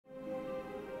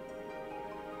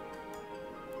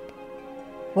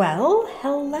Well,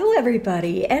 hello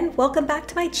everybody and welcome back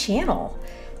to my channel.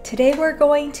 Today we're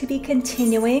going to be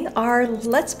continuing our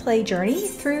Let's Play journey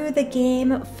through the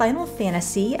game Final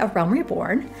Fantasy Realm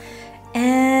Reborn.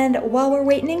 And while we're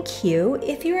waiting in queue,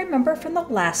 if you remember from the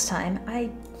last time, I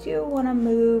do want to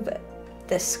move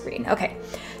this screen. Okay,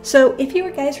 so if you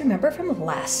guys remember from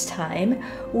last time,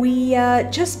 we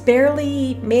just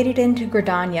barely made it into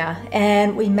Gridania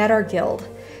and we met our guild.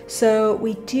 So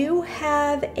we do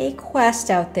have a quest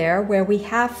out there where we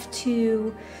have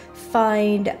to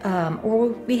find, or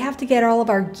we have to get all of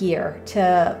our gear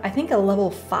to, I think, a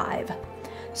level 5.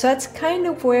 So that's kind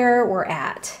of where we're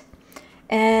at.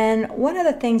 And one of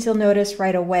the things you'll notice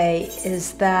right away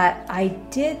is that I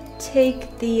did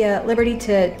take the liberty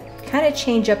to kind of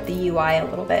change up the UI a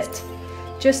little bit,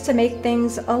 just to make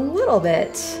things a little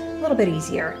bit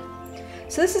easier.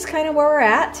 So this is kind of where we're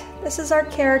at. This is our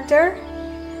character.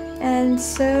 And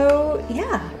so,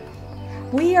 yeah,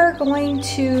 we are going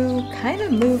to kind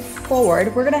of move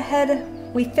forward. We're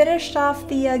gonna we finished off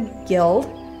the guild.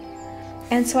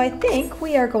 And so I think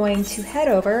we are going to head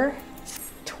over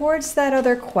towards that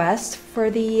other quest for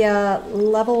the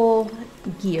level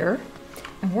gear.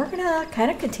 And we're gonna kind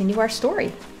of continue our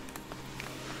story.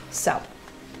 So,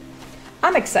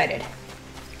 I'm excited.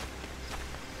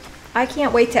 I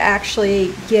can't wait to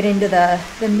actually get into the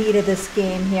meat of this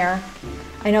game here.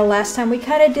 I know last time we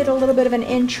kind of did a little bit of an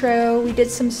intro, we did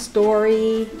some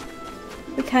story,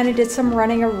 we kind of did some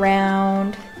running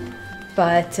around,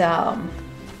 but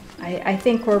I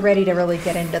think we're ready to really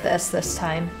get into this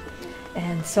time.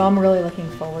 And so I'm really looking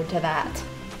forward to that.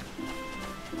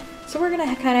 So we're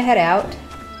gonna kind of head out,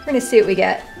 we're gonna see what we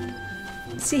get,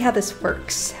 see how this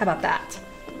works. How about that?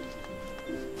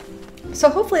 So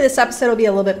hopefully this episode will be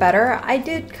a little bit better. I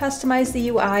did customize the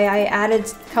UI. I added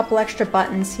a couple extra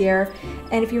buttons here.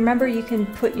 And if you remember, you can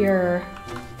put your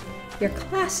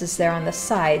classes there on the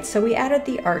side. So we added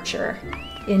the archer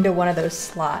into one of those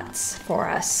slots for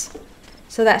us.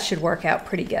 So that should work out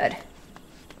pretty good.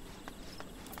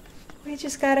 We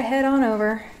just gotta head on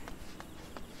over.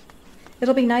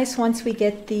 It'll be nice once we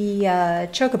get the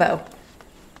chocobo.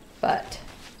 But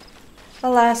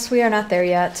alas, we are not there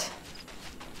yet.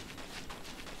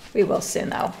 We will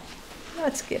soon, though.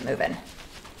 Let's get moving.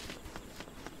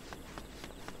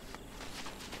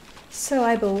 So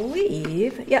I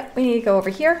believe, yep, we need to go over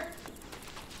here.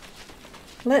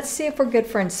 Let's see if we're good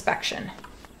for inspection.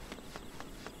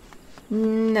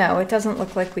 No, it doesn't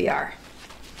look like we are.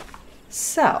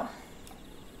 So,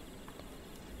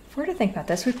 if we're to think about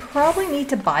this, we probably need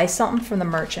to buy something from the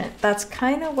merchant. That's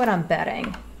kind of what I'm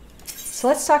betting. So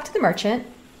let's talk to the merchant,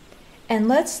 and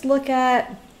let's look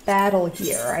at battle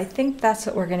gear. I think that's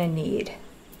what we're gonna need.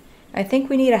 I think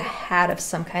we need a hat of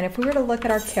some kind. If we were to look at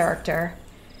our character,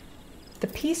 the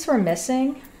piece we're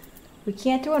missing, we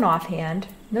can't do an offhand,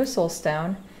 no soul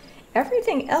stone.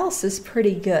 Everything else is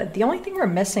pretty good. The only thing we're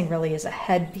missing really is a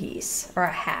headpiece or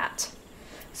a hat.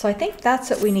 So I think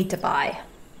that's what we need to buy.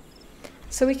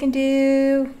 So we can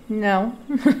do, no.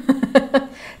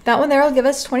 That one there will give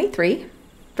us 23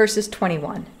 versus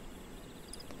 21.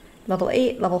 Level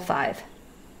 8, level 5.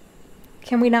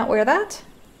 Can we not wear that?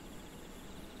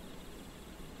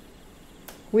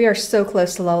 We are so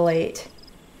close to level 8.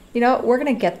 You know what? We're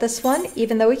going to get this one,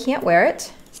 even though we can't wear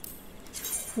it.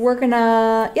 We're going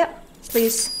to, yep,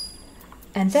 please.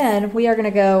 And then we are going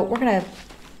to go, we're going to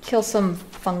kill some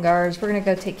fungars. We're going to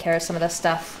go take care of some of this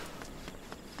stuff.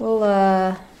 We'll,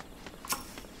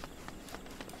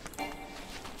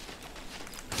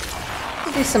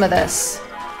 do some of this.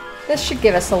 This should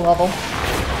give us a level.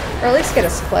 Or at least get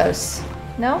us close.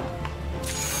 No?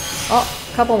 Oh,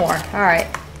 a couple more. Alright.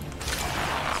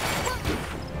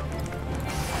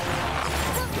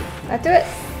 That do it?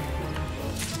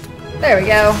 There we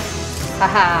go.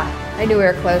 Haha. I knew we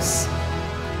were close.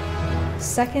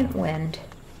 Second wind.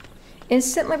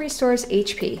 Instantly restores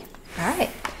HP.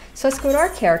 Alright. So let's go to our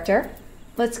character.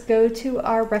 Let's go to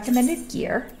our recommended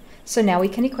gear. So now we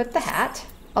can equip the hat.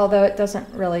 Although it doesn't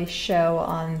really show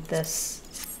on this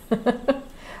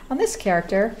on this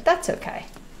character, but that's okay.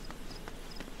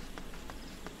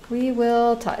 We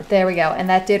will there we go, and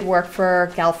that did work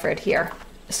for Galfred here.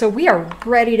 So we are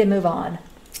ready to move on.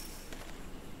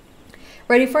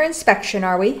 Ready for inspection,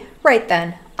 are we? Right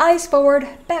then. Eyes forward,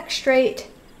 back straight.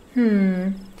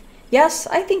 Yes,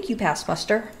 I think you pass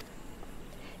muster.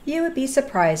 You would be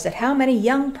surprised at how many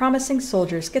young, promising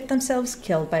soldiers get themselves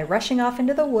killed by rushing off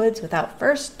into the woods without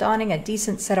first donning a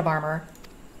decent set of armor.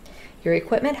 Your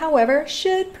equipment, however,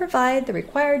 should provide the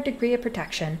required degree of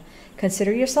protection.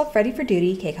 Consider yourself ready for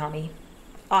duty, Keikami.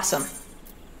 Awesome.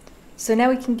 So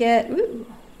now we can get, ooh,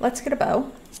 let's get a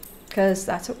bow, because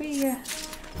that's what we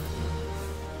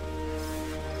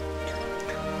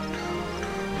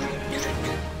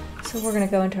So we're going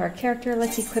to go into our character.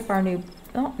 Let's equip our new...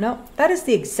 Oh, no. That is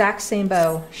the exact same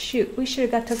bow. Shoot, we should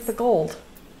have took the gold.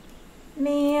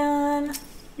 Man,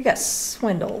 we got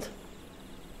swindled.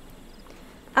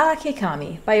 Ah,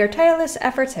 Keikami, by your tireless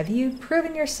efforts have you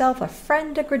proven yourself a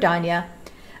friend to Gridania.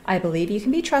 I believe you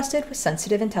can be trusted with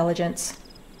sensitive intelligence.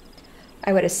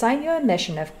 I would assign you a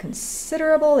mission of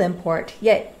considerable import,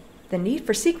 yet the need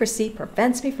for secrecy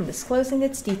prevents me from disclosing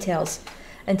its details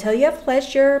until you have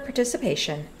pledged your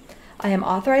participation. I am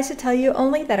authorized to tell you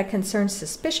only that it concerns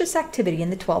suspicious activity in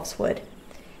the Twelveswood.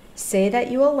 Say that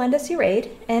you will lend us your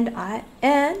aid, and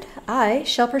I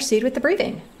shall proceed with the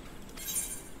briefing.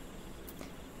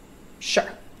 Sure.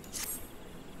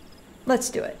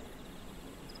 Let's do it.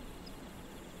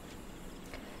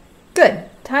 Good.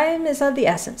 Time is of the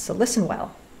essence, so listen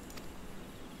well.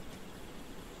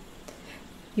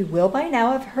 You will by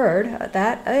now have heard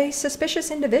that a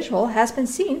suspicious individual has been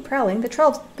seen prowling the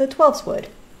Twelveswood.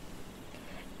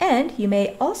 And you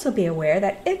may also be aware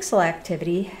that Ixal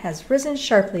activity has risen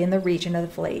sharply in the region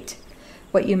of late.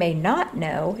 What you may not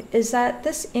know is that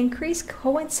this increase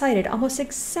coincided almost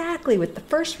exactly with the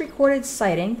first recorded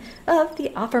sighting of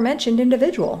the aforementioned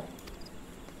individual.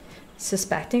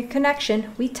 Suspecting a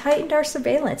connection, we tightened our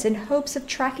surveillance in hopes of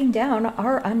tracking down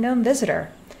our unknown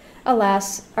visitor.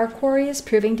 Alas, our quarry is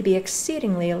proving to be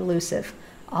exceedingly elusive,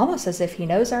 almost as if he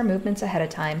knows our movements ahead of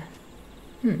time.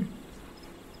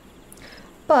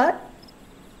 But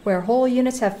where whole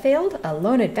units have failed, a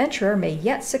lone adventurer may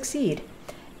yet succeed.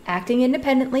 Acting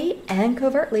independently and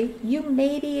covertly, you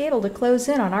may be able to close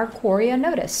in on our quarry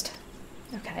unnoticed.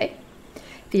 Okay.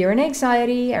 Fear and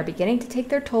anxiety are beginning to take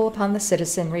their toll upon the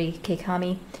citizenry,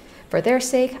 Keikami. For their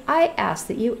sake, I ask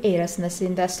that you aid us in this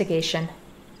investigation.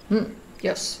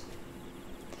 Yes.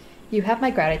 You have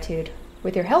my gratitude.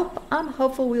 With your help, I'm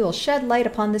hopeful we will shed light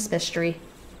upon this mystery.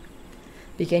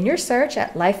 Begin your search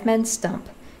at Lifemen's Stump.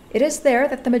 It is there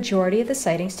that the majority of the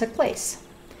sightings took place.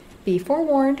 Be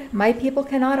forewarned, my people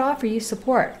cannot offer you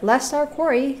support, lest our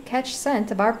quarry catch scent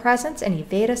of our presence and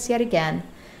evade us yet again.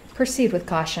 Proceed with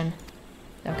caution.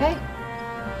 Okay?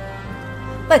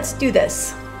 Let's do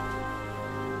this.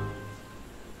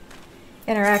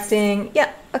 Interacting.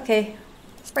 Yeah, okay.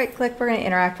 Right click, we're going to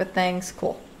interact with things.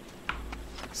 Cool.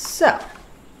 So,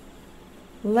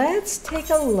 let's take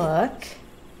a look.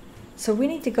 So we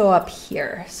need to go up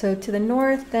here. So to the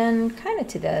north, then kind of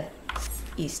to the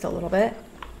east a little bit.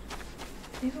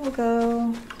 Maybe we'll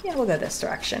go, yeah, we'll go this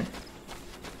direction.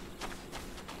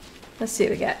 Let's see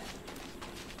what we get.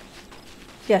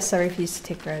 Yes, I refuse to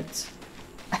take roads.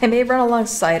 I may run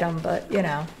alongside them, but you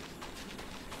know.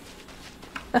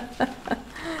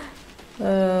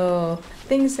 Oh,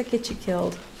 things that get you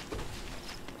killed.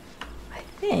 I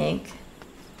think,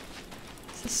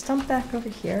 is the stump back over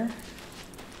here?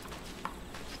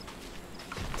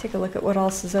 Take a look at what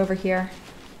else is over here.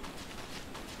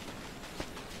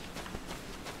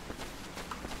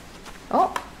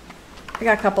 Oh, I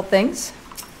got a couple things.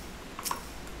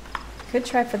 Could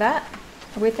try for that.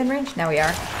 Are we within range? Now we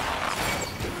are.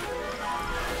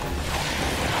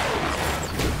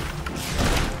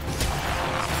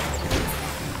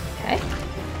 Okay.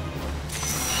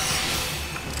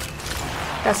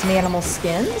 Got some animal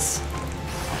skins.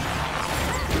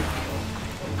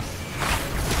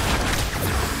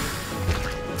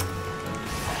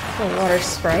 A water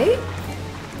sprite.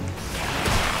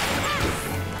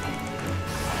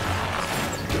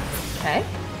 Okay.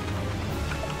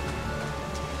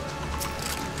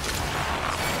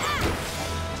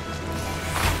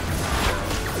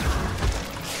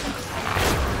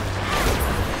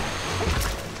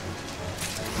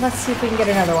 Let's see if we can get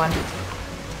another one. I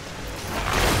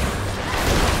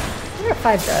wonder if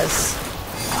 5 does.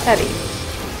 Heavy.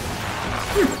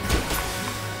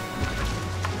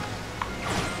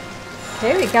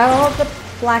 Okay, we got all the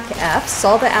black Fs,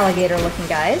 all the alligator looking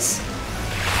guys.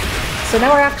 So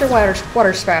now we're after water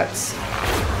sprouts.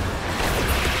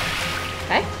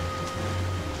 Okay.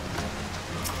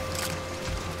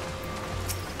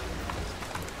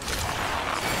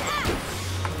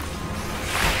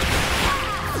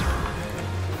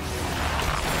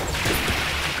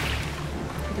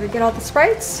 Did we get all the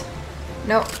sprites?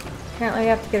 Nope. Apparently we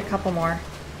have to get a couple more.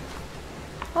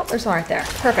 Oh, there's one right there.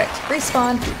 Perfect.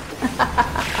 Respawn.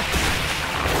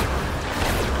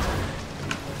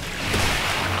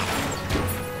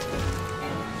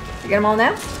 You get them all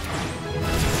now?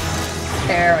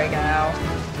 There we go.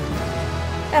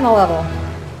 And a level.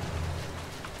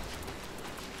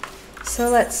 So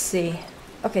let's see.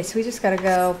 Okay, so we just gotta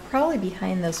go probably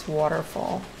behind this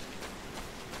waterfall.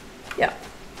 Yeah.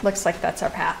 Looks like that's our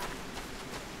path.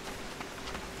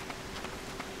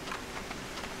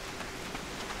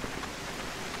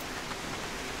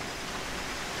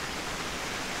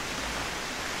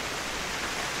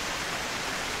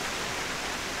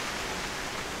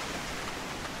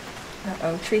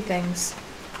 Uh-oh, tree things.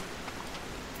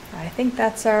 I think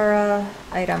that's our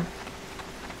item.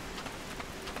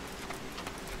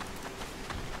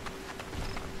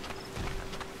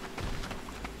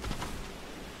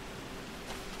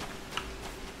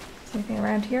 Anything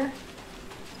around here?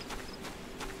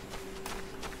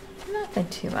 Nothing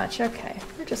too much. Okay,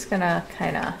 we're just gonna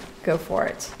kind of go for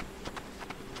it.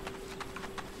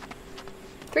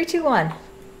 3, 2, 1.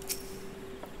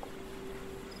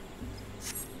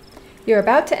 You're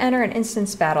about to enter an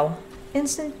instance battle.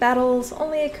 Instant battles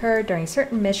only occur during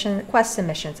certain quests and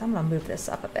missions. I'm gonna move this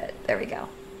up a bit. There we go.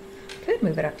 Could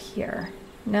move it up here.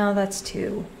 No, that's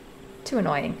too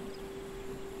annoying.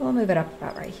 We'll move it up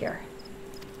about right here.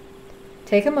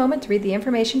 Take a moment to read the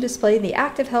information displayed in the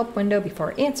active help window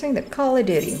before answering the call of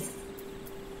duty.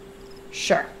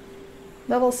 Sure.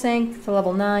 Level sync to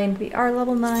level 9. We are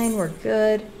level 9. We're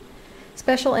good.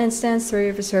 Special instance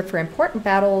 3 reserved for important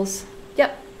battles.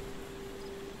 Yep.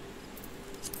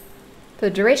 For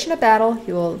the duration of battle,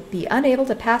 you will be unable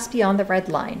to pass beyond the red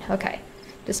line. Okay.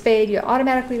 To spade, you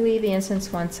automatically leave the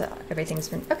instance once everything's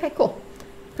been... Okay, cool.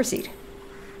 Proceed.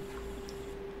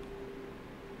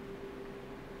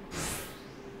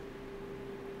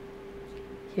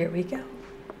 Here we go.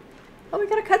 Oh, we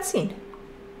got a cutscene.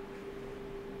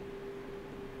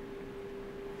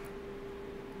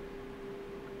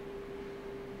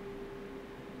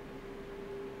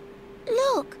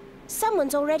 Look,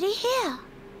 someone's already here.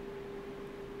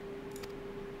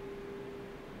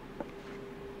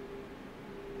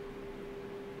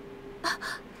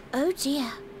 Oh dear.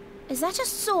 Is that a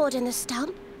sword in the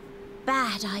stump?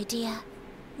 Bad idea.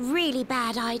 Really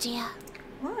bad idea.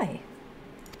 Why?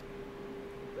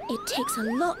 It takes a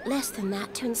lot less than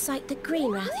that to incite the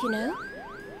green wrath, you know.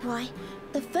 Why,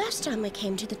 the first time we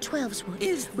came to the 12's Wood,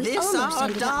 we almost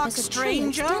ended up as a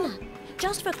stranger dinner,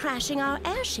 just for crashing our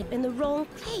airship in the wrong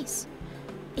place.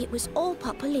 It was all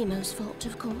Papalymo's fault,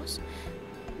 of course.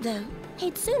 Though,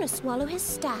 he'd sooner swallow his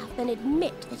staff than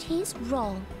admit that he's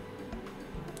wrong.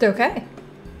 Okay.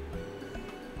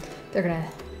 They're gonna...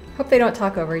 Hope they don't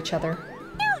talk over each other.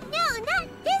 No, not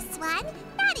this one.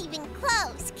 Not even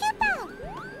close. Keep on.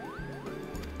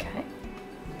 Okay.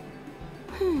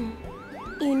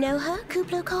 You know her,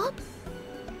 Kuplo Cop?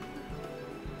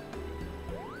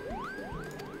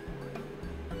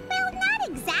 Well, not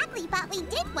exactly, but we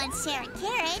did once share a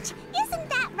carriage. Isn't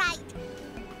that right?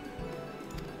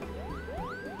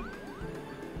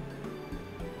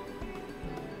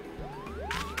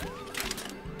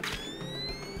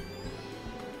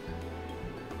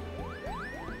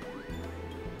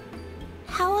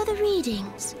 How are the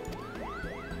readings?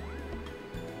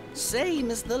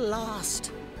 Same as the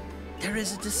last. There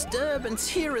is a disturbance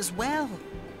here as well.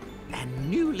 And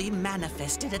newly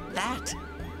manifested at that.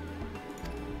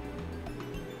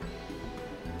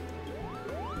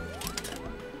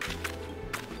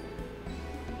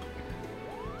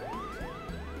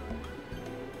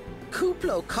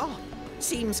 Kuplo Cop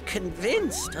seems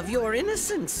convinced of your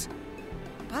innocence.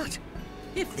 But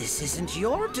if this isn't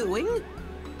your doing,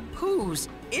 whose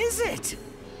is it?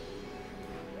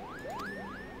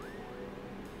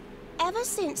 Ever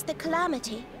since the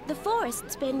calamity, the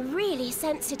forest's been really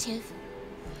sensitive.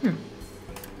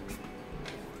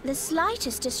 The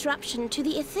slightest disruption to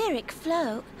the etheric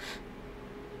flow,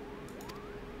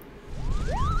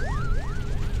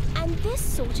 and this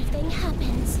sort of thing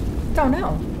happens. Oh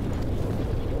no.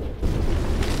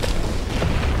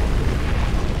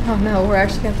 Oh no, we're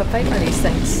actually gonna have to fight one of these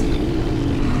things.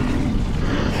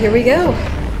 Here we go.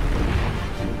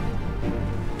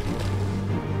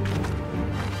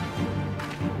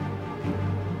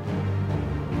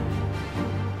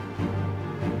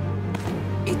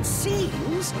 It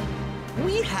seems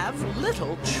we have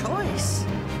little choice.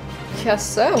 Yes,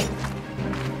 so.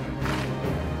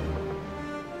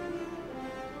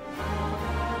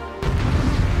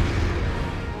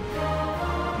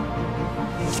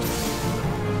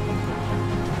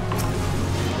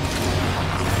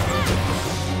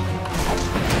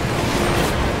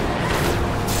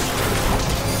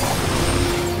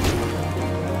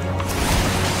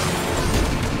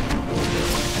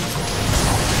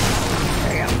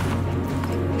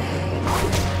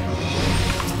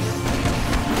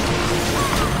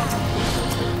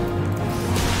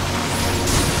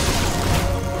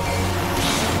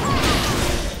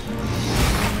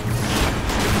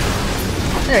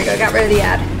 There we go, got rid of the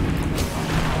ad.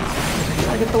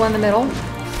 I'll get the one in the middle.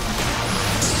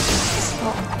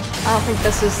 Oh, I don't think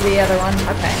this is the other one.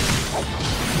 Okay.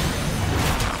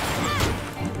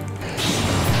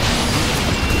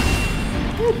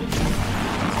 Woo.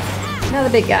 Now the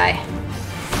big guy.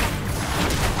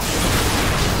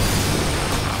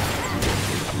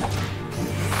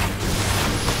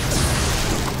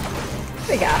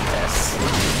 We got this.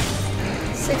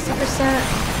 60%.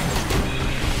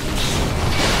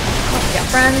 Oh, we got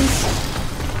friends.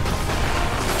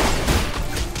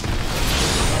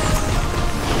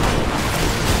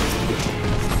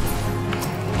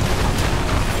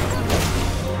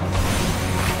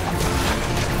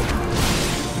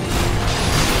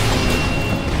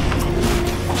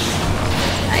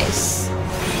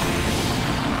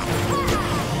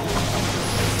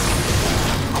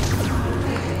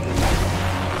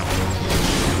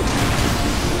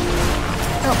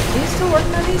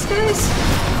 These guys?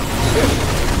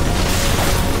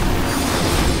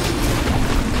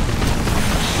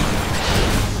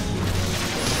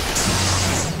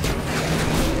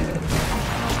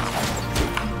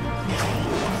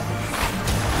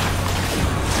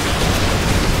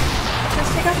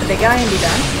 Let's take out the big guy and be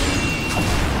done.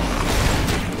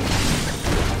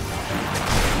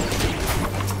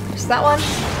 Just that one.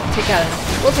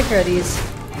 We'll take care of these.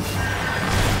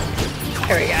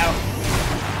 There we go.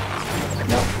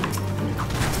 Nope.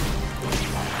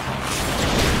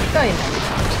 Oh, you know we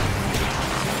don't.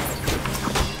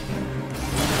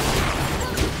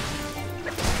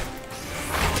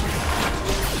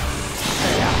 There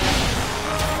we go.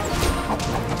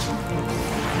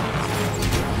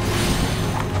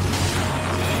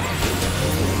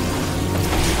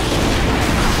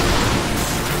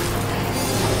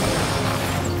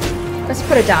 Let's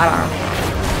put a dot on him.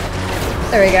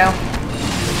 There we go.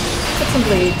 Get some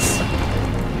bleeds.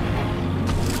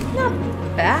 Not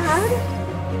bad.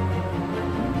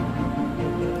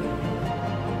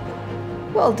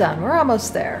 Well done, we're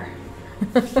almost there.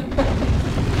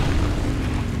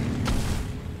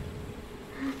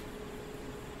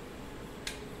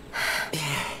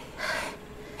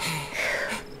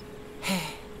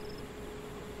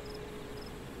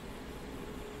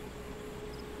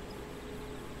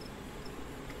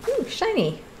 Ooh,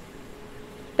 shiny.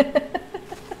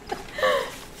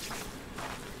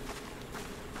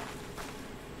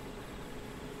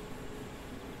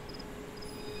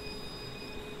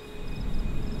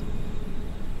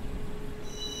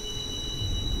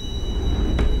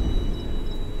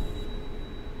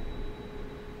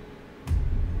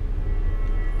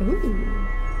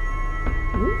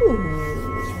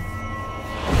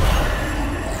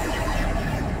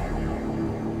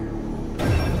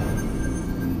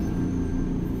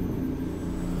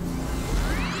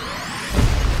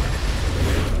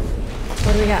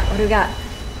 What do we got?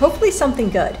 Hopefully something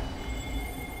good.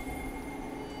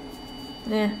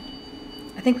 I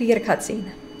think we get a cutscene.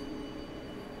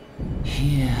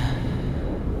 Hear,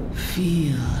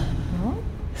 feel,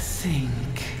 think.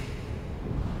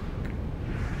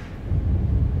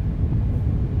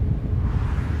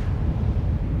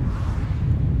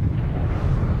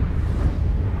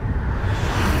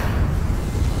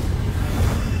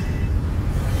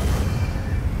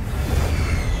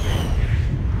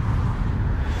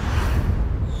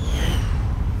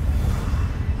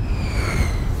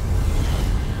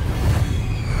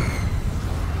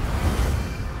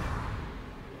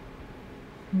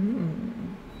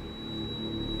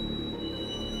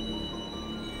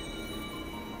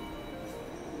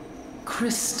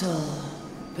 Crystal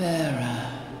bearer.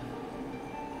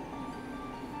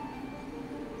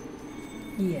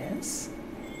 Yes.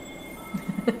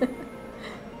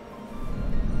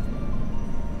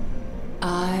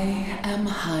 I am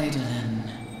Hydaelyn,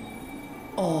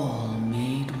 all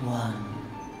made one.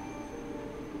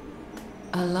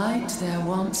 A light there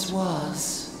once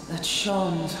was that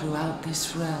shone throughout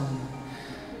this realm,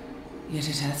 yet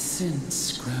it hath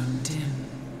since grown dim.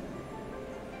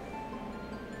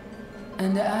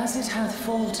 And as it hath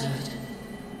faltered,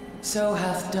 so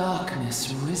hath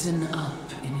darkness risen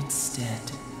up in its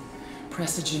stead,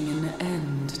 presaging an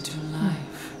end to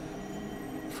life.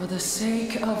 For the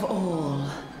sake of all,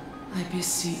 I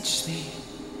beseech thee,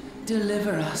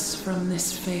 deliver us from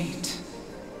this fate.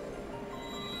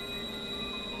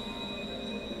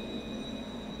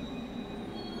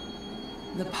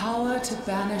 The power to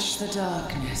banish the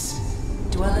darkness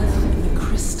dwelleth in the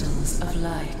crystals of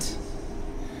light.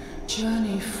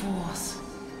 Journey forth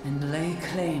and lay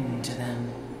claim to them.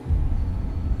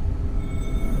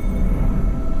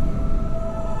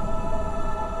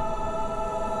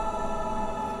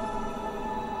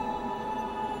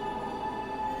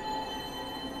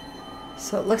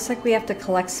 So it looks like we have to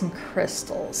collect some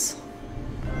crystals.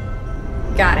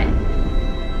 Got it.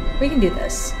 We can do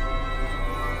this.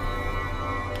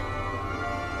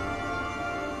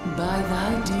 By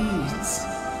thy deeds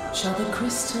shall the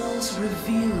crystals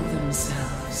reveal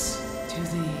themselves to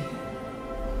thee.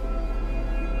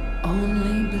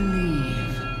 Only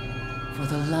believe, for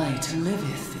the light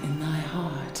liveth in thy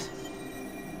heart.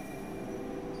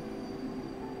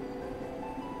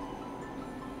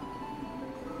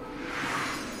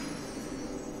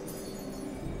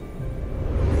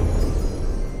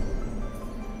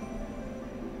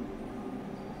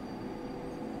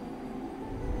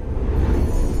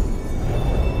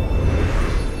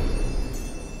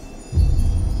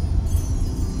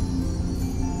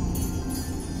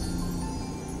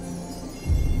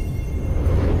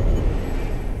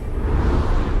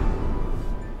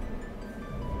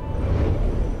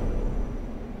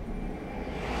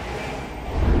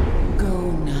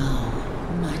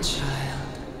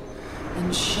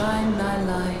 Shine thy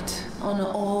light on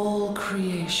all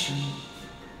creation.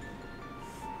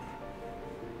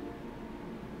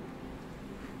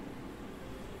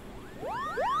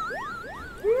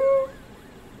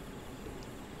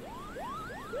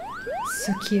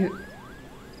 So cute.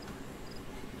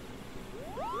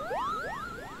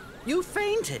 You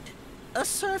fainted. A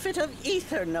surfeit of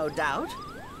ether, no doubt.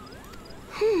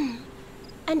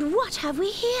 And what have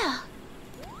we here?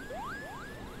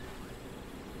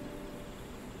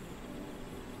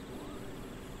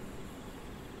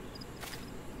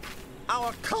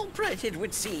 Our culprit, it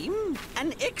would seem,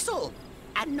 an Ixal.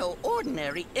 And no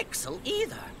ordinary Ixal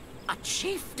either. A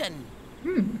chieftain.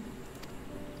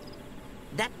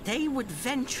 That they would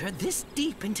venture this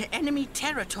deep into enemy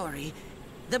territory,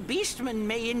 the beastmen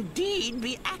may indeed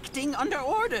be acting under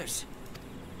orders.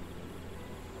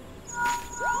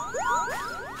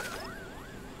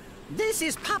 This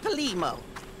is Papalimo.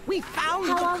 We found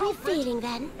the How are we culprit. feeling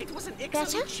then? It was an Ixal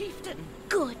Better? chieftain.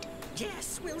 Good.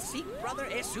 Yes, we'll seek Brother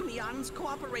Esumian's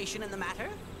cooperation in the matter.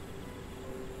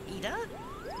 Ida?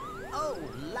 Oh,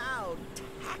 loud,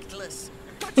 tactless.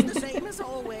 Much the same as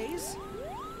always.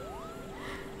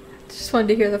 Just wanted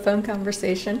to hear the phone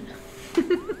conversation.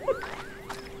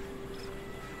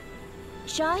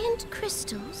 Giant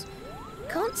crystals?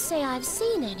 Can't say I've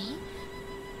seen any.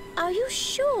 Are you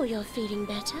sure you're feeling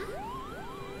better?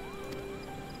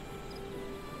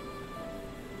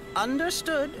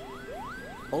 Understood.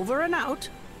 Over and out.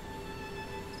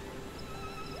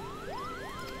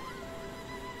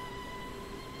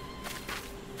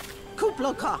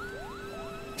 Kuplokop,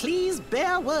 please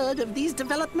bear word of these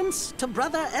developments to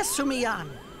Brother Esumian.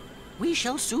 We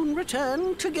shall soon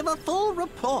return to give a full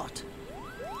report.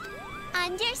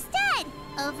 Understood.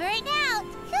 Over and out.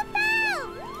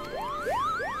 Kupo!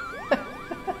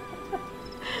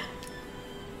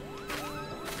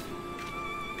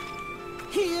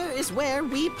 Here is where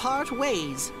we part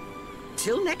ways.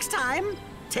 Till next time,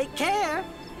 take care.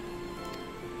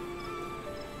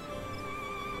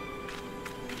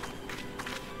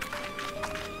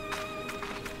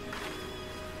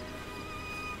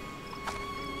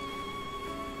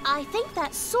 I think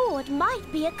that sword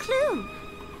might be a clue.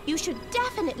 You should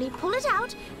definitely pull it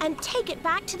out and take it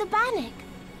back to the Bannock.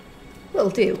 Will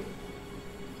do.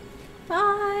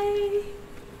 Bye.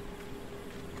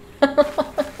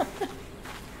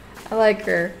 I like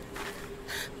her.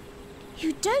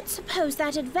 You don't suppose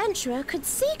that adventurer could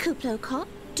see Kuplokop,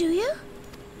 do you?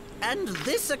 And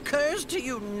this occurs to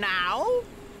you now?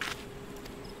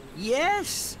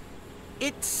 Yes,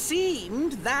 it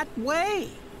seemed that way.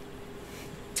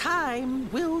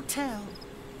 Time will tell.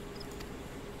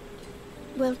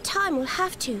 Well, time will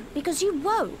have to, because you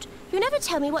won't. You never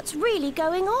tell me what's really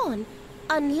going on.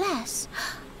 Unless...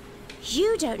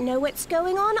 you don't know what's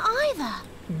going on either.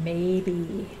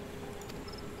 Maybe.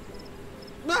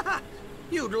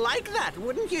 You'd like that,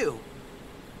 wouldn't you?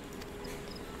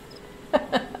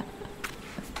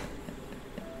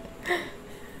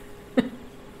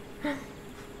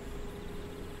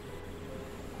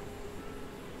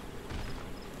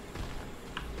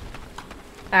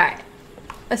 Alright.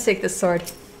 Let's take this sword.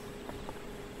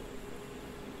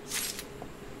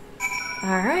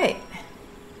 Alright.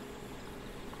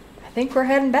 I think we're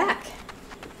heading back.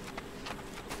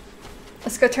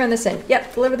 Let's go turn this in.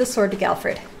 Yep, deliver the sword to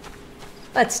Galfred.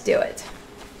 Let's do it.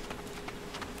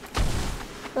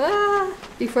 Ah,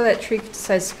 before that tree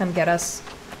decides to come get us.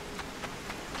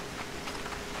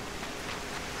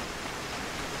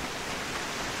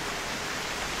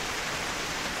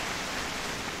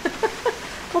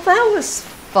 Well, that was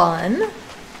fun.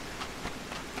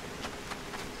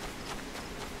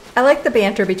 I like the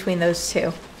banter between those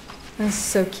two. That's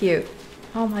so cute.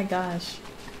 Oh my gosh.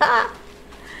 Ah.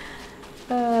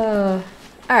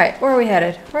 Alright, where are we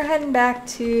headed? We're heading back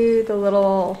to the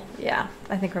little... Yeah,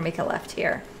 I think we're making a left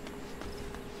here.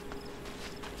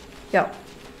 Yo.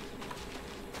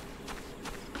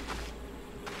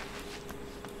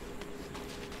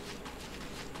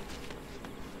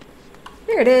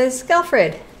 There it is,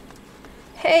 Galfred.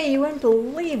 Hey, you wouldn't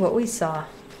believe what we saw.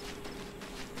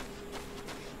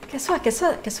 Guess what? Guess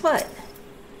what? Guess what?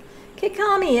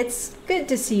 Keikami, it's good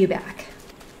to see you back.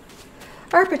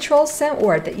 Our patrol sent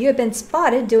word that you have been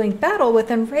spotted doing battle with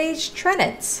enraged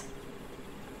Trents.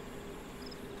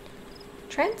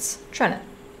 Trents?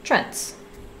 Trents.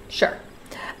 Sure.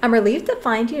 I'm relieved to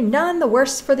find you none the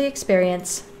worse for the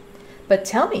experience. But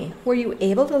tell me, were you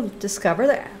able to discover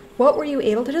that? What were you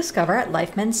able to discover at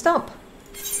Lifemen's Stump?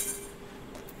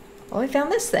 Well, we found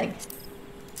this thing.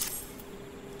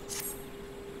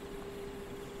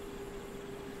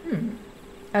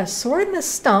 A sword in the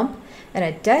stump and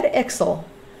a dead Ixal.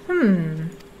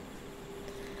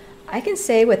 I can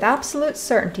say with absolute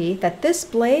certainty that this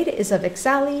blade is of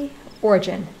Ixali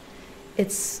origin.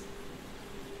 It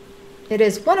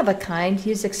is one of a kind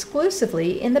used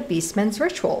exclusively in the Beastmen's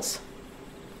rituals.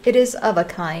 It is of a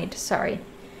kind,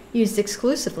 used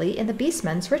exclusively in the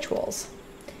Beastmen's rituals.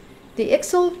 The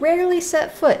Ixal rarely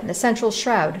set foot in the central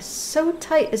shroud, so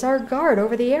tight is our guard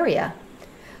over the area.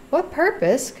 What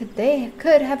purpose could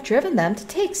have driven them to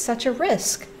take such a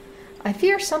risk? I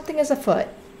fear something is afoot.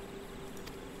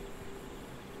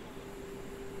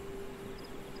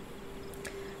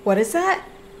 What is that?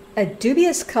 A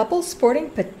dubious couple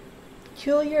sporting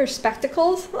peculiar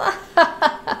spectacles?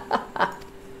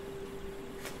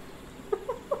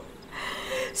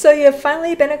 So you have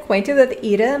finally been acquainted with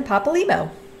Ida and Papalimo.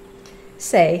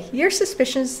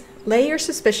 Lay your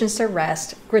suspicions to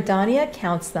rest. Gridania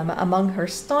counts them among her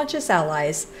staunchest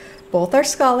allies. Both are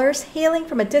scholars hailing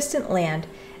from a distant land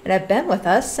and have been with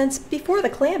us since before the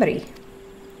calamity.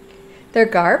 Their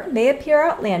garb may appear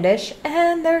outlandish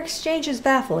and their exchanges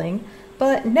baffling,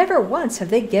 but never once have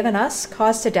they given us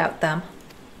cause to doubt them.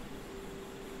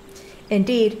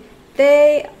 Indeed,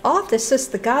 they oft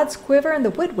assist the gods Quiver and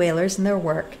the Wood Whalers in their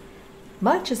work,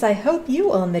 much as I hope you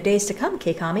will in the days to come,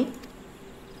 Keikami.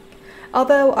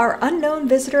 Although our unknown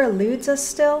visitor eludes us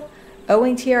still,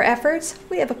 owing to your efforts,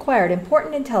 we have acquired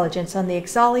important intelligence on the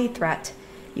Ixali threat.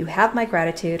 You have my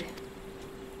gratitude.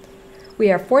 We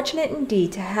are fortunate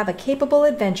indeed to have a capable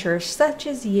adventurer such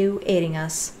as you aiding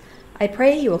us. I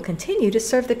pray you will continue to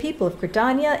serve the people of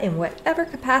Gridania in whatever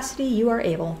capacity you are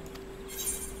able.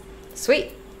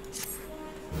 Sweet.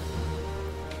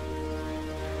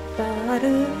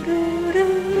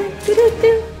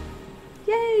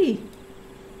 Yay!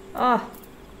 Ah.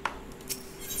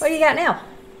 What do you got now?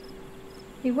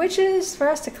 He wishes for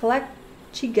us to collect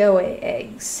Chigoe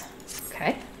eggs.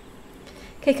 Okay.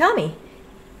 Keikami,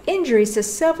 injuries to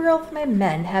several of my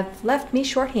men have left me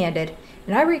short-handed,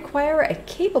 and I require a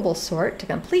capable sort to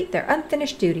complete their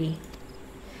unfinished duty.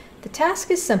 The task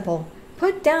is simple.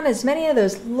 Put down as many of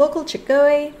those local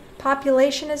Chigoe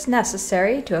population as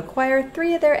necessary to acquire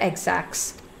 3 of their egg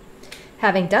sacs.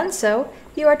 Having done so,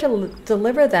 you are to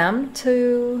deliver them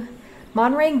to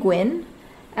Monranguin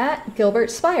at Gilbert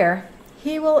Spire.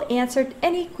 He will answer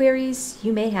any queries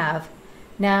you may have.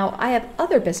 Now, I have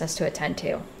other business to attend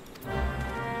to.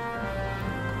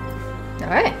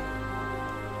 Alright.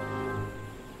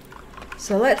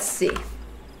 So let's see.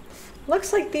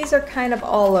 Looks like these are kind of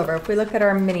all over if we look at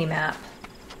our mini-map.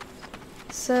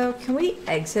 So can we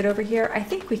exit over here? I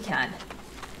think we can.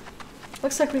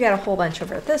 Looks like we got a whole bunch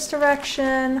over this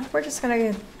direction. We're just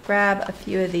gonna grab a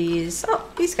few of these. Oh,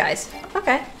 these guys.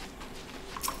 Okay.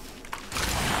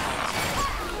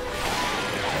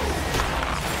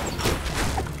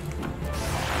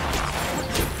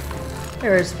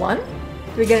 There's one.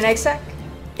 Do we get an egg sac?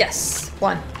 Yes,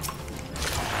 one.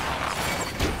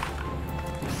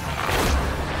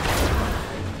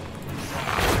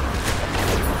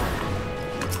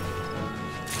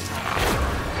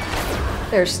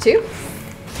 There's 2.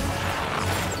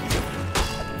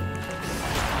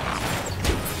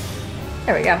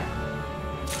 There we go.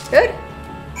 Good?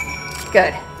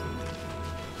 Good. I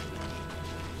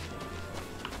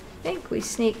think we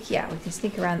sneak, yeah, we can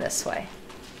sneak around this way.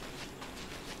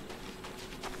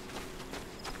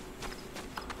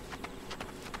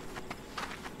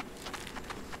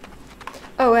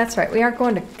 Oh, that's right. We aren't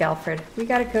going to Galfred. We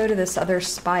gotta go to this other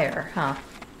spire, huh?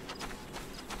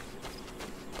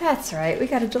 That's right. We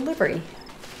got a delivery.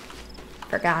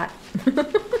 Forgot. I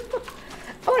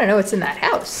want to know what's in that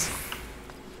house.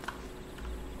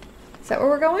 Is that where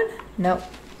we're going? Nope.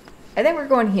 I think we're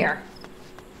going here.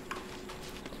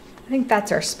 I think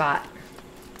that's our spot.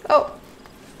 Oh.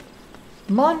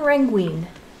 Monranguin.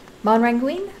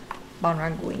 Monranguin?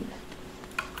 Monranguin.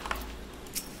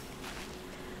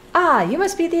 Ah, you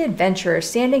must be the adventurer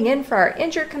standing in for our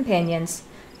injured companions.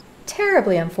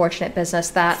 Terribly unfortunate business,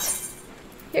 that.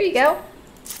 Here you go.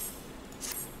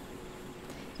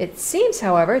 It seems,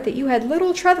 however, that you had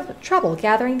little trouble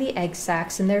gathering the egg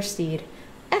sacs in their stead.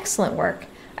 Excellent work.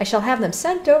 I shall have them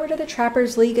sent over to the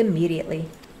Trappers' League immediately.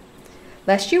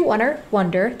 Lest you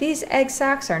wonder, these egg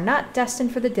sacs are not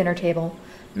destined for the dinner table.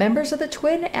 Members of the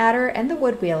Twin Adder and the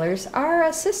Woodwheelers are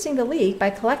assisting the League by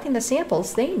collecting the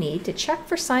samples they need to check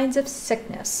for signs of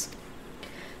sickness.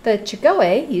 The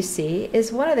Chigoe, you see,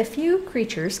 is one of the few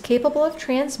creatures capable of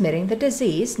transmitting the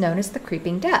disease known as the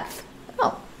Creeping Death.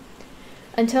 Oh.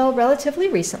 Until relatively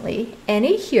recently,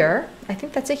 any Hure, I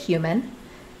think that's a human,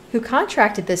 who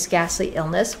contracted this ghastly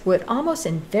illness would almost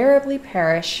invariably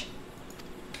perish.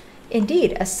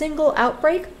 Indeed, a single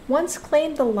outbreak once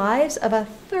claimed the lives of a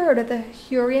third of the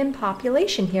Hurrian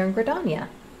population here in Gridania.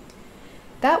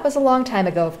 That was a long time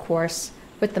ago, of course.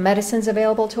 With the medicines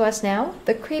available to us now,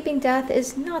 the Creeping Death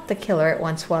is not the killer it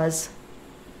once was.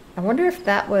 I wonder if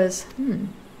that was,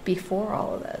 before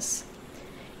all of this.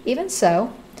 Even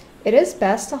so, it is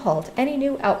best to halt any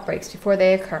new outbreaks before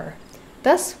they occur.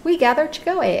 Thus, we gather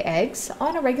Chigoe eggs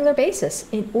on a regular basis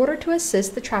in order to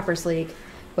assist the Trappers' League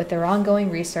with their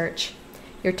ongoing research.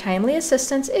 Your timely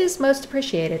assistance is most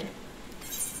appreciated.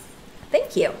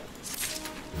 Thank you.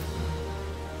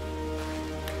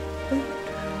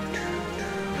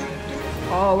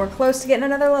 Oh, we're close to getting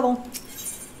another level.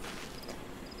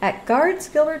 At Guards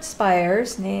Gilbert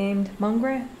Spires, named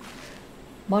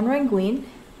Monranguin,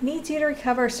 needs you to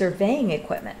recover surveying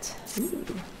equipment. Ooh.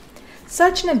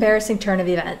 Such an embarrassing turn of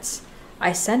events.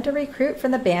 I sent a recruit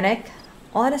from the Bannock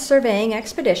on a surveying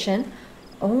expedition,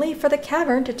 only for the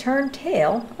cavern to turn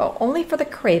tail, only for the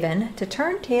Craven to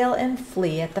turn tail and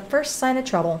flee at the first sign of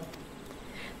trouble.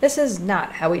 This is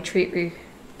not how we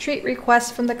treat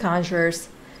requests from the conjurers,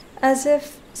 as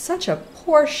if such a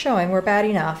poor showing were bad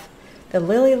enough. The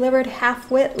lily-livered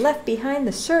half-wit left behind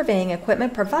the surveying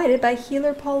equipment provided by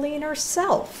Healer Pauline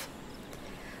herself.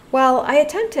 While I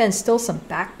attempt to instill some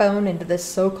backbone into this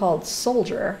so-called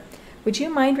soldier, would you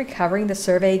mind recovering the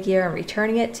survey gear and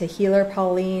returning it to Healer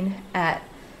Pauline at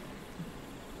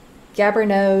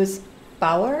Gabrineau's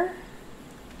Bower?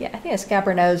 Yeah, I think it's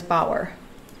Gabrineau's Bower.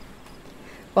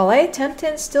 While I attempt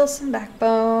to instill some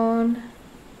backbone...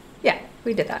 Yeah,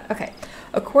 we did that. Okay.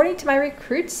 According to my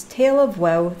recruit's tale of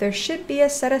woe, there should be a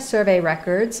set of survey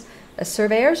records, a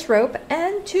surveyor's rope,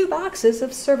 and 2 boxes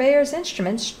of surveyor's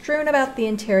instruments strewn about the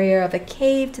interior of a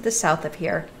cave to the south of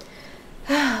here.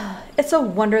 It's a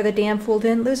wonder the damn fool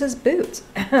didn't lose his boots.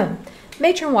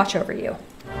 Matron, watch over you.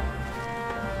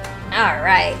 All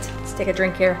right, let's take a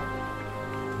drink here.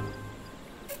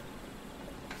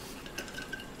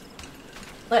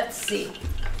 Let's see.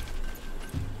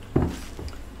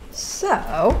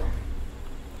 So,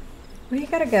 we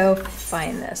gotta go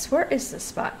find this. Where is this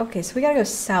spot? Okay, so we gotta go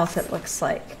south, it looks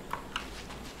like.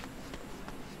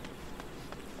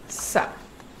 So, can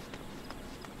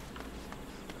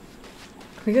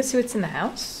we go see what's in the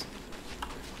house?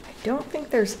 I don't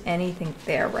think there's anything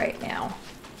there right now.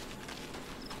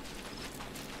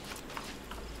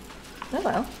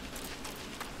 Hello.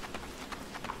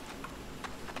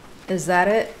 Is that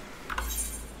it?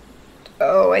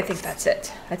 Oh, I think that's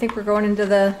it. I think we're going into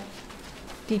the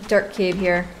deep dark cave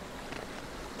here.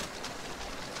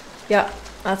 Yep,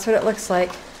 that's what it looks like.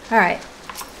 Alright.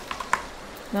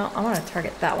 No, I want to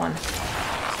target that one.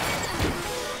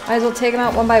 Might as well take them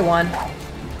out one by one.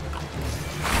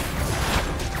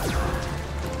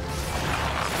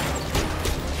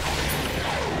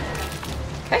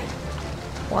 Okay.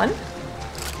 One.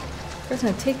 We're just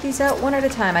going to take these out one at a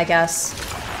time, I guess.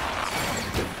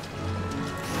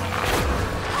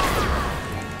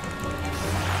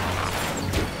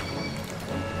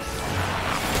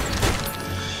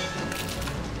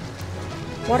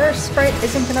 Water sprite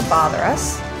isn't going to bother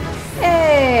us.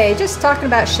 Hey, just talking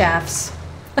about shafts.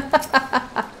 I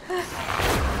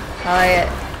like it.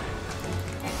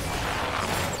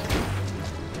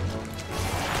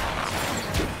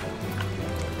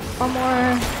 One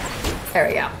more. There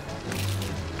we go.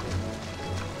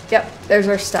 Yep, there's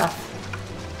our stuff.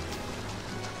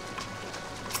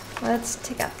 Let's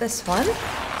take out this one.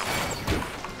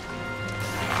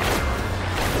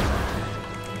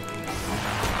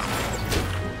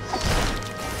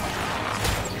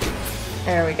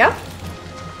 There we go.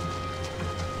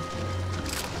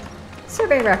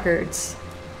 Survey records.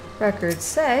 Records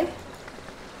say.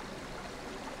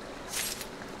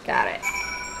 Got it.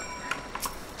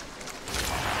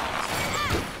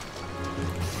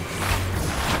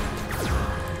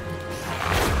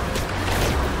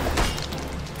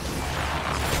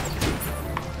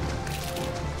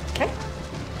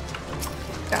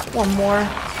 One more.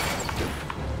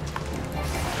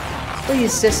 We'll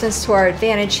use distance to our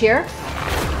advantage here.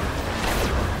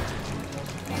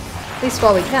 At least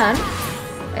while we can.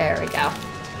 There we go.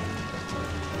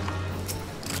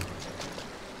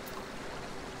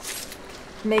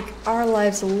 Make our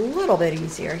lives a little bit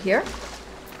easier here.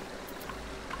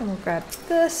 And we'll grab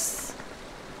this.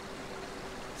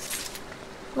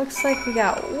 Looks like we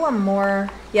got one more.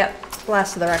 Yep,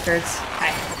 last of the records.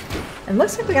 Okay. And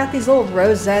looks like we got these little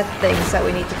rosette things that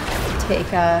we need to take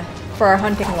for our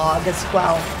hunting log as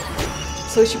well.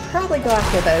 So we should probably go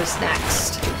after those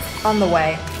next. On the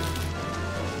way.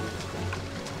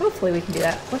 Hopefully we can do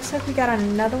that. Looks like we got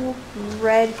another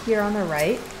red here on the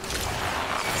right.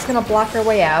 It's gonna block our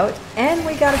way out. And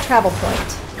we got a travel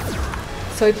point.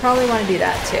 So we probably want to do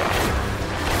that too.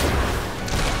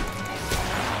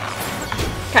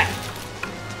 Okay.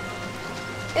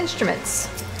 Instruments.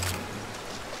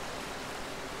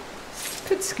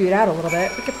 Could scoot out a little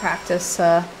bit. We could practice.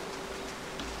 Yeah,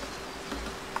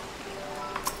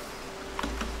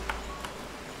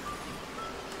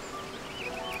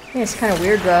 it's kind of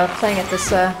weird playing at this.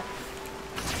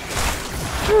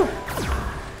 Whew.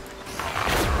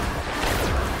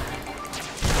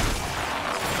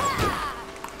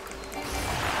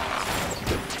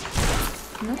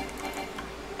 No.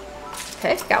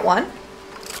 Okay, got one.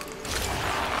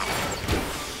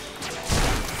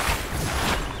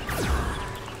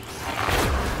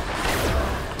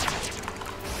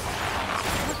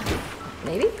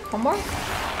 Maybe one more.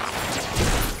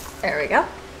 There we go.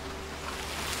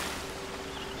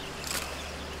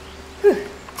 Whew.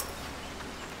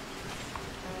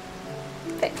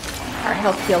 Okay, our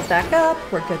health healed back up.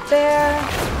 We're good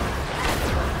there.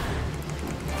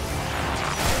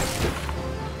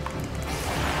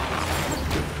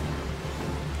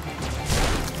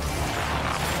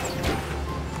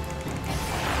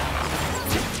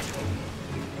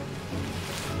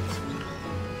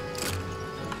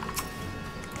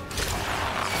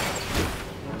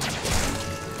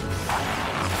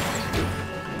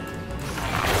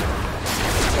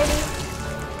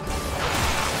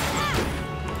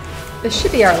 This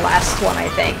should be our last one, I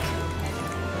think.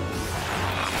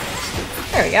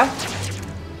 There we go.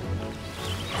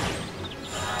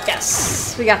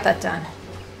 Yes, we got that done.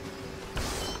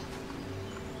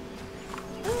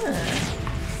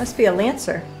 Must be a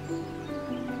lancer.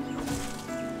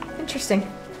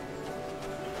 Interesting.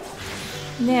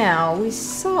 Now, we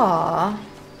saw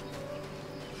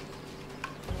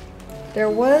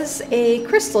there was a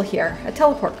crystal here, a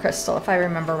teleport crystal, if I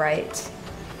remember right.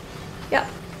 Yep.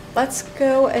 Let's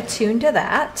go attune to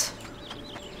that.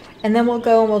 And then we'll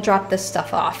go and we'll drop this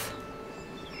stuff off.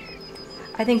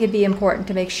 I think it'd be important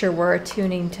to make sure we're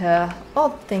attuning to all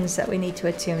the things that we need to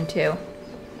attune to.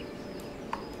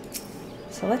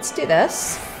 So let's do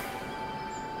this.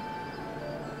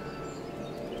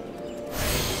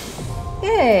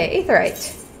 Yay,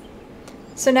 aetheryte.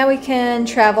 So now we can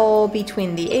travel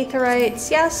between the aetherytes,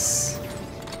 yes.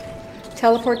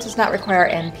 Teleport does not require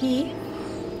MP.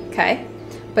 Okay.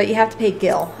 But you have to pay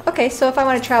gil. Okay, so if I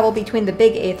want to travel between the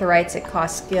big aetherytes, it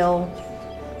costs gil.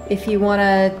 If you want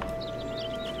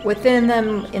to... within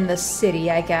them in the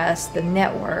city, I guess, the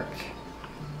network,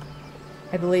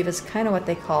 I believe is kind of what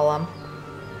they call them.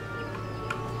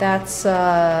 That's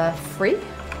free?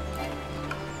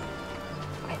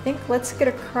 I think let's get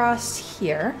across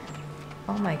here.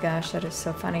 Oh my gosh, that is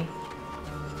so funny.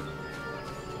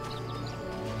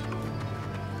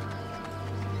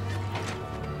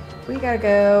 We gotta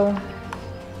go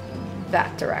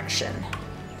that direction.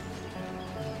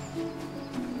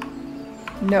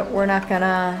 No, we're not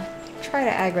gonna try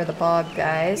to aggro the bog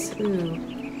guys. Ooh.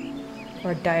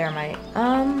 Or diorite.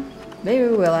 Maybe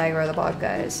we will aggro the bog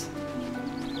guys.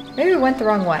 Maybe we went the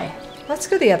wrong way. Let's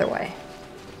go the other way.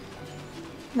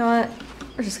 You know what?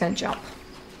 We're just gonna jump.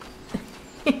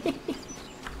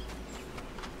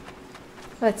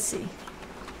 Let's see.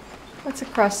 What's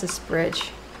across this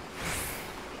bridge?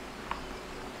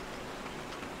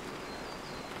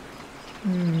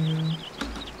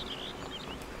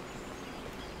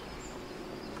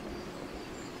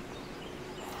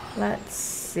 Let's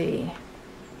see.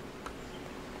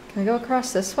 Can we go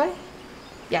across this way?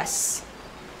 Yes.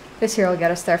 This here will get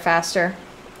us there faster.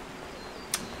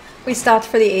 We stopped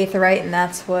for the aetheryte and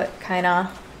that's what kind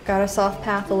of got us off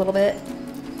path a little bit.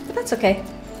 But that's okay.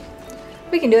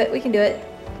 We can do it, we can do it.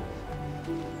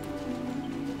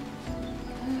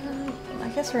 I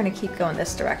guess we're going to keep going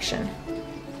this direction.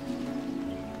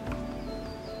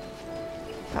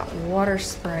 Got water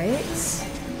sprites.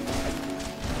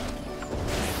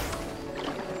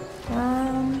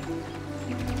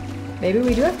 Maybe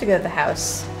we do have to go to the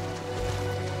house.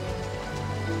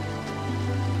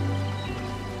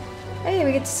 Hey,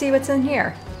 we get to see what's in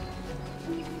here.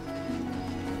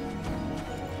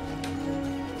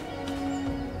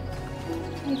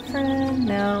 Hey, friend,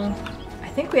 no. I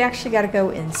think we actually got to go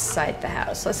inside the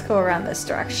house. Let's go around this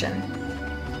direction.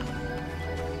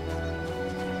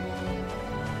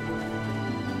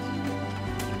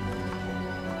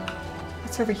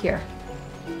 What's over here?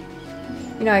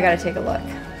 You know, I got to take a look.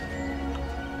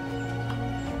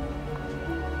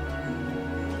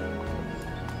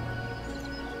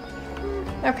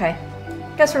 Okay,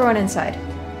 guess we're going inside.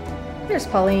 Here's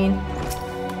Pauline.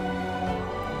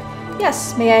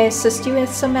 Yes, may I assist you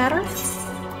with some matter?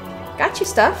 Got you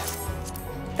stuff.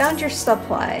 Found your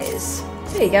supplies.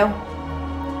 There you go.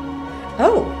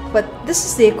 Oh, but this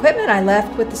is the equipment I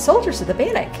left with the soldiers of the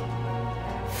Bannock.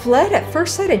 Fled at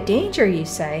first sight of danger, you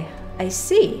say? I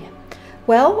see.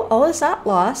 Well, all is not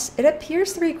lost. It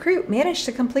appears the recruit managed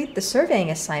to complete the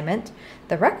surveying assignment.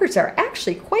 The records are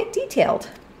actually quite detailed.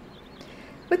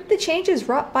 With the changes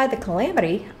wrought by the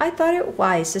calamity, I thought it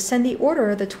wise to send the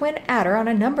Order of the Twin Adder on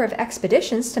a number of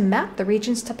expeditions to map the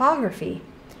region's topography.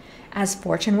 As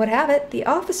fortune would have it, the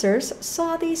officers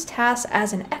saw these tasks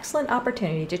as an excellent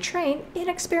opportunity to train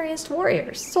inexperienced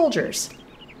soldiers.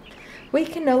 We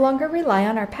can no longer rely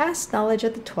on our past knowledge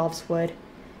of the Twelves Wood.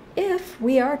 If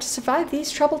we are to survive these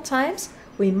troubled times,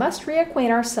 we must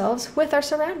reacquaint ourselves with our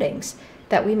surroundings,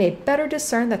 that we may better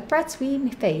discern the threats we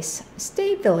face.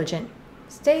 Stay vigilant.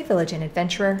 Stay vigilant,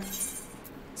 adventurer.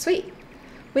 Sweet.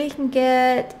 We can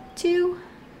get 2,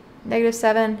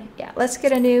 -7. Yeah, let's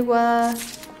get a new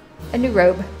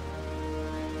robe.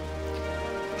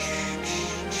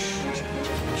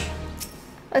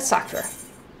 Let's talk to her.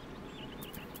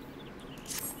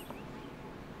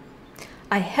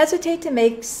 I hesitate to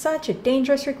make such a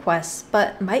dangerous request,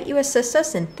 but might you assist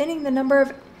us in thinning the number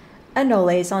of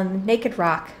anoles on Naked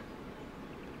Rock?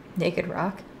 Naked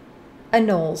Rock?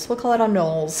 Anoles. We'll call it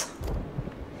anoles.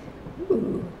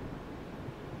 Ooh.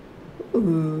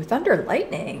 Ooh, thunder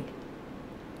lightning.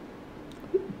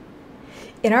 Ooh.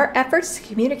 In our efforts to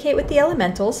communicate with the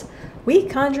elementals, we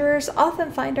conjurers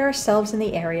often find ourselves in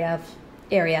the area.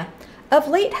 Of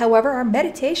late, however, our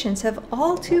meditations have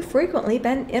all too frequently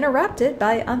been interrupted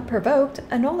by unprovoked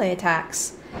anole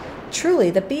attacks. Truly,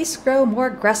 the beasts grow more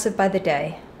aggressive by the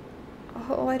day.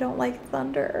 Oh, I don't like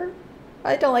thunder.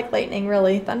 I don't like lightning,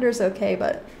 really. Thunder's okay,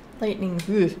 but lightning,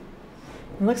 ugh. It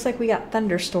looks like we got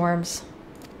thunderstorms.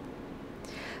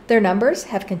 Their numbers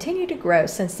have continued to grow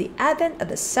since the advent of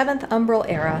the 7th Umbral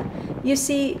Era. You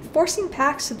see, forcing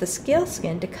packs of the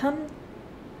Scalekin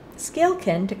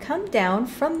to come down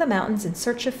from the mountains in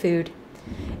search of food.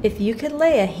 If you could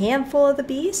lay a handful of the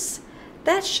beasts,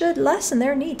 that should lessen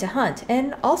their need to hunt,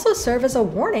 and also serve as a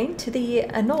warning to the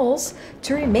anoles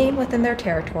to remain within their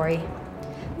territory.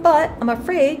 But I'm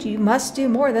afraid you must do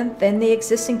more than thin the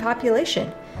existing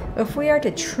population. If we are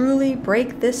to truly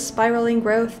break this spiraling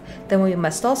growth, then we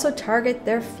must also target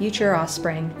their future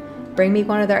offspring. Bring me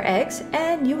one of their eggs,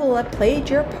 and you will have played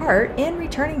your part in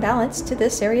returning balance to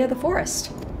this area of the forest.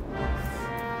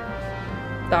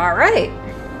 All right.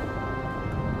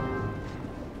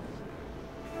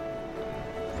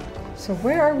 So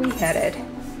where are we headed?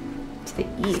 To the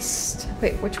east.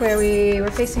 Wait, which way are we? We're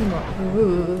facing north.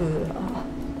 Ooh.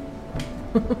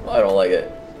 I don't like it.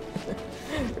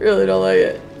 Really don't like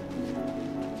it.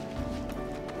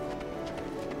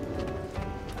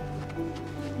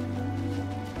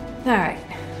 Alright.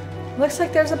 Looks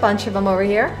like there's a bunch of them over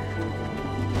here.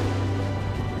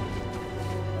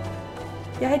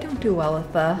 Yeah, I don't do well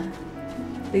with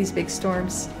these big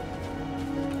storms.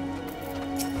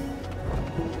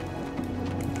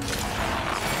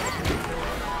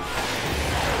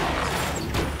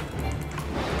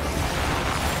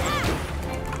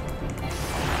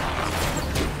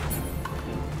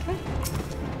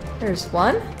 There's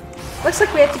one. Looks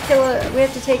like we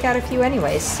have to take out a few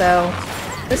anyways, so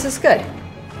this is good.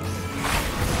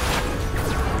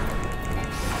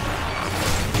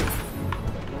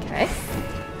 Okay.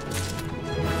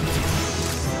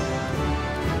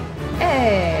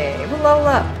 Hey, we leveled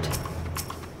up.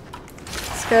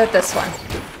 Let's go with this one.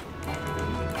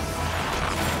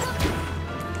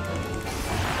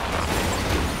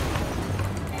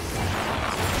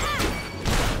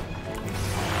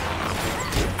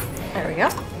 There we go.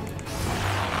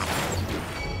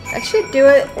 That should do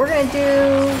it. We're gonna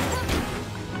do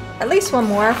at least one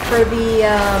more for the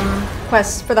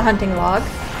quest for the hunting log.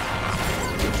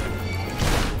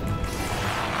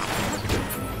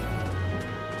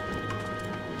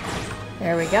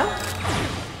 There we go.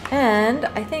 And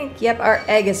I think, yep, our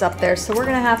egg is up there, so we're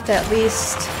gonna have to at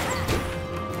least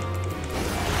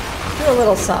do a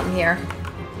little something here.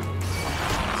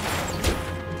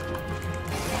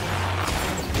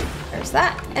 There's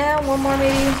that. And one more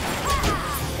maybe.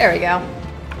 There we go.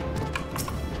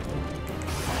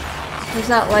 There's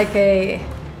not like a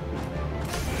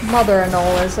mother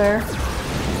anole, is there?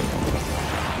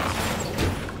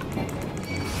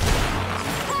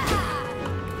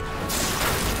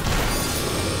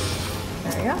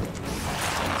 There we go.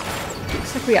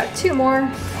 Looks like we got 2 more.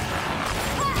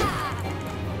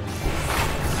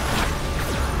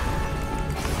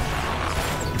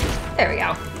 There we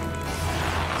go.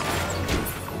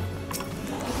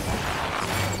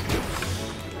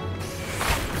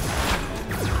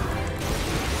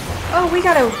 Oh, we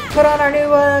gotta put on our new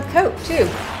coat, too.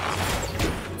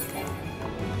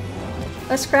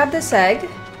 Let's grab this egg.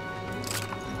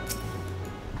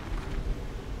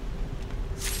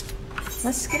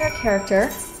 Let's get our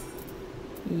character.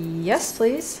 Yes,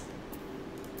 please.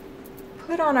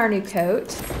 Put on our new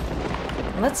coat.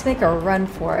 And let's make a run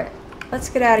for it. Let's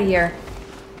get out of here.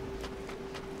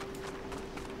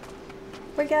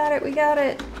 We got it, we got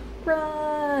it.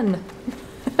 Run!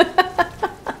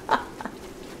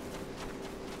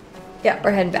 Yeah,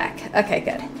 we're heading back. Okay,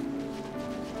 good.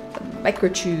 The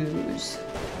Microchews.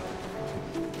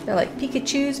 They're like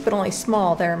Pikachus, but only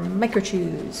small. They're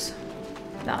Microchews.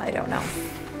 No, I don't know.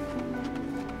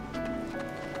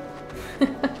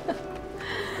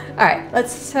 Alright,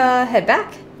 let's head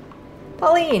back.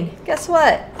 Pauline, guess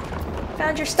what?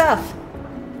 Found your stuff.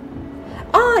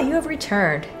 Ah, you have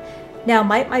returned. Now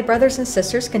might my brothers and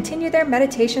sisters continue their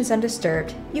meditations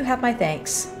undisturbed. You have my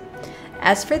thanks.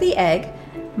 As for the egg,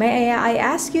 may I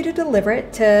ask you to deliver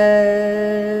it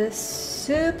to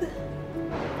SUBCRIBE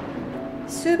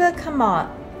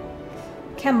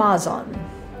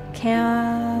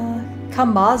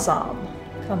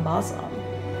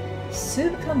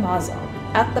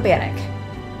at the Bannock.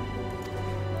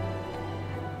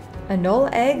 Anole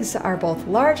eggs are both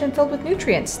large and filled with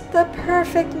nutrients, the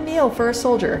perfect meal for a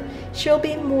soldier. She'll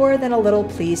be more than a little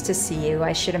pleased to see you,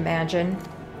 I should imagine.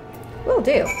 Will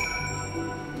do.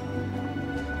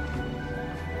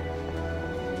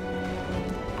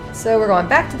 So we're going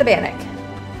back to the Bannock.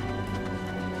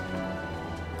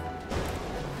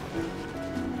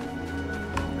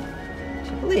 I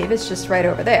believe it's just right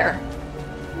over there.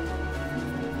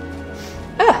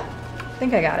 Ah! I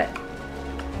think I got it.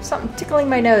 Something tickling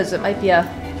my nose. It might be a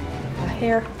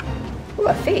hair. Ooh,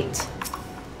 a fate.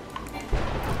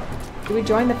 Do we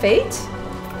join the fate?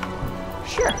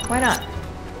 Sure, why not?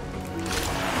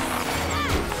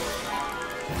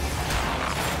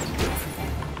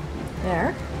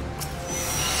 There.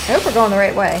 I hope we're going the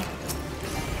right way.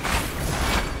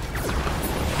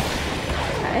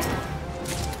 Okay.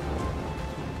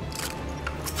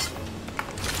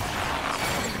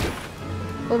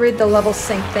 We'll read the level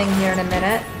sync thing here in a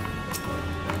minute.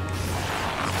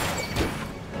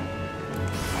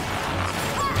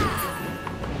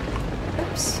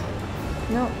 Oops.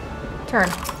 No. Turn.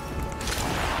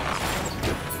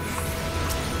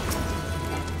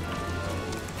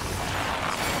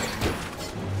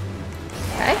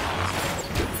 Okay.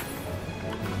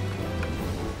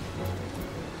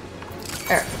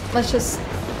 There. Let's just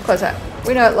close that.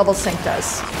 We know what level sync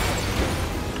does.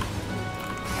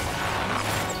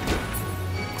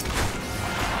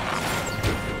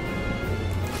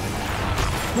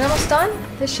 We almost done?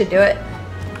 This should do it.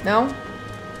 No?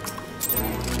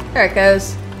 There it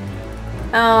goes.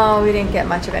 Oh, we didn't get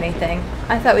much of anything.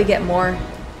 I thought we'd get more.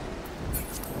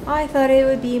 I thought it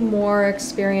would be more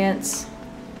experience.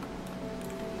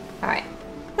 Alright.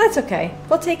 That's okay.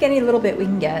 We'll take any little bit we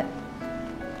can get.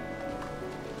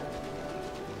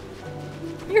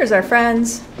 Here's our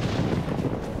friends.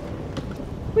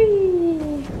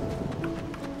 Whee!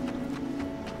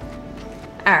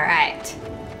 Alright.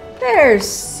 There's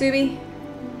Subi.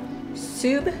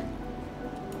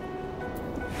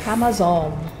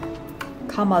 Kamazom.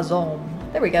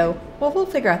 There we go. Well, we'll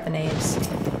figure out the names.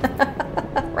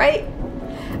 Right?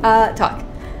 Talk.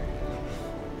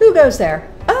 Who goes there?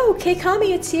 Oh,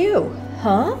 Keikami, it's you.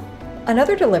 Huh?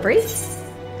 Another delivery?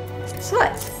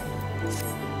 What?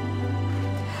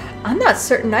 I'm not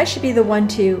certain I should be the one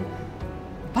to...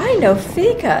 By no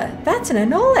fika! That's an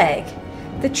anole egg!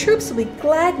 The troops will be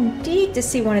glad indeed to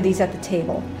see one of these at the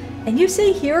table. And you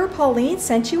say Hero Pauline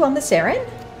sent you on this errand?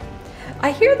 I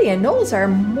hear the anoles are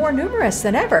more numerous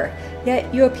than ever,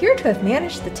 yet you appear to have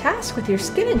managed the task with your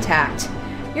skin intact.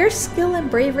 Your skill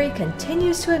and bravery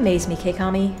continues to amaze me,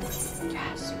 Keikami.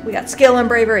 Yes, we got skill and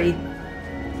bravery.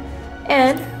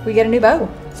 And we get a new bow.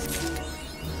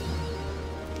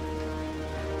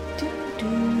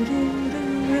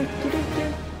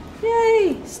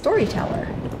 Yay! Storyteller.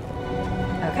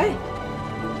 Okay.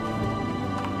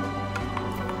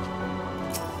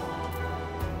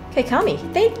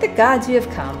 Keikami, thank the gods you have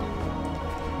come.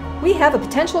 We have a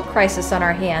potential crisis on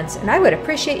our hands, and I would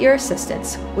appreciate your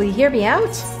assistance. Will you hear me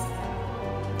out?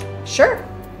 Sure.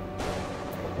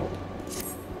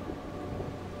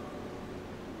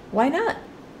 Why not?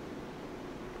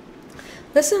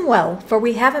 Listen well, for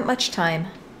we haven't much time.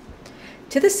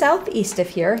 To the southeast of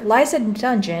here lies a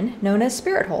dungeon known as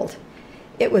Spirit Hold.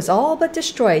 It was all but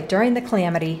destroyed during the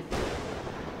calamity.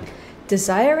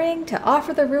 Desiring to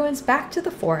offer the ruins back to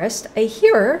the forest, a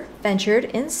hearer ventured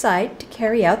inside to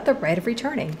carry out the rite of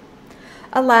returning.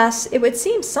 Alas, it would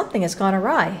seem something has gone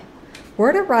awry.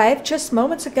 Word arrived just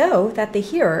moments ago that the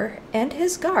hearer and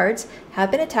his guards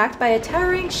have been attacked by a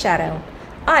towering shadow.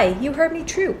 Aye, you heard me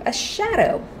true, a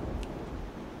shadow.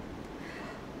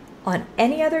 On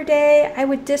any other day, I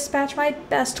would dispatch my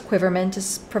best quivermen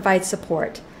to provide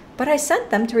support, but I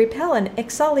sent them to repel an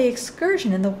Ixali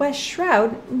excursion in the West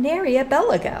Shroud nary a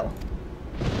bell ago.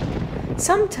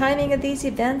 Some timing of these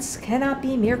events cannot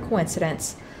be mere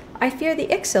coincidence. I fear the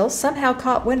Ixil somehow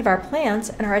caught wind of our plans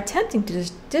and are attempting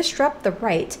to disrupt the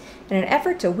rite in an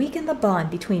effort to weaken the bond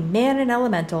between man and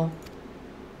elemental.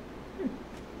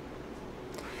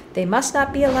 They must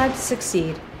not be allowed to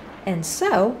succeed, and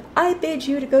so I bid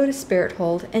you to go to Spirit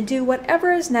Hold and do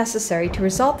whatever is necessary to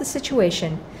resolve the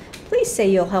situation. Please say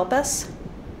you'll help us.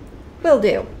 Will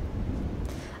do.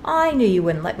 I knew you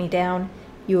wouldn't let me down.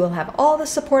 You will have all the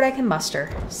support I can muster.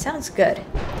 Sounds good.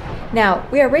 Now,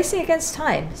 we are racing against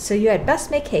time, so you had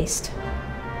best make haste.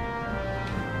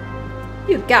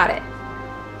 You got it.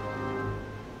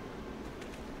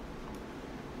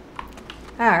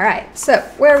 Alright, so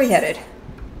where are we headed?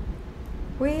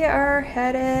 We are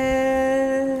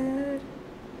headed...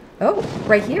 Oh,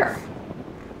 right here.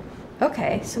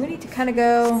 Okay, so we need to kind of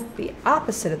go the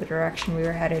opposite of the direction we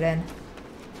were headed in.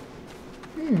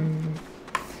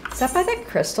 Is that by that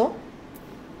crystal?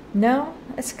 No,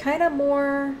 it's kind of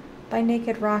more by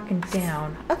Naked Rock and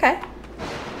down. Okay.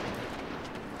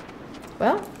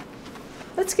 Well,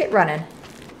 let's get running.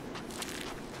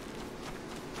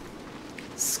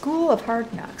 School of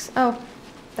Hard Knocks. Oh,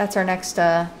 that's our next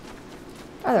other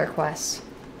quest.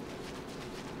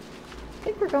 I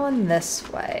think we're going this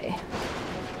way.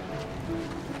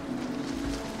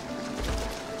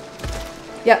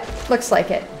 Yep, looks like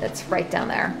it. It's right down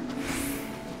there.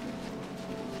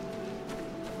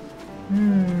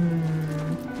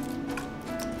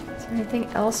 Is there anything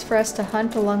else for us to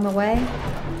hunt along the way?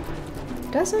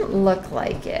 Doesn't look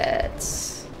like it.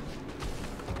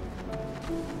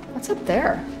 What's up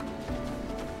there?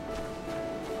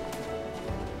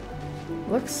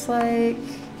 Looks like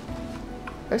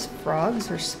there's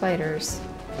frogs or spiders.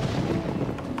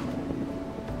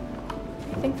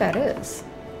 I think that is.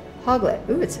 Hoglet.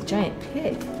 Ooh, it's a giant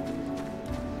pig.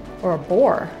 Or a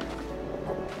boar.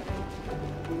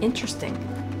 Interesting.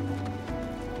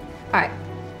 Alright.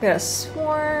 We got a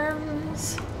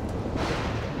swarms.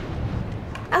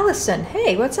 Allison,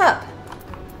 hey, what's up?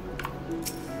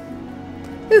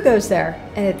 Who goes there?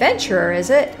 An adventurer, is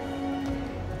it?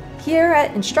 Here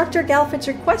at Instructor Galfred's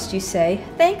request, you say,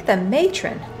 thank the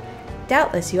matron.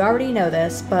 Doubtless you already know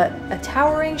this, but a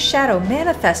towering shadow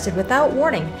manifested without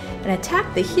warning and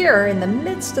attacked the hearer in the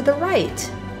midst of the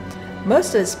rite.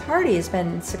 Most of his party has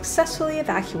been successfully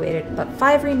evacuated, but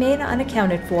 5 remain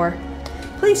unaccounted for.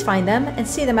 Please find them and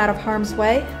see them out of harm's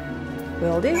way.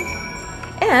 Will do.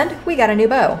 And we got a new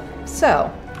bow.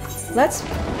 So, let's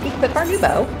equip our new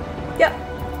bow. Yep,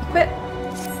 equip.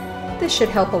 This should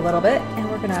help a little bit, and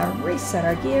we're gonna reset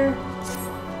our gear.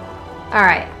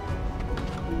 Alright.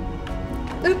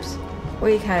 Oops,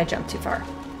 we kind of jumped too far.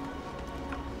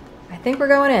 I think we're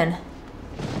going in.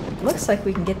 Looks like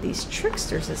we can get these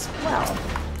tricksters as well.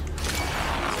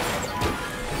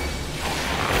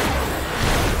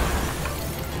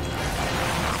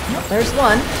 Oh, there's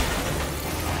one.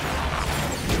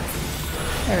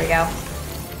 There we go.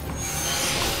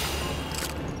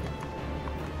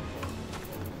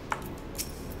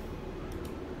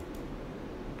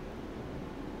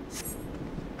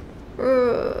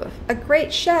 A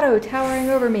great shadow towering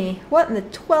over me. What in the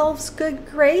 12's good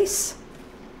grace?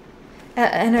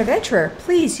 An adventurer,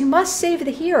 please, you must save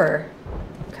the hearer.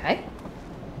 Okay.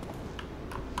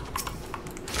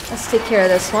 Let's take care of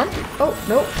this one. Oh,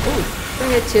 nope. Ooh,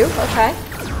 bring it too. Okay.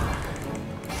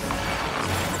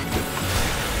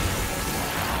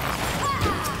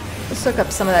 Let's soak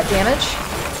up some of that damage.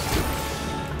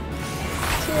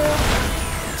 2.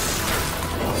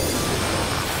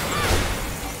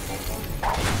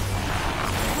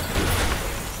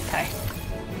 Okay. I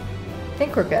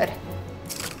think we're good.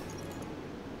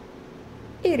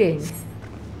 Eating.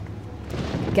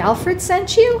 Galfred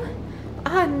sent you?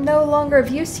 I'm no longer of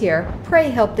use here. Pray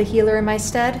help the healer in my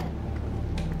stead.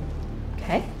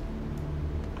 Okay.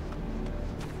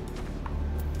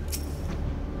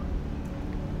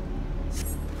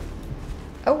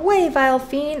 Away, vile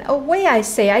fiend! Away, I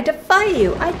say! I defy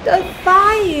you! I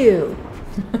defy you!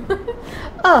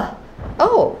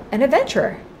 Oh, an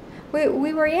adventurer.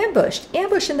 We were ambushed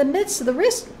in the midst of the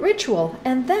ritual,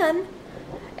 and then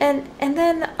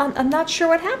I'm not sure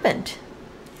what happened.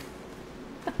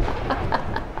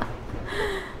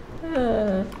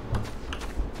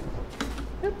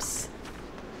 Oops.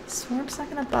 Swarm's not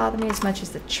gonna bother me as much as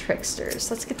the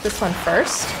tricksters. Let's get this one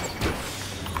first.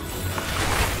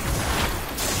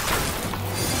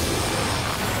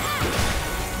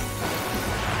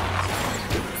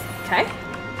 Okay.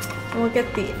 And we'll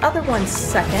get the other one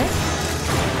second.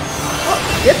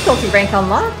 Oh, difficulty rank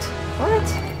unlocked. What?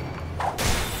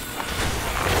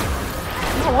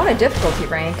 I don't want a difficulty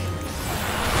rank.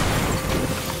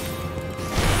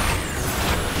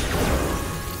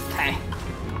 Okay.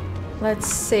 Let's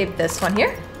save this one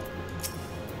here.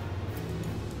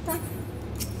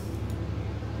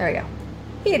 There we go.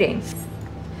 Eating.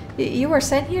 You were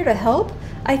sent here to help?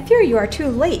 I fear you are too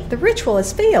late. The ritual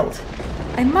has failed.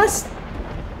 I must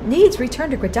needs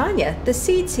return to Gridania. The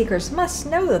Seed Seekers must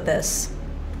know of this.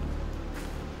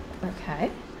 Okay.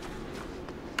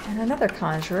 And another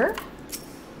conjurer.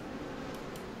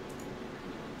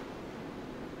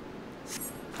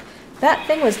 That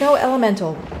thing was no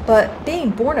elemental, but being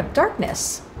born of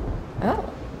darkness.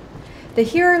 Oh. The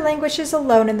hearer languishes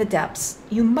alone in the depths.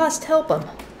 You must help him.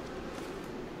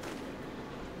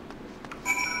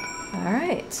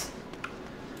 Alright.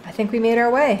 I think we made our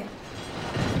way.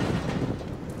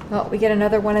 Well, we get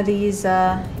another one of these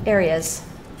areas.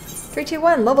 3, 2,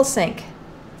 1, level sync.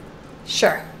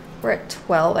 Sure. We're at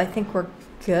 12. I think we're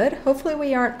good. Hopefully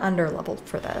we aren't under-leveled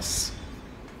for this.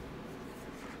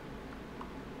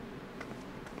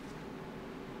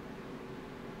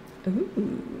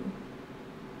 Ooh.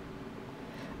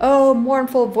 Oh,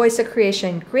 mournful voice of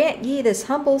creation, grant ye this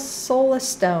humble soul a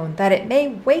stone, that it may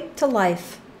wake to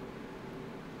life.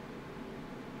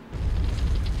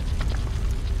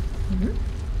 Mm-hmm.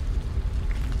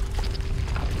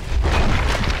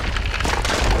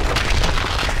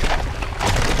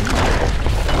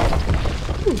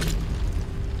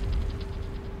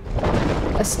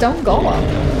 A stone golem.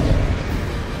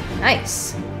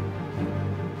 Nice.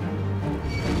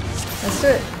 Let's do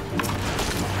it.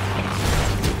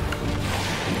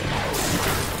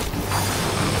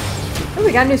 Oh,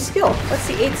 we got a new skill. What's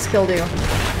the 8th skill do?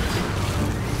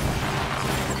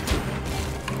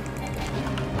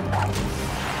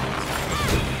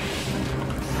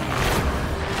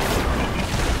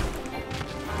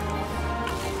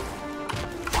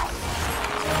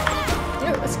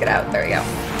 Ooh, let's get out. There we go.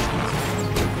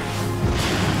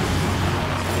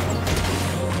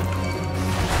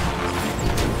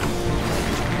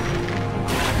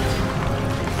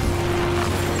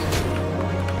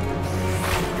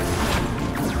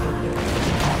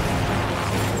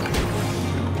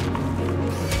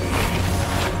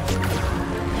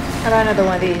 How about another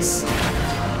one of these?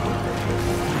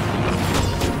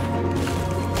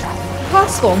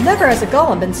 Impossible! Never has a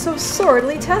golem been so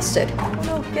sorely tested. Oh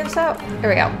no, get us out. There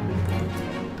we go.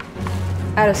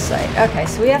 Out of sight. Okay,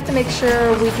 so we have to make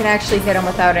sure we can actually hit him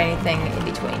without anything in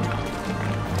between.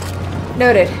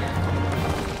 Noted.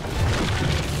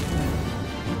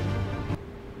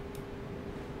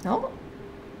 No?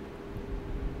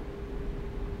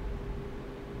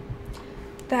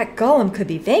 That golem could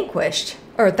be vanquished.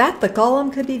 Or that the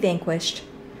golem could be vanquished.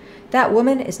 That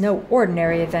woman is no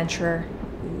ordinary adventurer.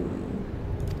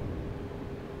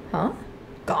 Huh?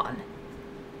 Gone.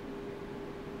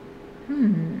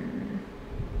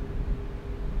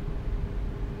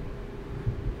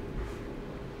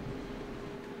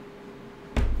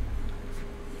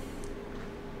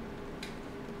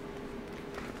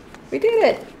 We did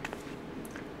it!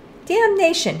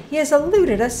 Damnation! He has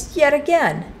eluded us yet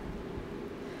again!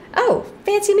 Oh,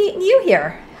 fancy meeting you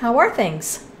here. How are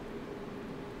things?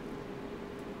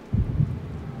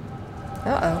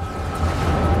 Uh-oh.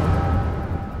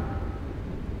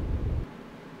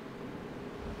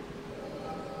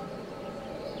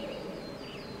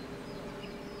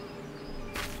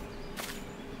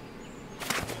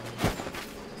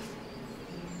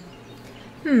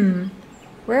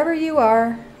 Wherever you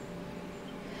are.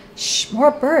 Shh,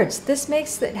 more birds. This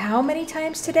makes it how many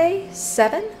times today?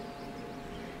 7?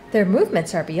 Their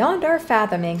movements are beyond our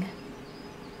fathoming.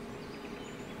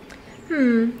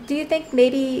 Do you think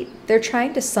maybe they're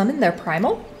trying to summon their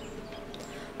primal?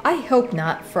 I hope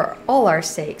not, for all our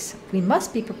sakes. We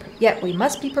must be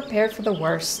prepared for the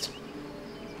worst.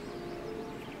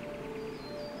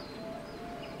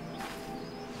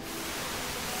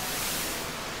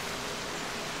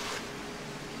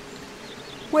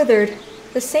 withered.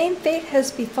 The same fate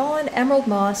has befallen Emerald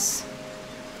Moss.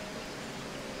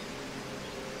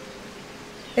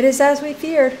 It is as we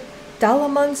feared.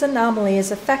 Dalamun's anomaly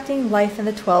is affecting life in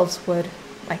the Twelveswood.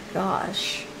 My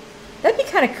gosh. That'd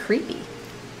be kind of creepy.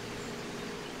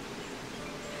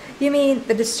 You mean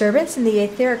the disturbance in the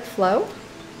etheric flow?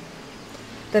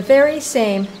 The very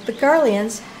same. The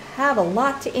Garleans have a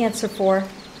lot to answer for.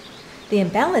 The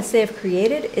imbalance they have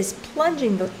created is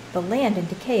plunging the land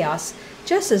into chaos,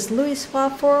 just as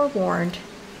Louisoix forewarned.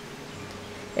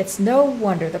 It's no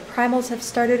wonder the primals have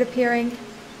started appearing.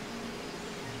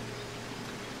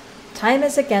 Time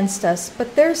is against us,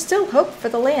 but there is still hope for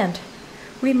the land.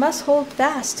 We must hold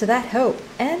fast to that hope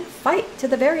and fight to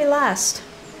the very last.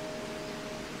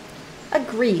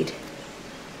 Agreed.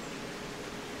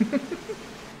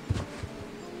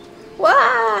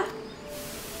 Wah!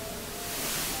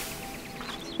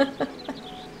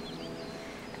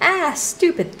 Ah,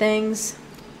 stupid things.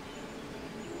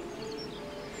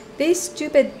 These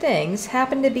stupid things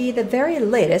happen to be the very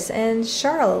latest in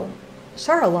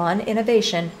Charlon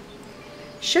innovation.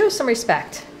 Show some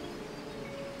respect.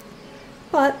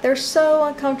 But they're so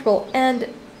uncomfortable and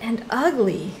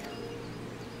ugly.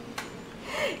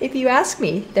 If you ask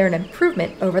me, they're an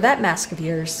improvement over that mask of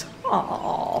yours.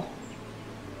 Aww.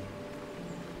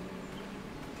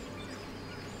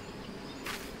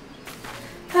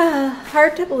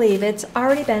 Hard to believe it's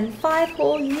already been 5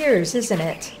 whole years, isn't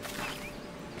it?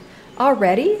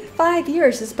 Already? 5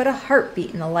 years is but a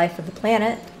heartbeat in the life of the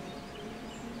planet.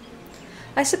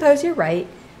 I suppose you're right.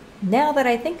 Now that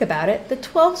I think about it, the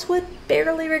Twelveswood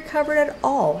barely recovered at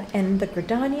all, and the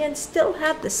Gridanians still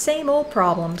have the same old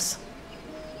problems.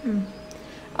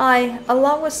 I,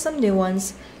 along with some new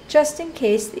ones, just in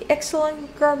case the Ixal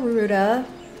and Garuda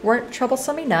weren't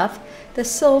troublesome enough, the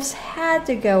Sylphs had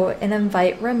to go and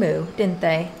invite Ramu, didn't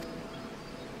they?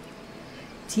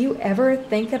 Do you ever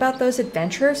think about those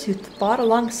adventurers who fought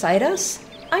alongside us?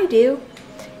 I do.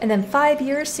 And then 5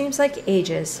 years seems like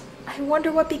ages. I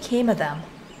wonder what became of them.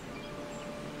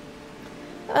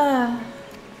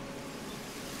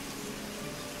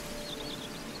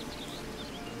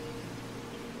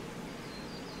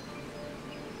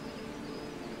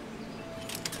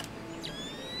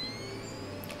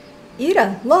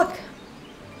 Ida, look!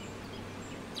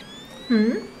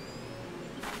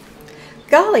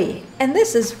 Golly, and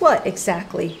this is what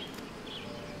exactly?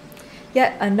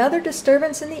 Yet another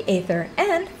disturbance in the aether,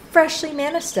 and freshly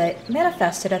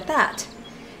manifested at that.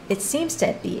 It seems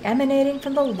to be emanating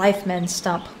from the Lifemen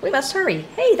stump. We must hurry.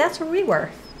 Hey, that's where we were.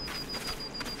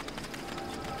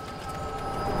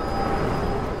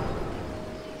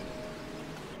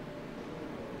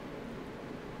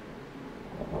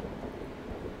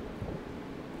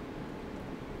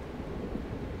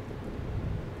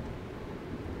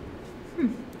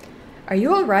 Are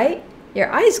you all right?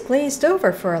 Your eyes glazed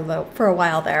over for a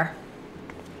while there.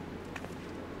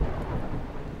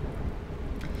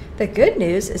 The good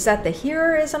news is that the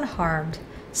hearer is unharmed.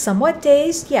 Somewhat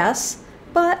dazed, yes,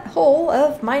 but whole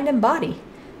of mind and body.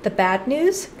 The bad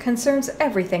news concerns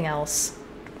everything else.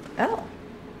 Oh.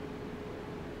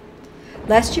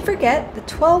 Lest you forget, the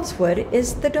Twelveswood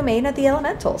is the domain of the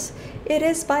elementals. It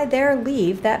is by their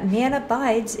leave that man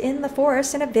abides in the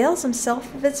forest and avails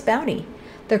himself of its bounty.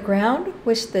 The ground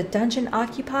which the dungeon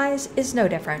occupies is no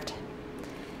different.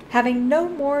 Having no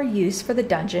more use for the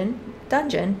dungeon,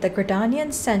 the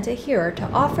Gridanians sent a hearer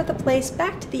to offer the place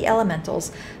back to the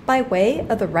elementals by way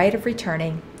of the rite of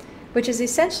returning, which is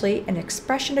essentially an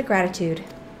expression of gratitude.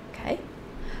 Okay.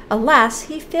 Alas,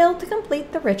 he failed to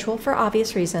complete the ritual for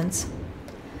obvious reasons.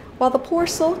 While the poor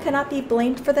soul cannot be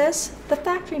blamed for this, the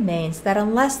fact remains that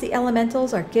unless the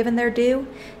elementals are given their due,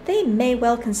 they may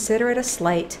well consider it a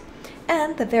slight.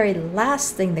 And the very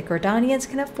last thing the Gridanians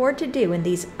can afford to do in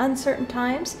these uncertain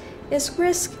times is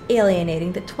risk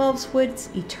alienating the Twelveswood's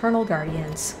eternal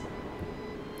guardians.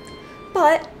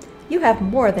 But you have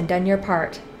more than done your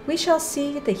part. We shall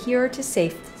see the hero to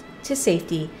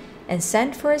safety and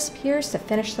send for his peers to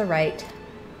finish the rite.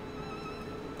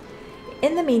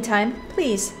 In the meantime,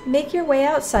 please make your way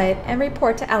outside and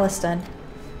report to Aliston.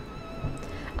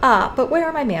 Ah, but where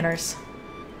are my manners?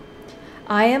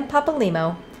 I am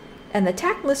Papalimo. And the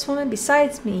tactless woman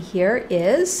besides me here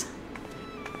is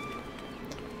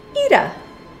Ida.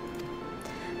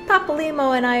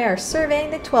 Papalimo and I are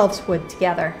surveying the Twelveswood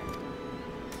together.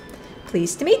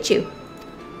 Pleased to meet you.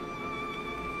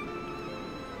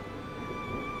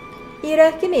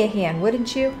 Ida, give me a hand,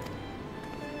 wouldn't you?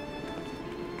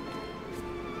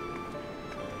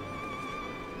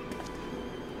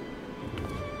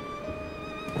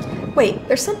 Wait,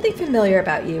 there's something familiar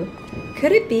about you.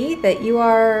 Could it be that you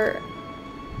are...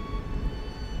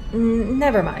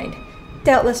 Never mind.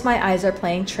 Doubtless my eyes are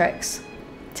playing tricks.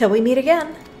 Till we meet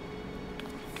again.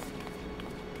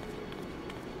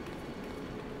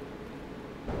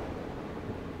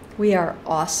 We are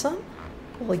awesome?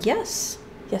 Well, yes.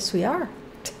 Yes, we are.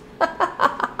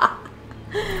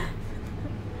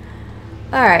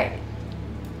 Alright.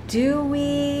 Do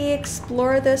we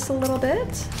explore this a little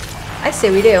bit? I say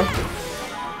we do.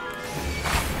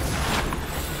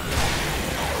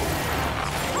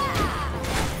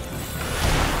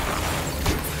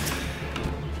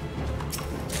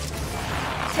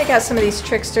 Take out some of these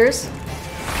tricksters.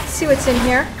 See what's in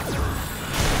here.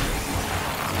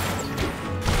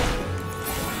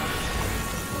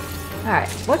 Alright,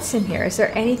 what's in here? Is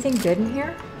there anything good in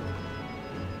here?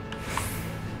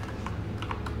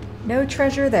 No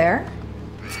treasure there.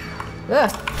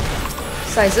 Ugh.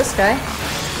 Besides this guy.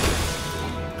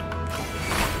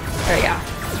 There we go.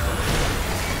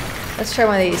 Let's try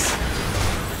one of these.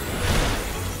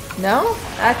 No?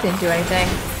 That didn't do anything.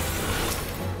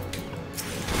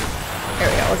 There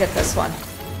we go, we'll get this one.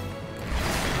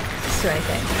 Let's do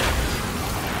anything.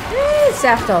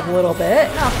 Zapped off a little bit,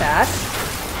 not bad.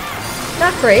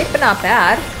 Not great, but not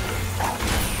bad.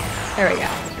 There we go.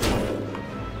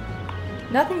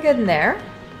 Nothing good in there.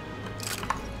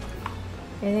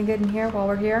 Anything good in here while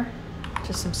we're here?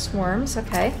 Just some swarms,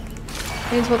 okay.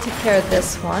 Means we'll take care of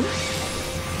this one.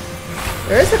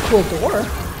 There is a cool door.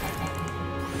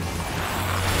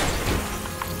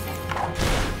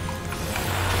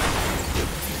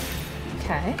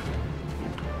 Okay.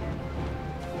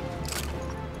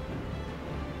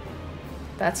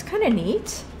 That's kind of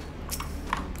neat.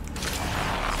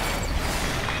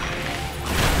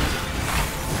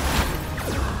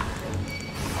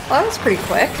 Well, that was pretty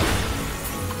quick.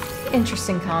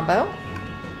 Interesting combo.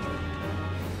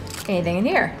 Anything in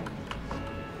here?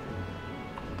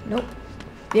 Nope.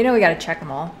 You know we gotta check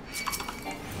them all.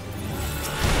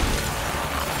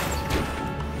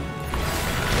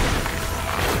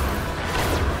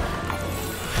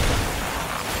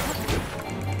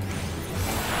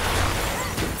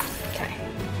 Okay.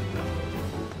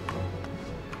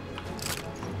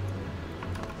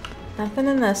 Nothing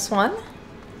in this one.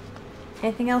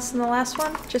 Anything else in the last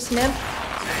one? Just an imp?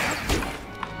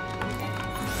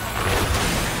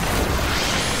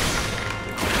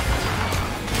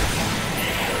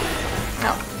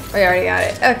 Oh, we already got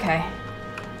it. Okay.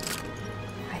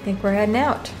 I think we're heading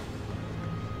out.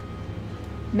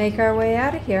 Make our way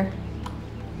out of here.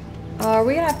 Are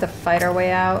we gonna have to fight our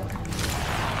way out?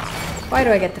 Why do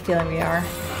I get the feeling we are?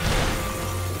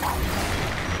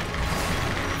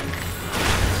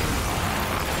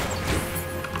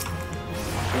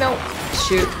 No.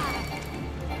 Shoot.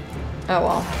 Oh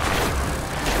well.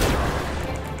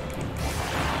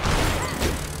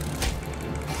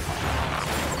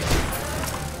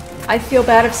 I feel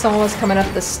bad if someone was coming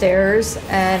up the stairs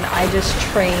and I just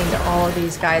trained all of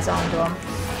these guys onto them.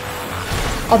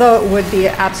 Although it would be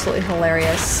absolutely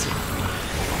hilarious.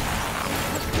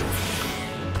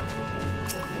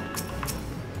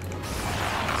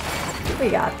 We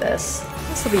got this.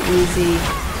 This will be easy.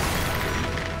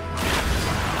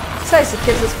 Besides, it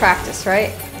gives us practice,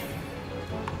 right?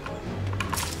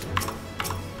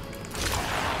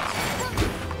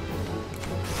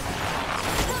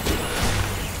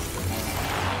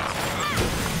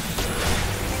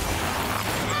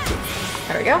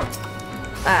 There we go.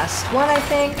 Last one, I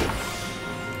think.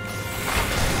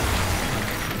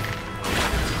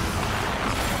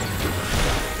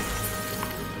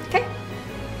 Okay.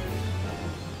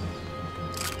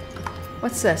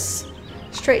 What's this?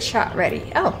 Straight shot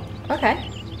ready. Oh. Okay.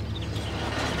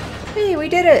 Hey, we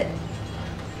did it!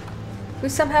 We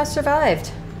somehow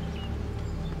survived.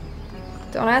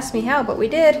 Don't ask me how, but we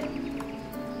did.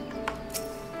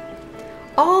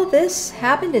 All this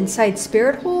happened inside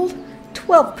Spirit Hold?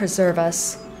 12 preserve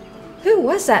us. Who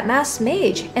was that masked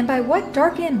mage, and by what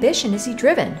dark ambition is he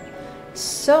driven?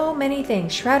 So many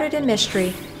things shrouded in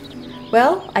mystery.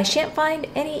 Well, I shan't find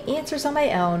any answers on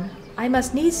my own. I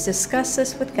must needs discuss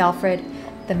this with Galfred.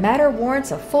 The matter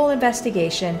warrants a full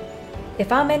investigation.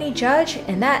 If I'm any judge,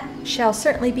 and that shall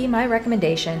certainly be my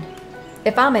recommendation.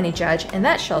 If I'm any judge, and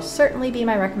that shall certainly be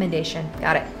my recommendation.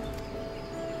 Got it.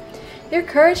 Your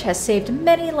courage has saved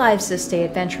many lives this day,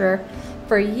 adventurer.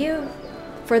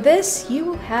 For this,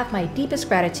 you have my deepest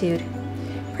gratitude.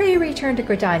 Pray return to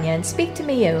Gridania and speak to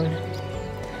Mioun.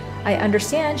 I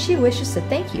understand she wishes to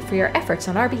thank you for your efforts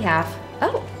on our behalf.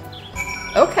 Oh,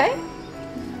 okay.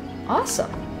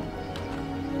 Awesome.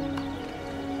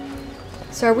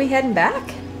 So are we heading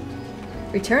back?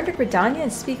 Return to Gridania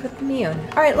and speak with Mioun.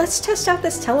 Alright, let's test out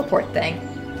this teleport thing.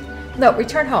 No,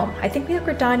 return home. I think we have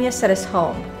Gridania set us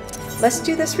home. let's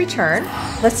do this return.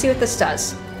 Let's see what this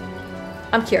does.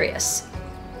 I'm curious.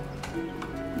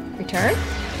 Return.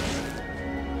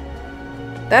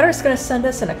 That is going to send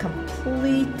us in a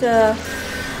complete...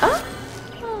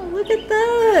 Oh, look at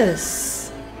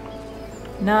this.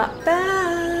 Not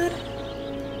bad.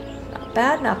 Not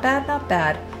bad, not bad, not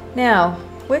bad. Now,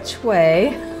 which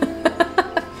way?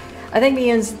 I think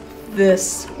Mion's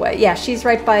this way. Yeah, she's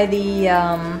right by the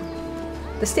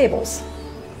stables.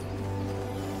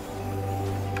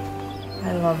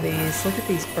 I love these. Look at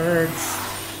these birds.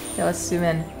 Yeah, let's zoom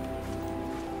in.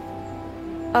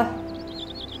 Oh,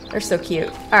 they're so cute.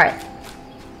 All right.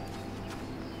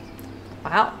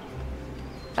 Wow.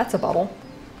 That's a bubble.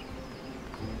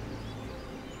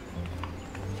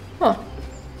 Huh.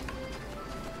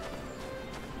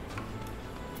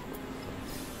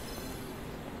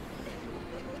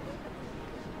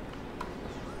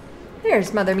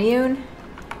 There's Mother Mune.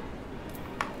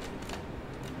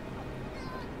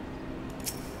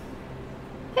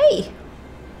 Hey!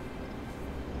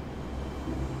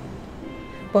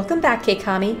 Welcome back,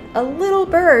 Keikami. A little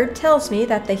bird tells me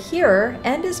that the hearer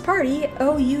and his party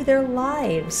owe you their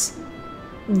lives.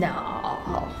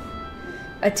 No.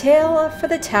 A tale for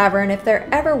the tavern if there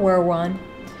ever were one.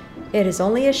 It is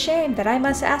only a shame that I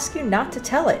must ask you not to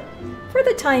tell it. For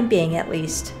the time being, at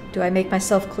least. Do I make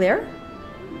myself clear?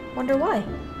 Wonder why.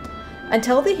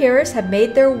 Until the hearers have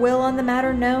made their will on the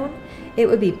matter known, it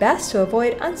would be best to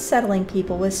avoid unsettling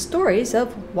people with stories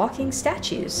of walking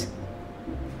statues.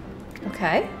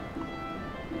 Okay.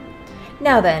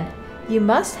 Now then, you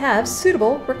must have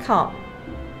suitable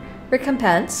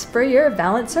recompense for your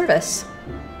valiant service.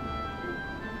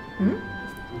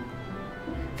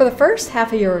 For the first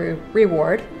half of your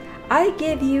reward, I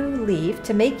give you leave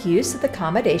to make use of the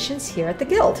accommodations here at the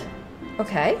guild.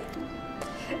 Okay.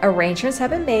 Arrangements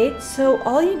have been made, so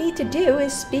all you need to do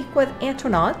is speak with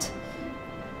Antoinette.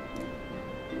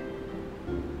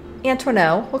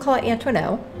 Antoinette, we'll call it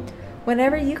Antoinette,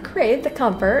 whenever you crave the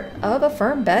comfort of a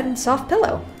firm bed and soft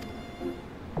pillow.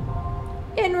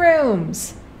 In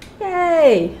rooms!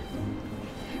 Yay!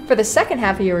 For the second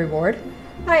half of your reward,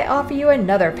 I offer you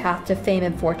another path to fame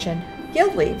and fortune.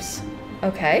 Guild leaves.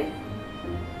 Okay.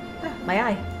 Oh, my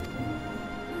eye.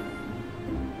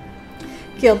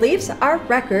 Guild leaves are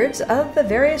records of the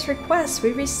various requests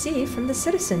we receive from the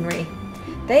citizenry.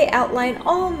 They outline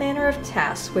all manner of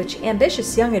tasks which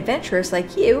ambitious young adventurers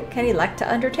like you can elect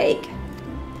to undertake.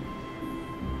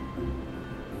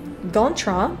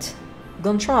 Gontran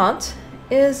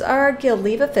is our guild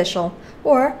leave official,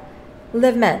 or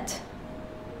Livement.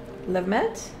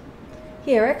 Livement?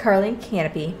 Here at Carling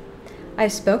Canopy.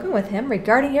 I've spoken with him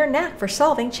regarding your knack for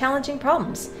solving challenging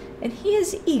problems, and he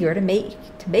is eager to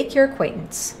make your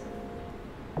acquaintance.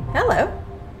 Hello.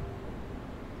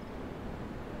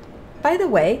 By the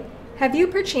way, have you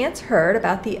perchance heard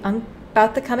about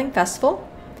the coming festival?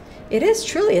 It is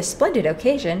truly a splendid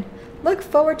occasion, looked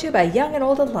forward to by young and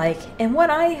old alike, and one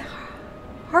I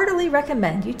heartily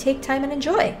recommend you take time and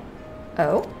enjoy.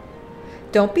 Oh?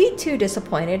 Don't be too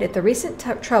disappointed if the recent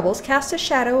troubles cast a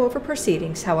shadow over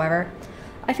proceedings, however.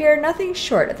 I fear nothing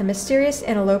short of the mysterious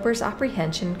interloper's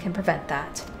apprehension can prevent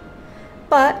that.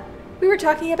 But we were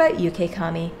talking about you,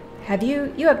 Keikami.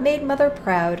 You have made Mother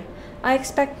proud. I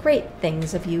expect great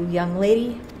things of you, young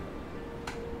lady.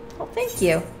 Oh, thank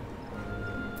you.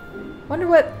 Wonder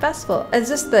what festival. Is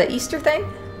this the Easter thing?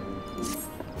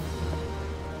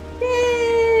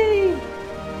 Yay!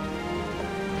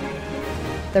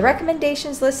 The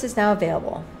recommendations list is now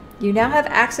available. You now have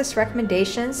access to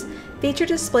recommendations. Feature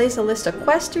displays a list of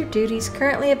quests or duties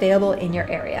currently available in your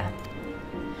area.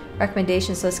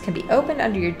 Recommendations list can be opened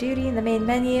under your duty in the main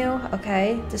menu.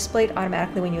 Okay, displayed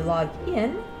automatically when you log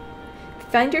in. If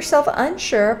you find yourself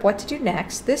unsure of what to do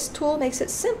next, this tool makes it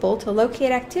simple to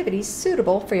locate activities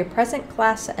suitable for your present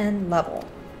class and level.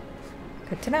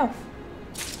 Good to know.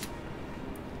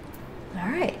 All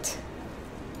right.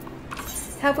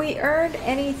 Have we earned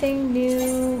anything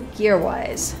new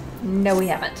gear-wise? No, we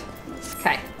haven't.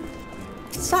 Okay.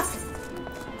 Suck.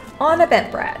 On a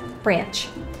bent branch.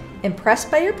 Impressed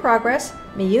by your progress,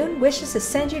 Miyun wishes to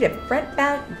send you to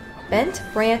Bent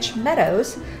Branch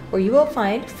Meadows, where you will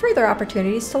find further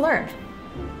opportunities to learn.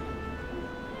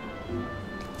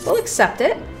 We'll accept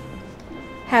it.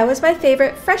 How is my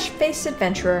favorite fresh-faced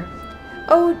adventurer?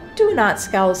 Oh, do not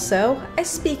scowl so. I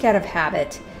speak out of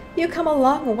habit. You come a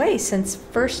long way since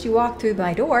first you walked through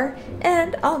my door,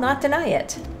 and I'll not deny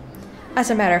it. As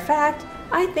a matter of fact,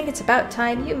 I think it's about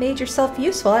time you made yourself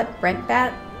useful at Bent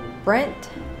Branch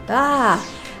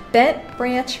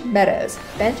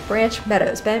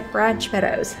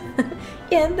Meadows.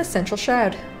 In the Central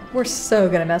Shroud. We're so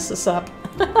gonna mess this up.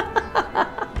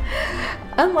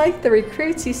 Unlike the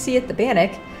recruits you see at the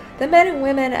Bannock, the men and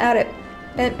women out at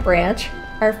Bent Branch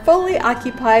are fully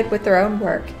occupied with their own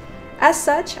work. As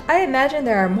such, I imagine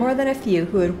there are more than a few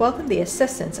who would welcome the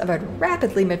assistance of a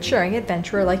rapidly maturing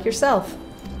adventurer like yourself.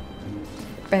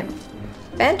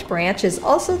 Bent Branch is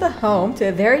also the home to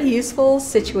a very useful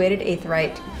situated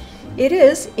aetheryte. It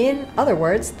is, in other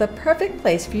words, the perfect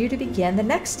place for you to begin the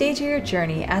next stage of your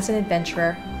journey as an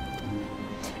adventurer.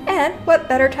 And what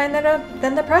better time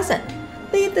than the present?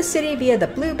 Leave the city via the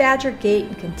Blue Badger Gate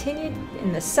and continue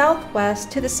in the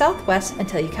southwest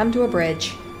until you come to a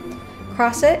bridge.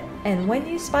 Cross it, and when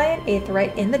you spy an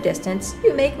aetheryte in the distance,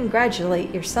 you may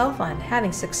congratulate yourself on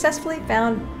having successfully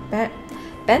found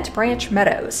Bent Branch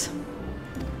Meadows.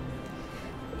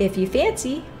 If you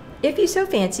so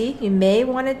fancy, you may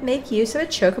want to make use of a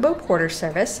Chocobo Porter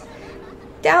service,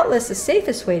 doubtless the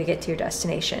safest way to get to your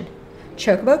destination.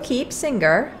 Chocobo Keep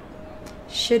Singer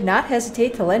should not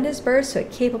hesitate to lend his birds to a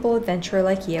capable adventurer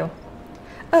like you.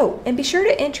 Oh, and be sure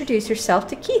to introduce yourself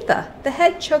to Keitha, the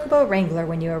head Chocobo Wrangler,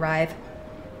 when you arrive.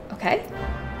 Okay.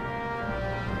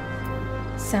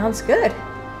 Sounds good.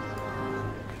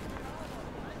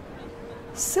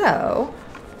 So,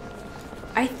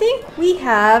 I think we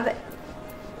have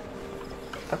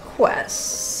a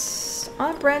quest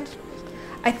on Brent.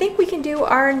 I think we can do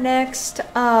our next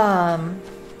archer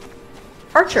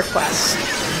quest.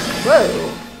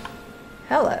 Whoa.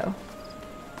 Hello.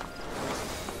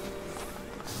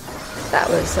 That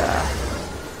was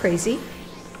crazy.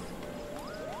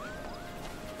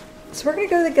 So we're going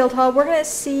to go to the guild hall. We're going to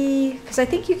see, because I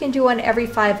think you can do one every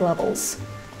 5 levels.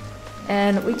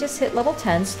 And we just hit level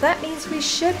 10, so that means we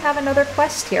should have another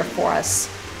quest here for us.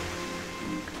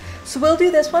 So we'll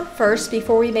do this one first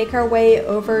before we make our way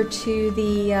over to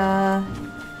the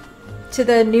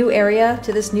new area,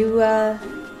 to this new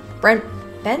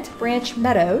Bent Branch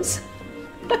Meadows.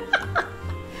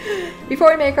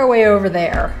 Before we make our way over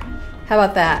there. How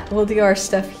about that? We'll do our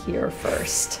stuff here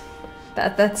first.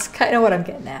 That's kind of what I'm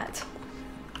getting at.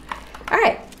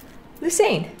 Alright,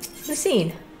 Lucine.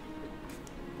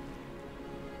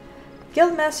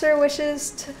 Guildmaster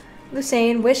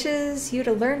Lucine wishes you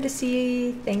to learn to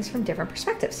see things from different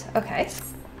perspectives. Okay.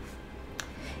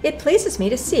 It pleases me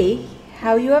to see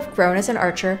how you have grown as an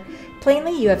archer.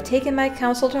 Plainly, you have taken my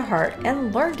counsel to heart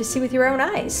and learned to see with your own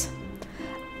eyes.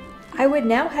 I would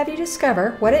now have you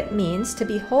discover what it means to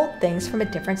behold things from a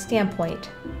different standpoint.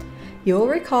 You will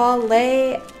recall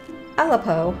Lay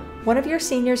Alapo, one of your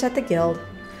seniors at the guild.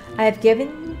 I have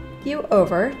given you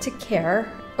over to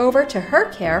her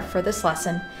care for this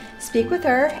lesson. Speak with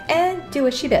her and do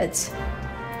as she bids.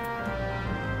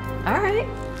 Alright.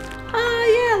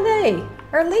 Yeah,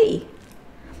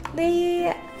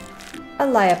 Lee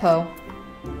Alapo.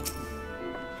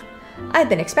 I've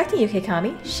been expecting you,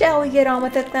 Keikami. Shall we get on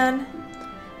with it then?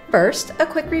 First, a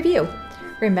quick review.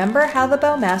 Remember how the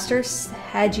Bowmasters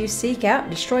had you seek out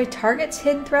and destroy targets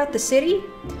hidden throughout the city?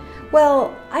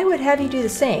 Well, I would have you do the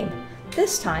same.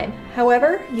 This time,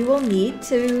 however, you will need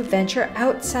to venture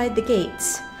outside the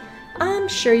gates. I'm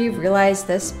sure you've realized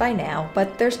this by now,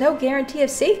 but there's no guarantee of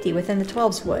safety within the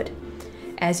Twelves Wood.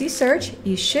 As you search,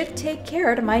 you should take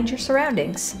care to mind your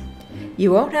surroundings.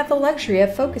 You won't have the luxury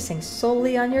of focusing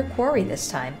solely on your quarry this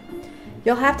time.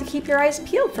 You'll have to keep your eyes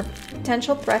peeled for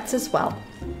potential threats as well.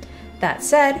 That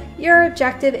said, your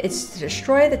objective is to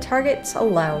destroy the targets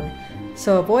alone,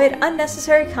 so avoid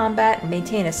unnecessary combat and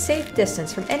maintain a safe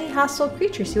distance from any hostile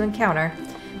creatures you encounter.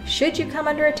 Should you come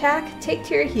under attack, take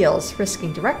to your heels,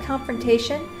 risking direct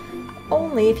confrontation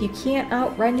only if you can't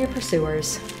outrun your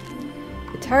pursuers.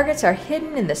 The targets are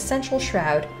hidden in the central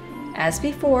shroud. As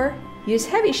before, use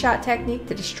heavy shot technique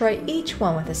to destroy each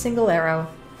one with a single arrow.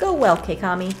 Go well,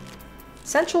 Keikami.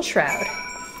 Central shroud.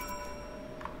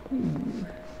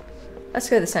 Let's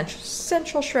go to the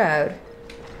central shroud.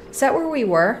 Is that where we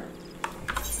were?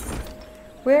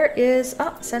 Where is...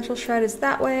 Oh, Central Shroud is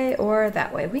that way or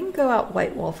that way. We can go out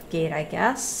White Wolf Gate, I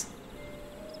guess.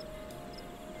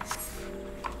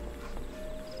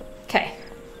 Okay.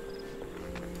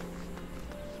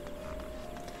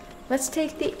 Let's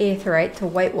take the Aetheryte to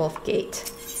White Wolf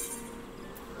Gate.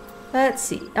 Let's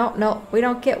see. Oh, no, we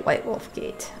don't get White Wolf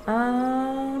Gate.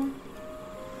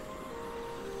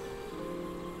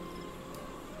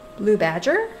 Blue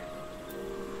Badger?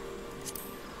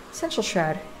 Central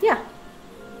Shroud. Yeah.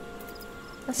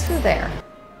 Let's go there.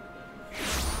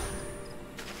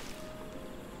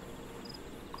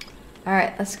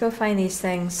 Alright, let's go find these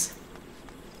things.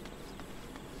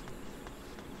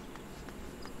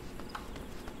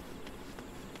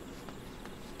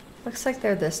 Looks like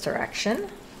they're this direction.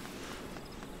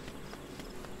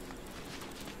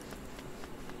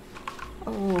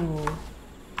 Oh.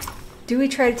 Do we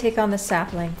try to take on the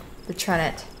sapling? The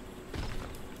Trenet?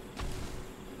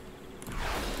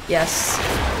 Yes.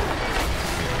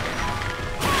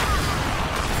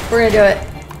 We're gonna do it.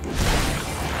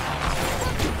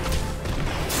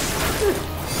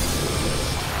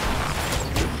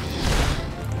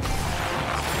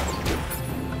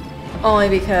 Only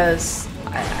because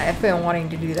I've been wanting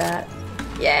to do that.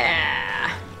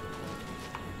 Yeah!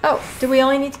 Oh, do we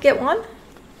only need to get one?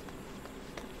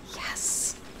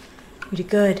 Yes! We did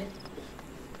good.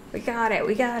 We got it,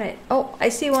 we got it. Oh, I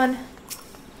see one.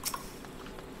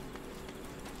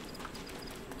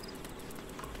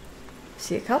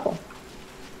 See a couple.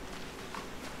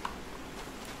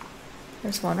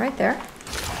 There's one right there.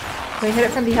 Can we hit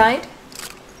it from behind?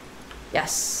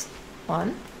 Yes.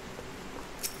 One.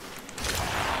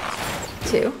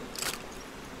 Two.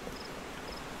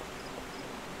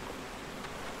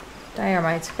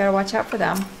 Diormites, we gotta watch out for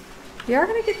them. We are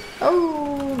gonna get...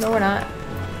 Oh, no we're not.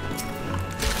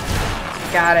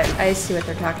 Got it. I see what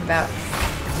they're talking about.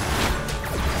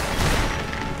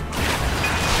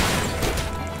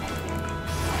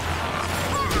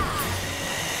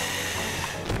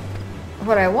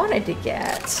 What I wanted to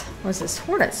get was this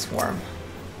hornet swarm.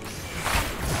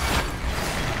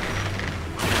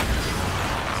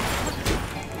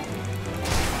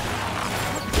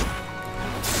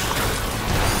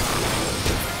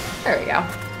 There we go.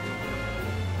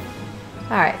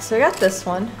 Alright, so we got this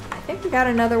one. I think we got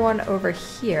another one over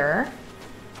here.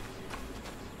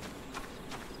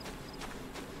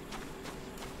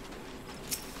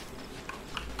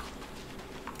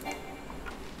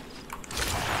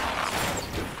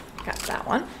 Got that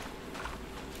one.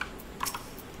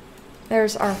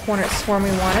 There's our hornet swarm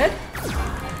we wanted.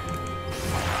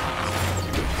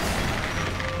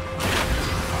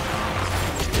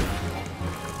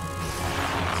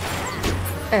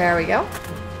 There we go.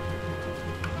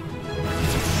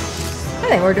 I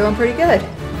think we're doing pretty good.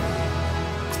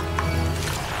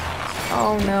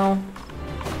 Oh no.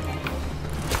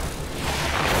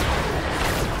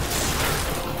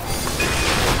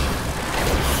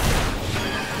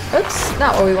 Oops,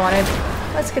 not what we wanted.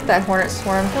 Let's get that hornet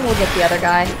swarm, then we'll get the other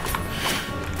guy.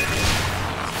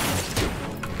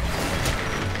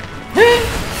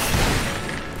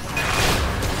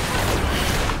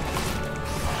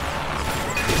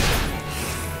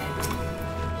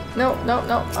 No, no,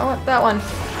 no. I want that one.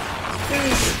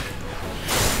 Please.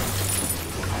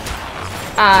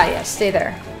 Ah, yes. Stay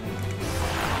there.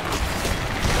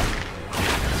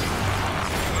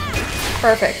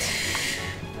 Perfect.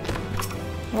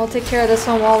 We'll take care of this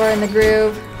one while we're in the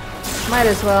groove. Might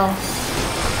as well.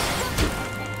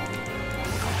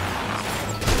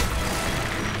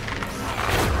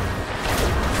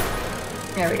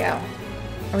 There we go.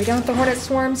 Are we done with the hornet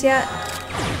swarms yet?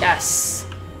 Yes.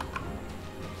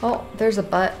 Oh, there's a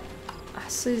butt.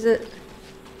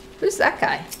 Who's that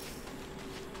guy?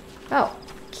 Oh,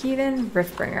 Keaton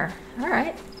Riftbringer.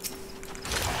 Alright.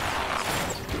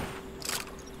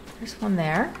 There's one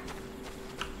there.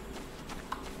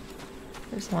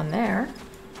 There's one there.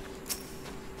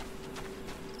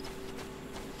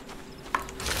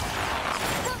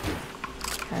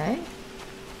 Okay.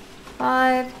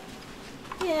 5.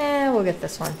 Yeah, we'll get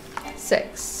this one.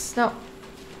 6. No.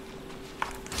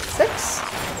 6?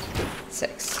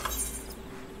 6.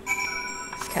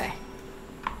 Okay.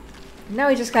 Now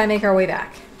we just gotta make our way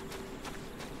back.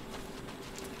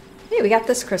 Hey, we got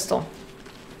this crystal.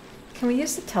 Can we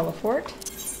use the teleport?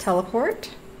 Teleport?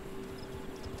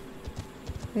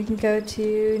 We can go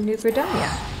to New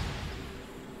Gredonia.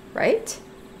 Right?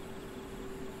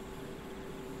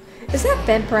 Is that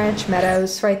Bent Branch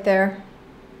Meadows right there?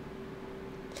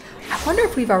 I wonder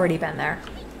if we've already been there.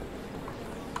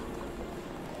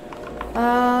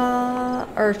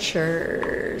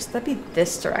 Archers. That'd be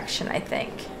this direction, I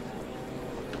think.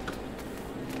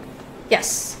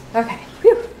 Yes. Okay.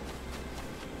 Whew.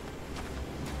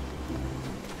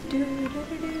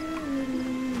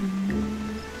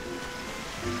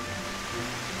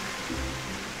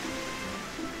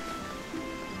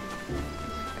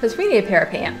 Because we need a pair of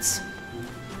pants.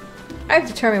 I've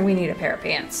determined we need a pair of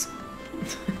pants.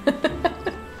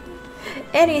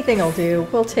 Anything will do.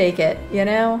 We'll take it, you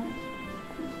know?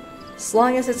 As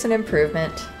long as it's an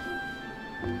improvement.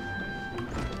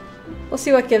 We'll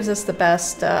see what gives us the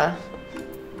best,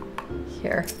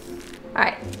 here.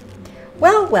 Alright.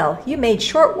 Well, well, you made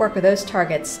short work of those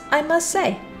targets, I must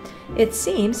say. It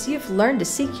seems you've learned to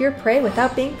seek your prey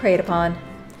without being preyed upon.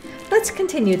 Let's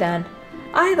continue then.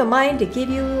 I have a mind to give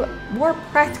you more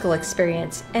practical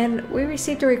experience, and we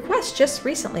received a request just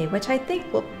recently which I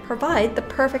think will provide the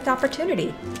perfect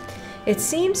opportunity. It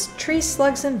seems tree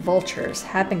slugs and vultures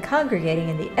have been congregating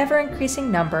in the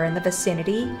ever-increasing number in the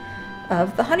vicinity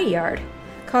of the honey yard,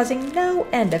 causing no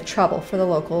end of trouble for the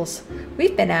locals.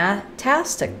 We've been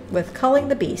tasked with culling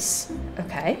the beasts.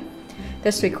 Okay.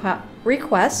 This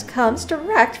request comes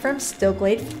direct from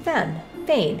Stillglade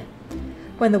Fane.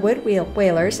 When the wood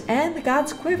whalers and the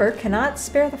gods Quiver cannot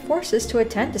spare the forces to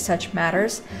attend to such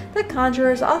matters, the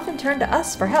conjurers often turn to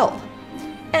us for help.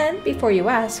 And before you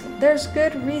ask, there's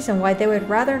good reason why they would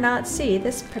rather not see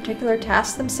this particular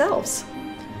task themselves.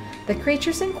 The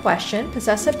creatures in question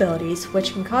possess abilities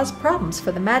which can cause problems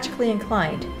for the magically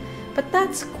inclined, but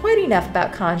that's quite enough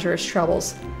about conjurers'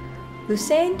 troubles.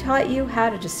 Lucerne taught you how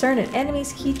to discern an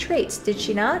enemy's key traits, did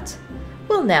she not?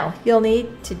 Well now, you'll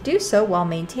need to do so while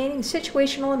maintaining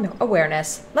situational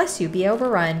awareness, lest you be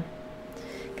overrun.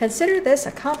 Consider this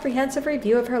a comprehensive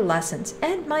review of her lessons,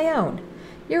 and my own.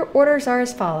 Your orders are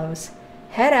as follows.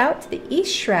 Head out to the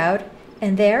East Shroud,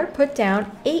 and there put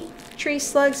down 8 tree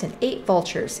slugs and 8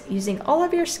 vultures, using all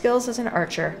of your skills as an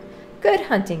archer. Good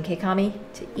hunting, Keikami.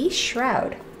 To East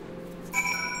Shroud.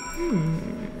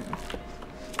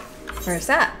 Where's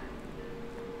that?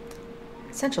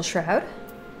 Central Shroud.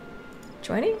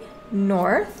 Joining?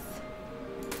 North.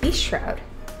 East Shroud.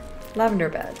 Lavender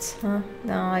beds. Huh?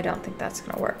 No, I don't think that's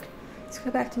gonna work. Let's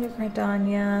go back to New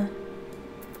Gridania.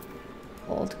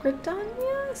 Old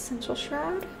Gridania? Central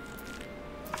Shroud.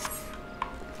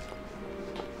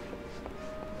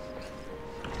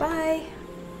 Bye.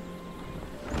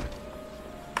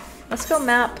 Let's go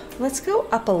map. Let's go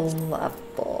up a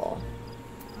level.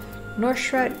 North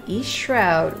Shroud, East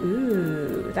Shroud.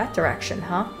 Ooh, that direction,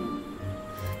 huh?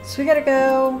 So we gotta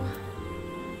go...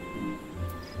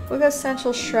 We'll go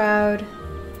Central Shroud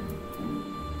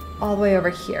all the way over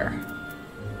here.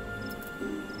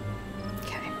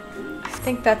 Okay. I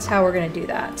think that's how we're gonna do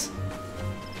that.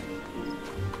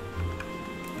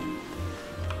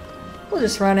 We'll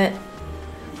just run it.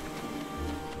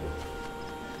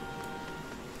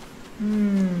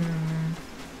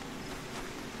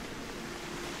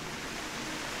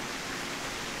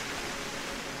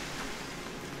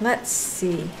 Let's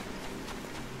see.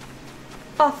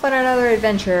 Off on another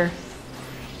adventure.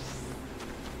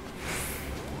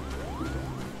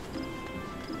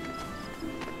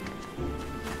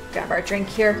 Grab our drink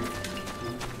here.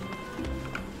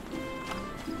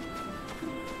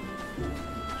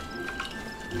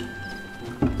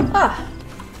 Ah!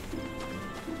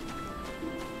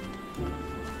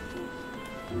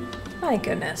 My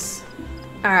goodness.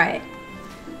 Alright.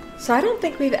 So I don't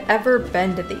think we've ever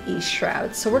been to the East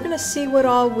Shroud, so we're gonna see what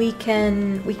all we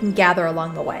can gather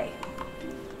along the way.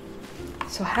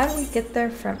 So how do we get there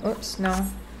from, oops, no.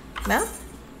 Map?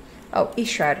 Oh,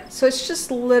 East Shroud. So it's just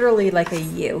literally like a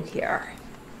U here.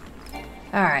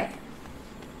 Alright.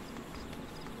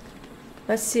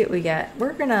 Let's see what we get.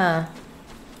 We're gonna,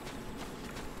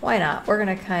 why not? We're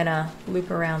gonna kinda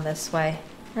loop around this way.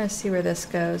 We're gonna see where this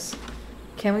goes.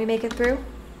 Can we make it through?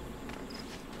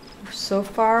 So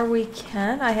far we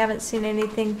can. I haven't seen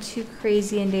anything too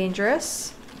crazy and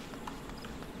dangerous.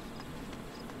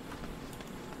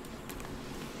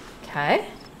 Okay.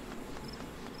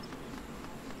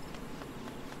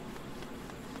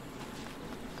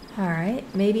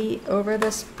 Alright, maybe over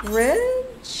this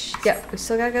bridge? Yep, we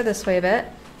still gotta go this way a bit.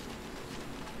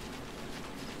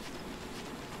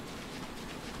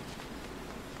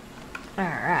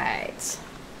 Alright.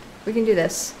 We can do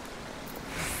this.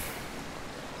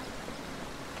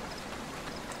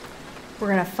 We're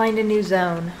gonna find a new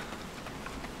zone.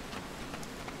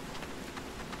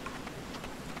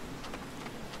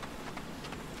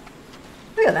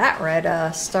 Look at that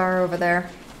red star over there.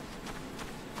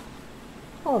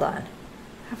 Hold on.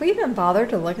 Have we even bothered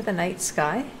to look at the night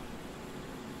sky?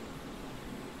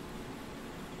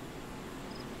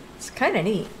 It's kind of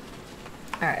neat.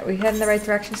 Alright, we heading the right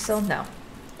direction still? No.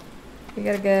 We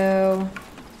gotta go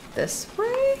this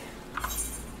way?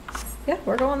 Yeah,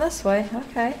 we're going this way.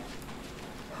 Okay.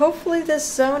 Hopefully this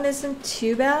zone isn't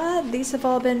too bad. These have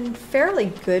all been fairly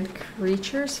good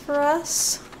creatures for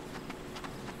us.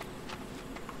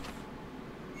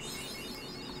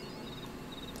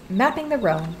 Mapping the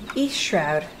realm. East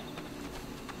Shroud.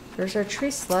 There's our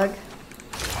tree slug.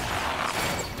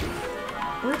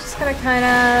 We're just gonna kind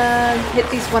of hit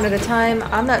these one at a time.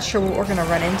 I'm not sure what we're gonna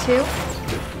run into.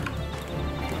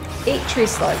 8 tree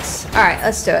slugs. Alright,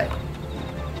 let's do it.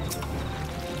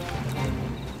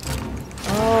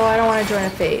 Oh, I don't want to join a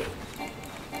fate.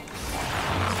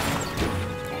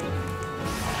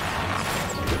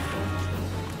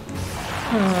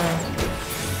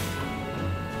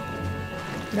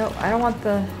 No, I don't want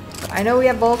the... I know we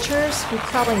have vultures. We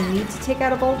probably need to take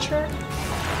out a vulture.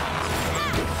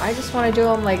 I just want to do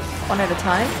them like one at a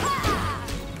time.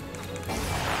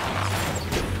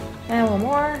 And one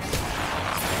more.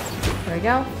 There we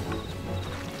go.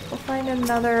 We'll find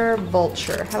another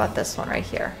vulture. How about this one right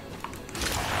here?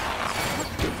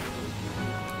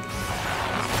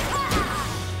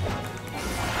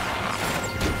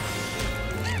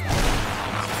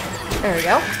 There we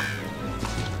go.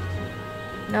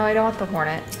 No, I don't want the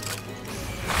hornet.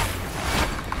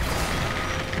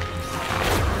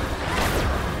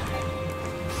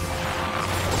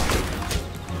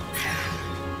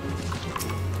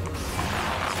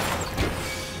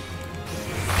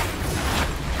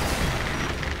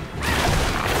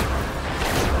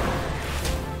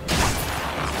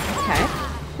 Okay,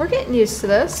 we're getting used to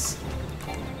this.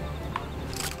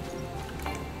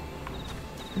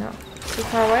 No, too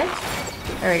far away?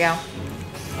 There we go.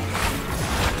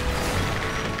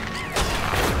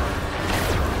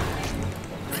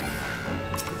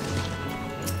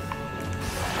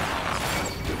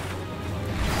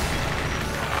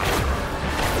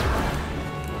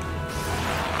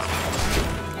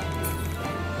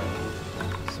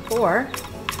 Four.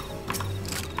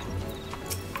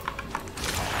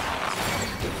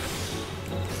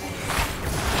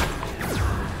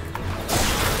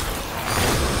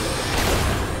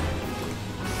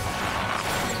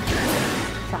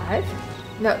 Five.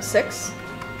 No, six.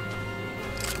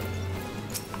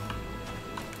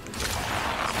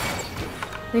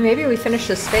 I mean, maybe we finish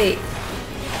this fate.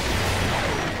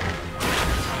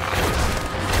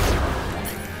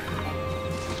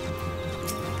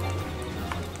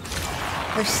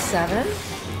 There's seven.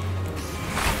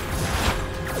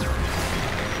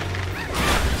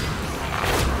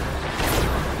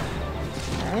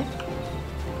 Okay.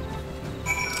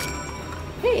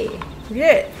 Hey, we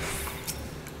did it.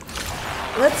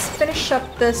 Let's finish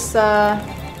up this,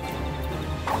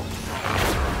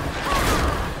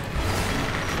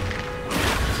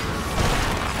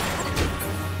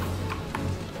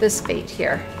 this fate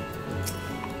here.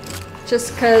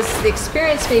 Just because the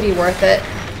experience may be worth it.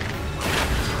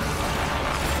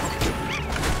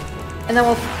 And then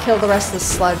we'll kill the rest of the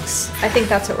slugs. I think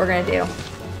that's what we're gonna do.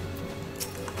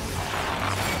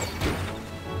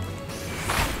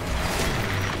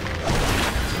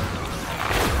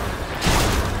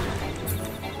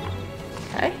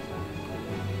 Okay.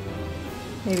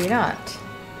 Maybe not.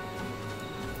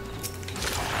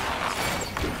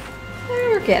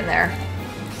 We're getting there.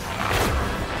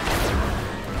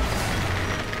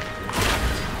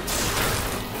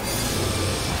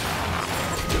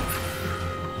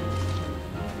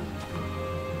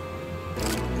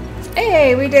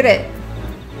 Hey, we did it!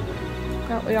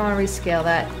 No, we don't want to rescale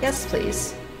that. Yes,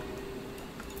 please.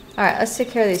 Alright, let's take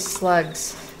care of these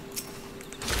slugs.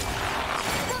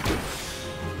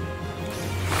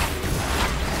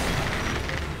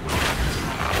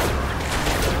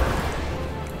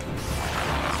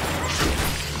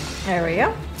 There we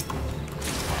go.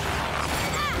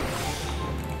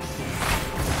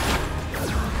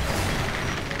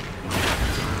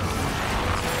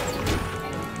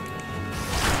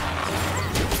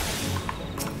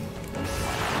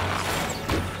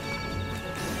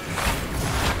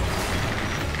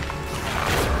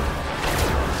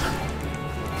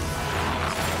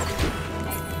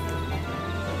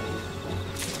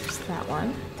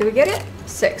 Did we get it?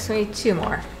 6. We need 2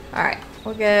 more. Alright,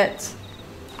 we'll get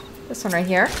this one right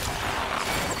here.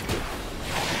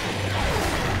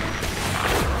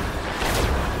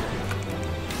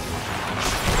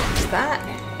 There's that.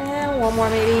 And one more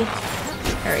maybe.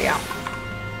 There we go.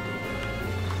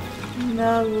 And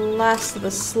the last of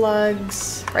the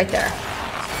slugs right there.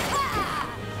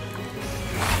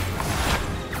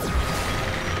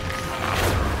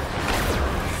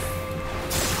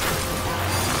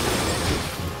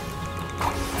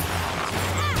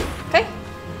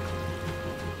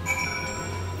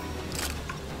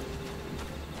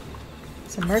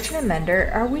 Merchant and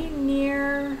Mender, are we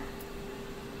near?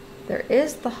 There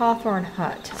is the Hawthorne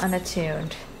Hut,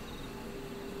 unattuned.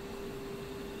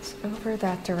 It's over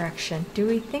that direction. Do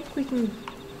we think we can?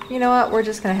 You know what? We're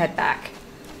just gonna head back.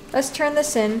 Let's turn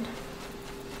this in.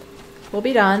 We'll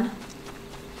be done.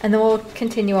 And then we'll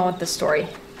continue on with the story.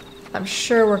 I'm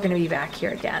sure we're gonna be back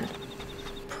here again.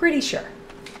 Pretty sure.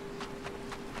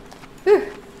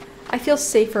 Whew. I feel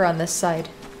safer on this side.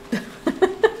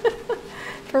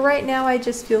 For right now, I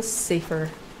just feel safer.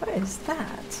 What is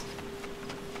that?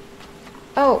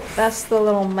 Oh, that's the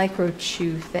little micro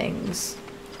chew things.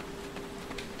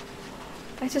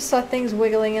 I just saw things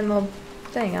wiggling in the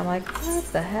thing. I'm like, what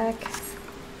the heck?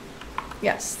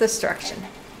 Yes, this direction.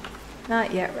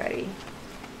 Not yet ready.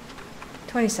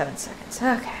 27 seconds.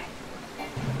 Okay.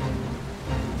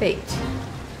 Fate.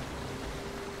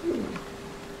 Ooh.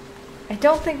 I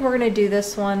don't think we're gonna do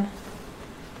this one.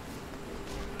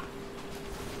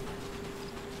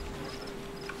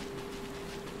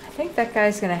 I think that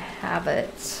guy's gonna have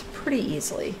it pretty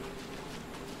easily.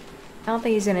 I don't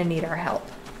think he's gonna need our help.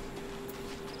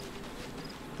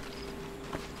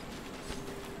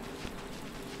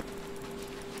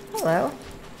 Hello.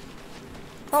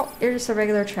 Oh, you're just a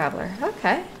regular traveler.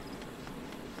 Okay.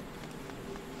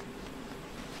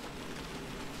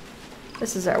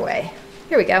 This is our way.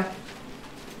 Here we go.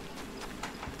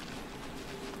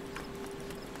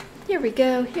 Here we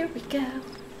go, here we go.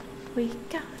 We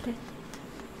got it.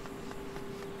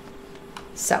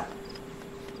 So.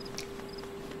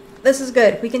 This is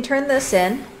good. We can turn this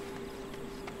in.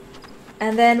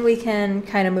 And then we can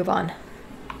kind of move on.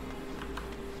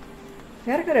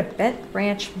 We gotta go to Bent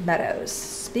Branch Meadows.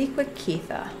 Speak with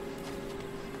Keitha.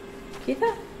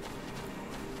 Keitha?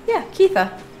 Yeah,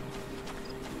 Keitha.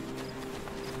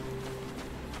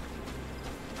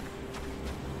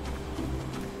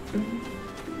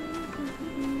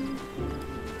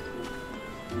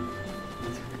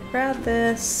 Grab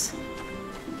this.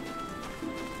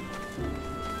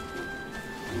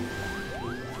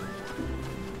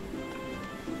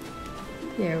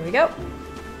 Here we go.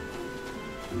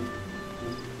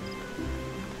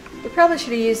 We probably should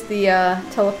have used the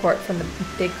teleport from the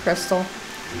big crystal.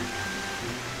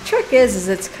 Trick is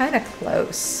it's kind of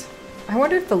close. I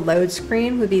wonder if the load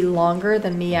screen would be longer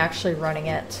than me actually running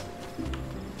it.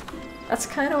 That's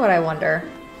kind of what I wonder,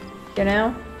 you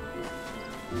know?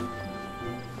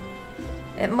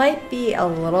 It might be a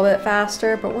little bit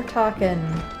faster, but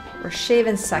we're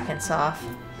shaving seconds off.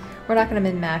 We're not going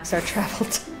to min-max our travel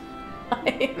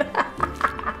time.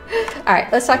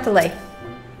 Alright, let's talk to Lei.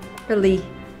 Or Lee.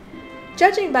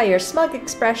 Judging by your smug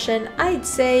expression, I'd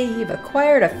say you've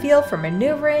acquired a feel for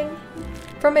maneuvering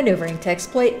to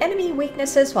exploit enemy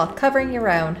weaknesses while covering your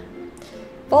own.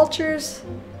 Vultures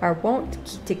are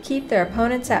wont to keep their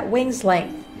opponents at wing's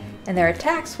length, and their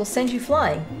attacks will send you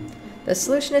flying. The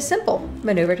solution is simple: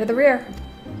 maneuver to the rear.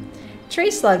 Tree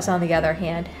slugs, on the other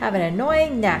hand, have an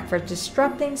annoying knack for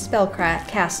disrupting spell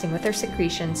casting with their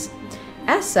secretions.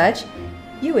 As such,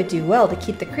 you would do well to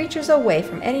keep the creatures away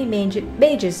from any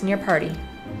mages in your party.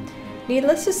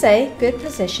 Needless to say, good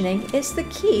positioning is the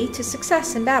key to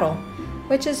success in battle,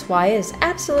 which is why it is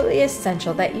absolutely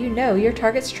essential that you know your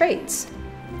target's traits.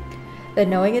 The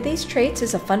knowing of these traits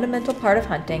is a fundamental part of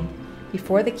hunting.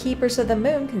 Before the Keepers of the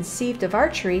Moon conceived of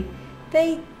archery,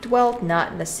 they dwelled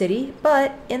not in the city,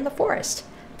 but in the forest.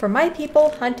 For my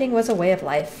people, hunting was a way of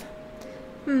life.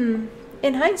 In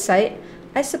hindsight,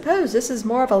 I suppose this is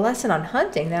more of a lesson on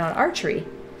hunting than on archery.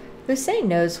 Lucine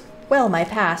knows well my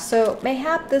past, so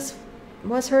mayhap this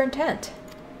was her intent.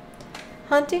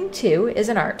 Hunting, too, is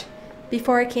an art.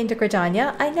 Before I came to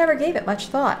Gridania, I never gave it much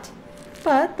thought.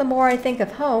 But the more I think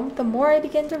of home, the more I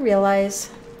begin to realize...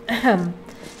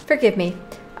 Forgive me,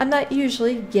 I'm not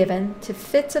usually given to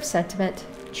fits of sentiment.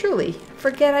 Truly,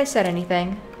 forget I said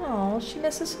anything. Oh, she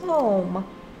misses home.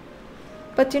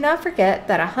 But do not forget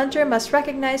that a hunter must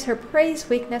recognize her prey's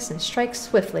weakness and strike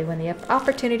swiftly when the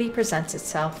opportunity presents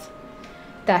itself.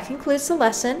 That concludes the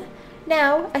lesson.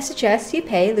 Now, I suggest you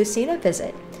pay Lucine a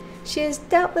visit. She is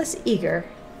doubtless eager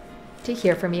to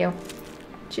hear from you.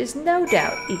 She is no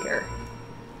doubt eager.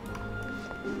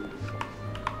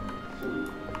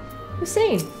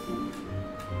 Lucine.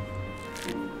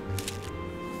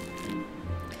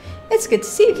 It's good to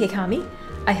see you, Keikami.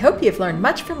 I hope you've learned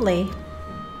much from Lee.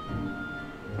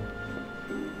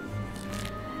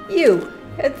 You,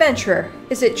 adventurer,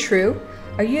 is it true?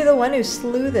 Are you the one who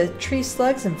slew the tree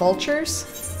slugs and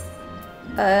vultures?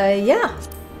 Yeah.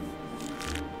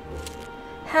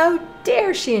 How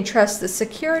dare she entrust the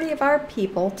security of our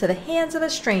people to the hands of a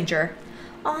stranger?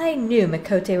 I knew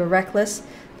Mikote were reckless,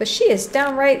 but she is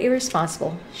downright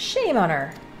irresponsible. Shame on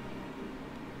her.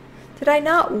 Did I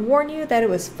not warn you that it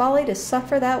was folly to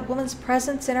suffer that woman's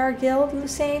presence in our guild,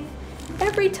 Lucine?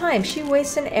 Every time she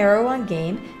wastes an arrow on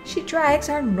game, she drags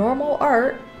our normal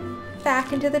art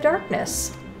back into the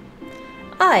darkness.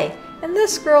 Aye, and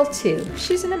this girl too.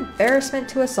 She's an embarrassment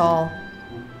to us all.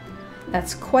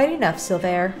 That's quite enough,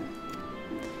 Silver.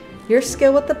 Your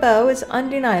skill with the bow is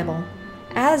undeniable,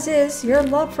 as is your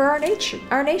love for our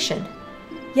nation.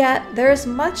 Yet there is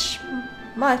much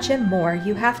and more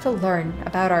you have to learn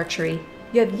about archery.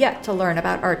 You have yet to learn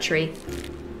about archery.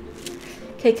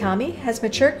 Keikami has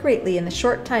matured greatly in the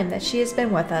short time that she has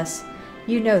been with us.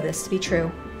 You know this to be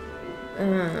true.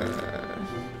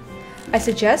 I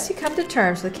suggest you come to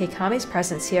terms with Keikami's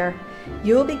presence here.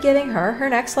 You will be giving her her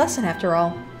next lesson after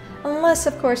all. Unless,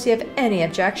 of course, you have any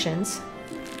objections.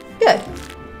 Good.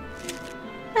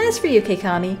 As for you,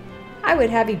 Keikami, I would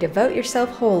have you devote yourself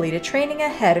wholly to training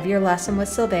ahead of your lesson with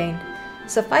Sylvain.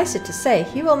 Suffice it to say,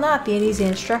 he will not be an easy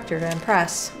instructor to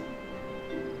impress.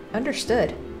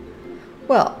 Understood.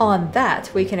 Well, on that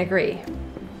we can agree.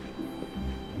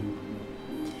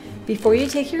 Before you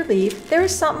take your leave, there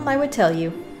is something I would tell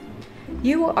you.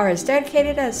 You are as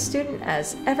dedicated a student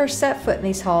as ever set foot in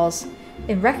these halls.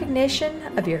 In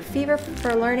recognition of your fever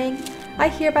for learning, I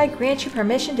hereby grant you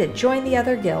permission to join the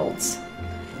other guilds.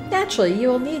 Naturally, you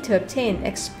will need to obtain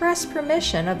express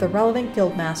permission of the relevant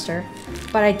guildmaster,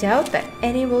 but I doubt that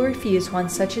any will refuse one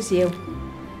such as you.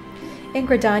 In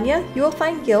Gridania, you will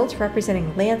find guilds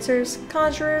representing lancers,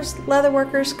 conjurers,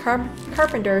 leatherworkers,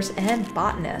 carpenters, and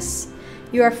botanists.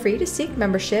 You are free to seek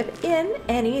membership in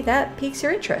any that piques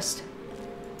your interest.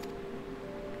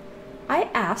 I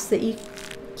ask that you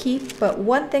keep but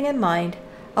one thing in mind.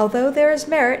 Although there is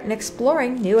merit in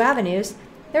exploring new avenues,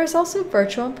 there is also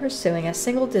virtue in pursuing a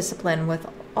single discipline with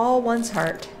all one's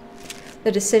heart.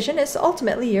 The decision is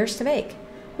ultimately yours to make.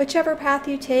 Whichever path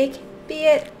you take, be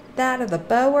it that of the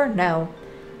bow or no,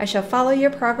 I shall follow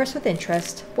your progress with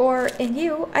interest, for in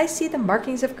you I see the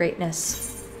markings of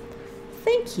greatness.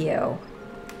 Thank you.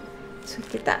 So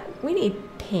get that. We need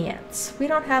pants. We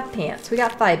don't have pants. We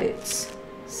got thigh boots.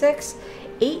 6,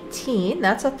 18.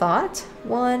 That's a thought.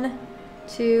 1,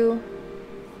 2,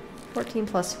 14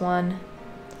 plus 1.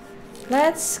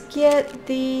 Let's get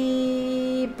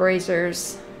the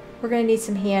bracers. We're going to need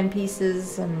some hand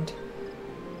pieces, and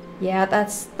yeah,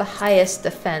 that's the highest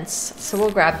defense, so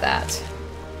we'll grab that.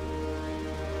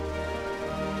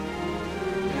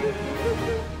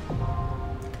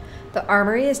 The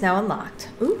armory is now unlocked.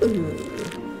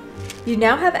 Ooh. You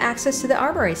now have access to the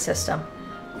armory system.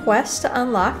 Quests to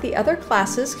unlock the other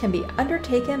classes can be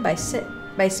undertaken by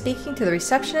speaking to the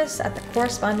receptionist at the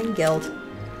corresponding guild.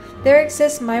 There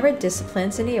exist myriad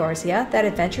disciplines in Eorzea that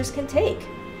adventurers can take.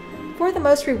 For the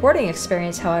most rewarding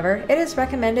experience, however, it is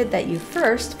recommended that you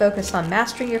first focus on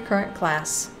mastering your current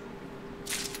class.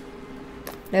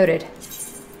 Noted.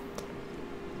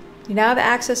 You now have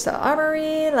access to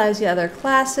armory, allows you other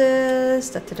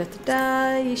classes,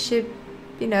 You should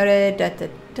be noted,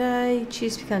 You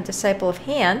choose to become Disciple of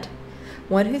Hand,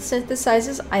 one who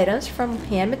synthesizes items from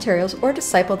hand materials, or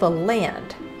Disciple of the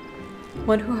Land,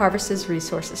 one who harvests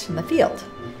resources from the field.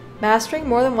 Mastering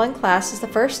more than one class is the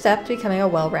first step to becoming a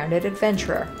well-rounded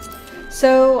adventurer.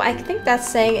 So I think that's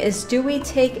saying is, do we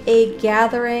take a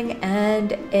gathering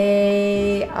and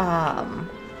a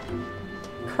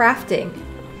crafting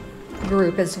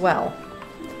group as well?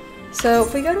 So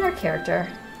if we go to our character,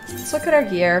 let's look at our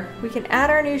gear. We can add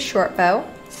our new short bow.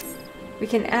 We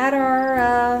can add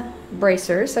our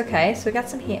bracers. Okay, so we got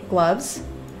some gloves.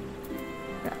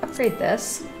 I'm gonna upgrade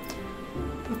this.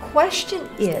 The question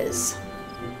is,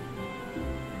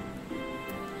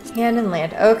 hand and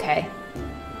land. Okay.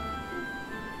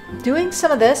 Doing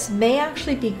some of this may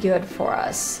actually be good for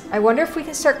us. I wonder if we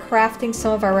can start crafting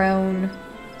some of our own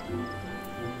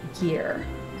gear.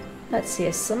 Let's see,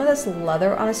 is some of this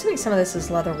leather? I'm assuming some of this is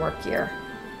leather work gear.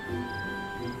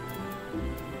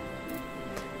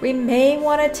 We may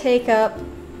want to take up,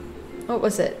 what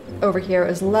was it over here? It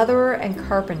was leather and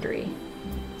carpentry.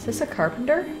 Is this a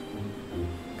carpenter?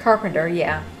 Carpenter,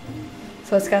 yeah.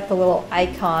 So it's got the little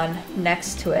icon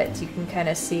next to it. You can kind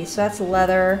of see. So that's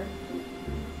leather.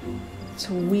 It's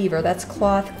weaver. That's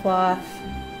cloth,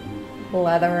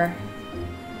 leather.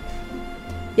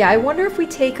 Yeah, I wonder if we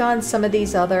take on some of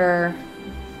these other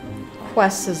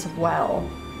quests as well.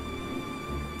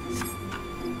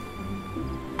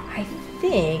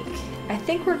 I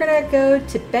think we're gonna go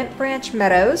to Bent Branch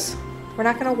Meadows. We're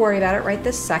not gonna worry about it right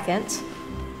this second.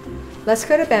 Let's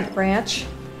go to Bent Branch,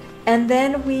 and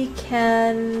then we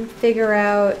can figure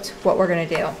out what we're gonna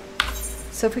do.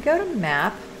 So if we go to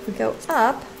map, we go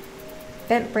up,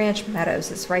 Bent Branch Meadows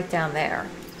is right down there.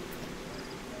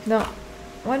 No,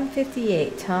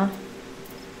 158, huh?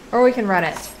 Or we can run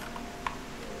it.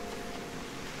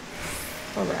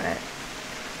 We'll run it.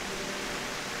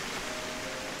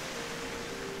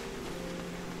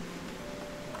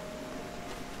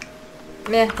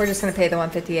 Meh, we're just gonna pay the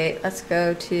 158. Let's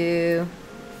go to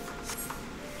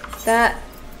that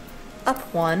up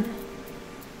one.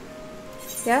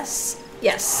 Yes?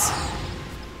 Yes.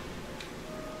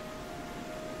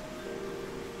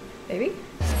 Maybe?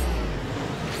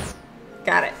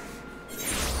 Got it.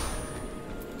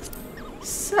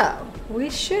 So, we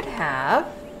should have...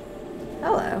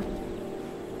 Hello.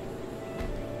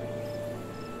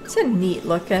 It's a neat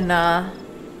looking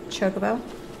chocobo.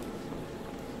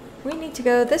 We need to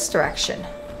go this direction.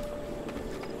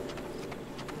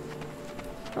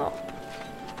 Oh.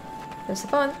 There's the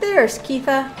phone. There's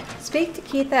Keitha. It's Speak to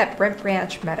Keith at Brent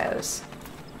Branch Meadows.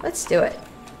 Let's do it.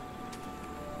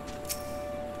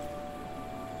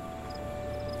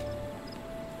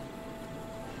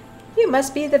 You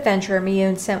must be the venturer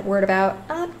Miyun sent word about.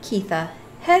 I'm Keitha,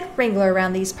 head wrangler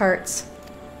around these parts.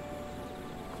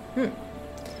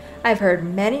 I've heard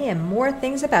many and more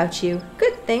things about you.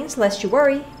 Good things, lest you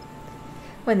worry.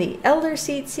 When the Elder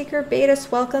Seed Seeker bade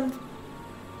us welcome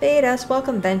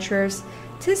venturers,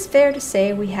 'tis fair to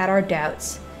say we had our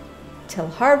doubts. Till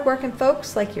hard-working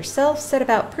folks like yourself set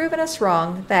about proving us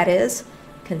wrong, that is,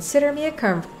 consider me a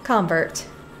convert.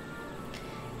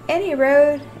 Any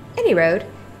road,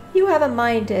 you have a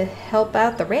mind to help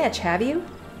out the ranch, have you?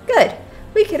 Good.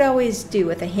 We could always do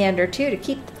with a hand or two to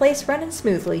keep the place running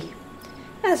smoothly.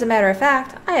 As a matter of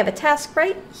fact, I have a task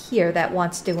right here that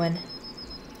wants doing.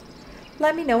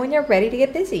 Let me know when you're ready to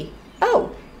get busy.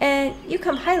 Oh, and you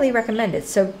come highly recommended,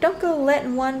 so don't go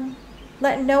letting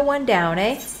no one down,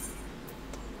 eh?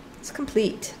 It's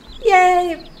complete.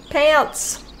 Yay!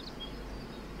 Pants!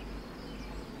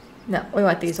 No, we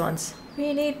want these ones.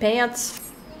 We need pants.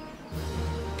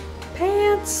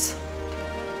 Pants!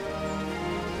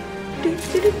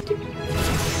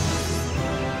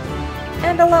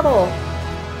 And a level!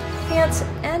 Pants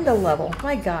and a level.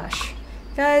 My gosh.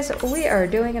 Guys, we are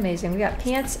doing amazing. We got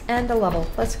pants and a level.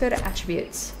 Let's go to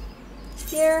attributes.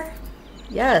 Here.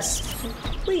 Yes.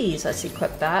 Please, let's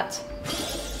equip that.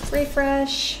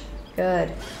 Refresh. Good.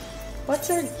 What's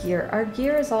our gear? Our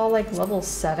gear is all like level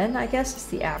 7, I guess is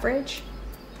the average.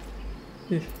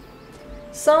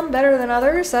 Some better than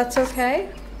others, that's okay.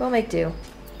 We'll make do.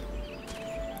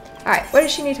 Alright, what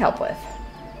does she need help with?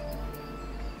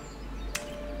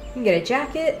 You can get a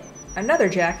jacket, another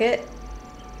jacket.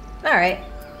 Alright.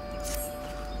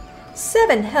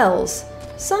 7 hells.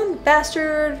 Some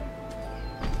bastard...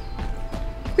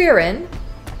 Kieran?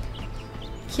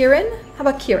 How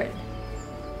about Kieran?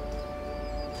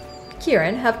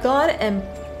 Kieran have gone and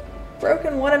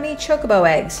broken one of me chocobo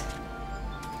eggs.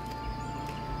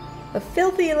 The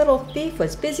filthy little thief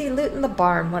was busy looting the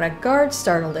barn when a guard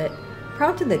startled it.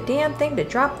 Prompting the damn thing to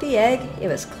drop the egg, it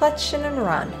was clutching and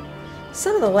run.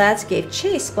 Some of the lads gave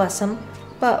chase, bless 'em,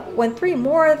 but when 3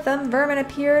 more of them vermin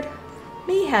appeared,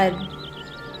 me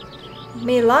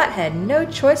lot had no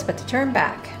choice but to turn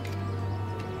back.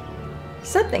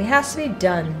 Something has to be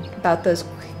done about those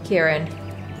Kieran.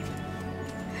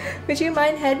 Would you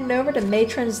mind heading over to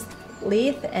Matron's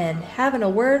Leith and having a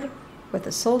word with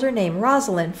a soldier named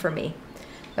Rosalind for me?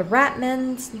 The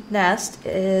Ratman's nest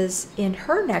is in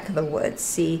her neck of the woods.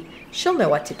 See, she'll know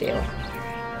what to do.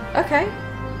 Okay.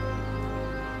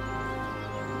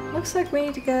 Looks like we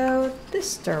need to go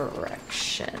this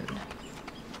direction.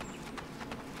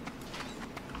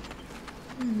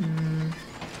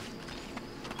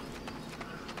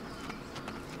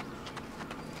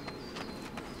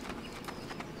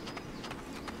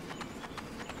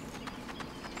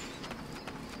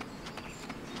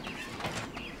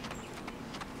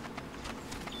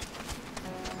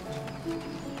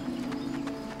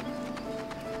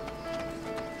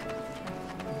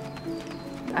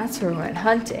 That's where we went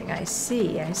hunting. I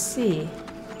see, I see.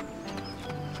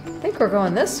 I think we're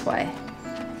going this way.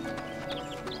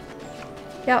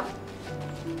 Yep.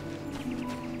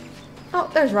 Oh,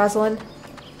 there's Rosalind.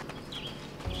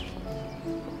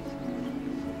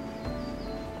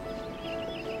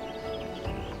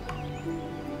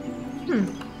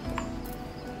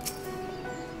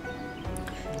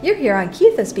 You're here on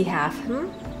Keitha's behalf,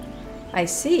 I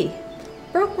see.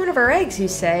 Broke one of her eggs, you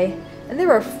say? And there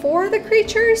were 4 of the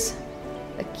creatures?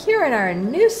 The Kieran are a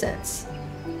nuisance.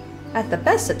 At the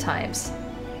best of times.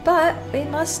 But we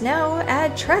must now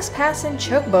add trespass and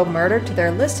chocobo murder to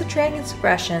their list of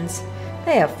transgressions.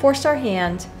 They have forced our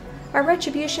hand. Our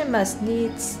retribution must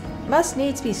needs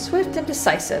be swift and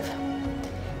decisive.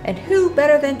 And who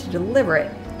better than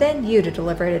you to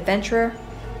deliver it, adventurer?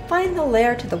 Find the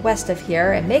lair to the west of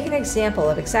here and make an example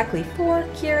of exactly 4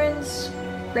 Kieran's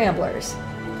ramblers.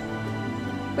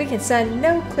 We can send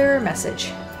no clearer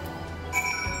message.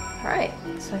 Alright,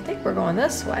 so I think we're going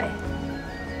this way.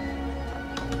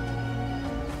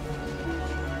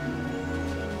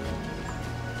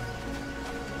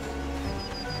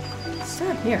 What's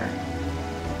down here?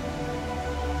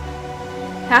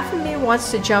 Half of me wants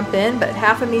to jump in, but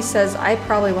half of me says I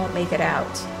probably won't make it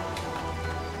out.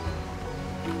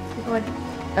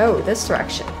 Oh, this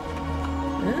direction.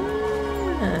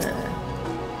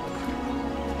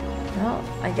 Well,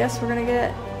 I guess we're gonna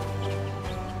get...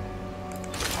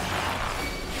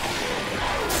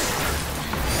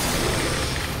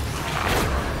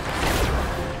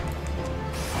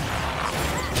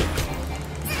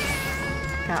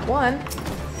 Got one.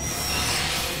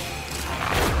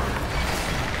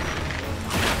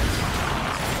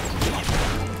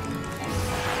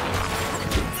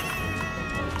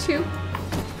 too.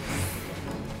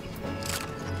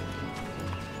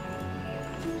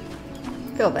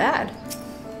 Feel bad.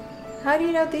 How do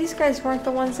you know these guys weren't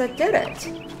the ones that did it?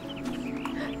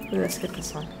 Ooh, let's get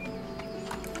this one.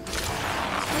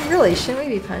 Really, shouldn't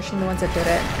we be punishing the ones that did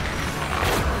it?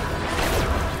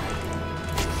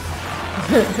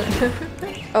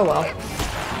 Oh well.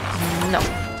 No.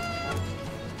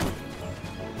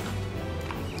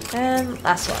 And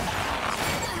last one.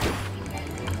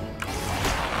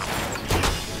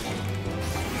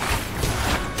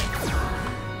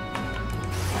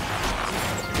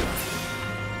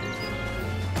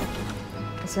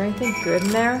 Is there anything good in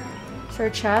there? Is there a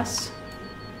chest?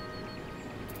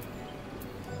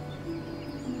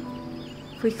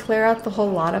 If we clear out the whole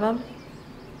lot of them?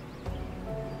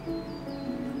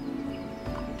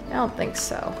 I don't think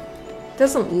so.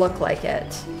 Doesn't look like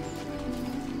it.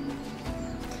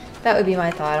 That would be my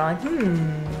thought on,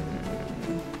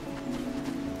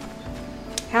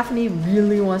 half of me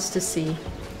really wants to see.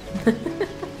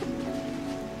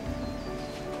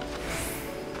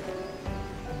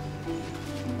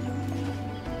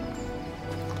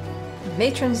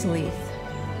 Matron's lathe.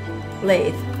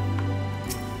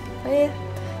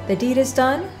 The deed is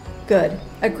done? Good.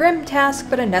 A grim task,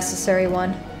 but a necessary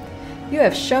one. You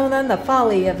have shown them the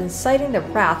folly of inciting the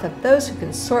wrath of those who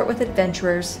consort with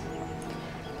adventurers.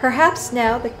 Perhaps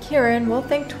now the Kirin will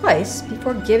think twice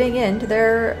before giving in to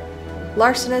their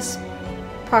larcenous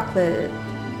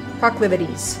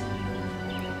proclivities.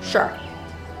 Sure.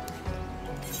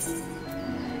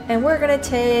 And we're gonna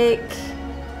take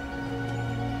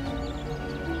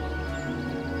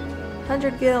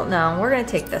 100 gil. No, we're gonna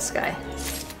take this guy.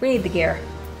 We need the gear.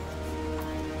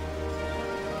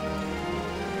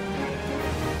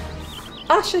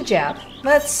 Asha Jab.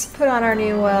 Let's put on our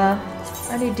new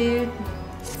dude.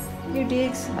 New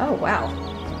digs. Oh wow.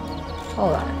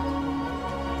 Hold on.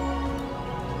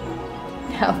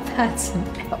 Now that's an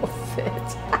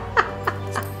outfit.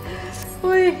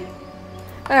 Wait.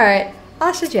 Alright.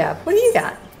 Asha Jab, what do you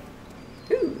got?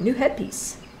 Ooh, new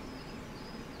headpiece.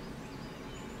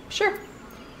 Sure.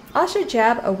 Asha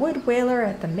Jab, a wood whaler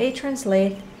at the Matron's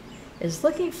Lathe, is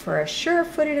looking for a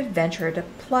sure-footed adventurer to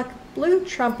pluck blue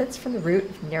trumpets from the root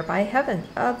of the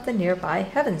nearby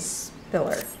heavens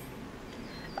spiller.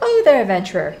 Oh there,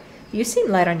 adventurer. You seem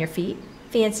light on your feet.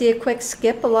 Fancy a quick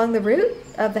skip along the route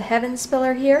of the heavens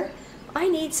spiller here? I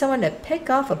need someone to pick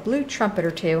off a blue trumpet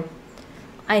or two.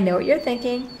 I know what you're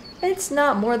thinking. It's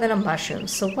not more than a mushroom,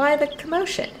 so why the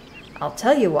commotion? I'll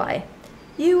tell you why.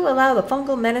 You allow the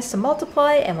fungal menace to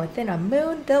multiply, and within a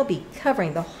moon, they'll be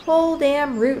covering the whole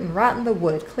damn root and rotting the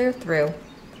wood clear through.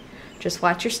 Just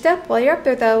watch your step while you're up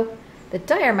there, though. The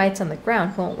dire mites on the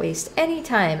ground won't waste any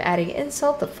time adding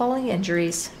insult to falling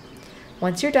injuries.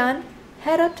 Once you're done,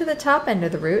 head up to the top end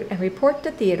of the route and report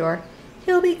to Theodore.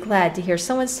 He'll be glad to hear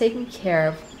someone's taking care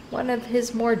of one of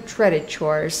his more dreaded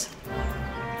chores.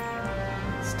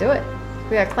 Let's do it.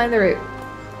 We gotta climb the route.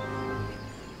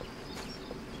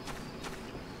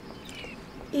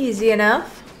 Easy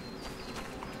enough.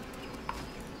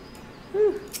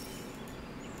 Whew.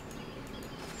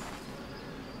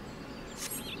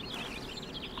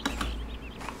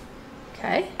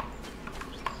 Okay.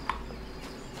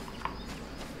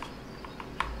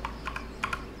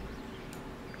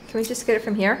 Can we just get it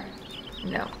from here?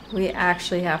 No, we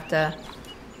actually have to...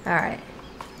 Alright.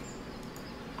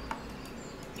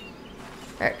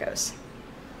 There it goes.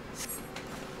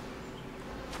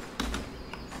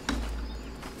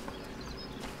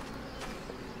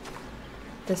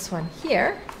 This one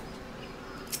here.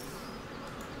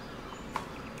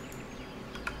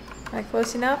 Am I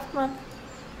close enough? Come on.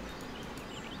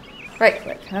 Right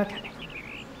click. Okay.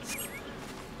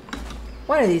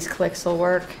 One of these clicks will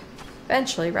work.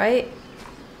 Eventually, right?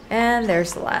 And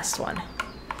there's the last one.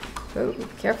 Oh,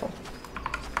 careful.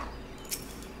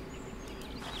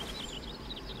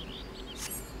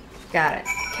 Got it.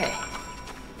 Okay.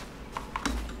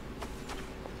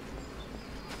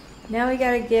 Now we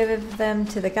gotta give them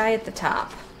to the guy at the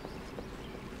top.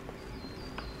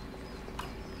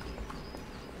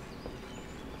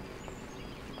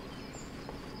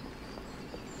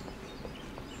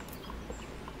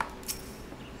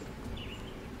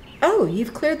 Oh,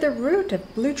 you've cleared the route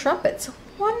of blue trumpets.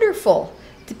 Wonderful!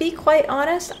 To be quite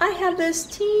honest, I have this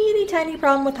teeny tiny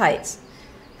problem with heights.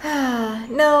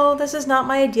 No, this is not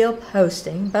my ideal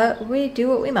posting, but we do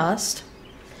what we must.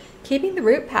 Keeping the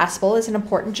route passable is an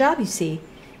important job, you see.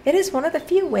 It is one of the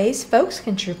few ways folks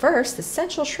can traverse the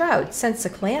central shroud since the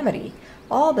calamity,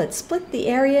 all but split the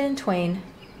area in twain.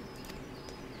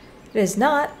 It is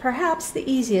not, perhaps, the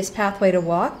easiest pathway to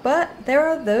walk, but there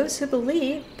are those who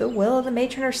believe the will of the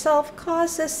matron herself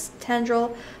caused this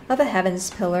tendril of a heavens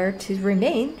pillar to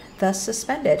remain thus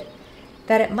suspended,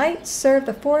 that it might serve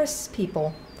the forest's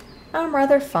people. I'm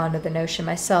rather fond of the notion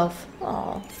myself.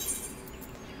 Aww.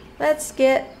 Let's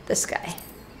get this guy.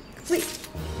 Complete.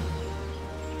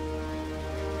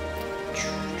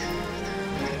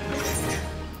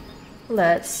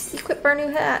 Let's equip our new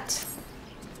hat.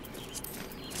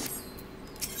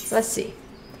 Let's see.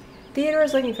 Theodore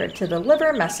is looking to deliver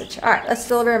a message. Alright, let's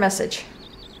deliver a message.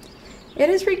 It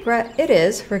is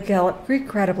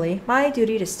regrettably my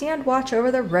duty to stand watch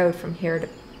over the road from here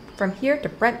to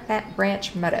Brent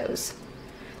Branch Meadows.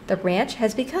 The ranch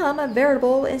has become a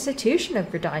veritable institution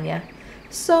of Gridania.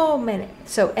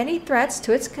 So any threats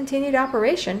to its continued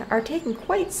operation are taken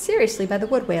quite seriously by the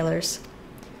wood whalers.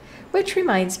 Which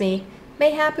reminds me,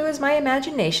 mayhap it was my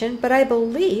imagination, but I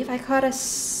believe I caught a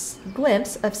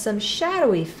glimpse of some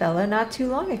shadowy fellow not too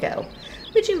long ago.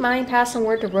 Would you mind passing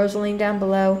word to Rosaline down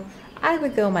below? I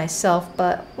would go myself,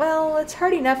 but, well, it's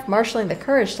hard enough marshalling the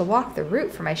courage to walk the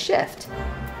route for my shift.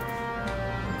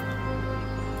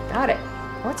 Got it.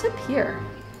 What's up here?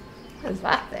 What is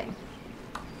that thing?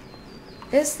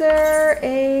 Is there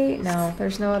a... No,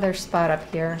 there's no other spot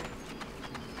up here.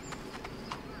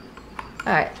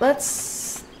 Alright,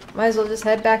 let's... Might as well just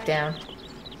head back down.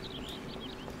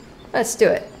 Let's do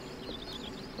it.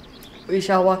 We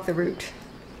shall walk the route.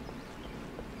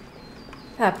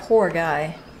 That poor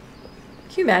guy.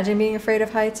 Can you imagine being afraid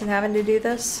of heights and having to do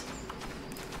this?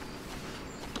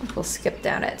 We'll skip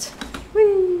down it.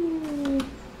 Whee!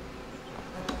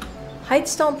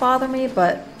 Heights don't bother me,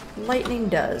 but lightning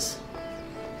does.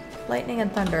 Lightning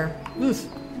and thunder. Oof.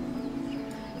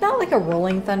 Not like a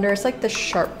rolling thunder, it's like the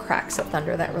sharp cracks of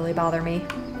thunder that really bother me.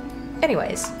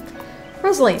 Anyways,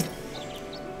 Rosaline.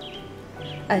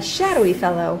 A shadowy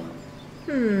fellow.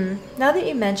 Now that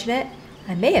you mention it,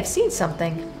 I may have seen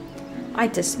something. I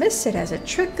dismissed it as a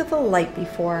trick of the light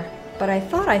before, but I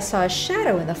thought I saw a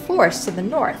shadow in the forest to the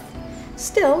north.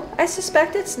 Still, I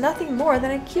suspect it's nothing more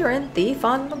than a Kirin thief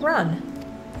on the run.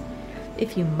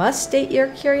 If you must state your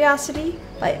curiosity,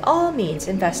 by all means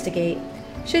investigate.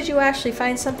 Should you actually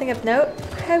find something of note,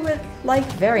 I would like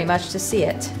very much to see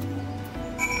it.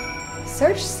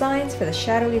 Search signs for the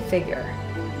shadowy figure.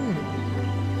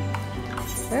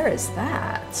 Where is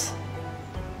that?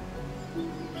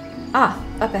 Ah,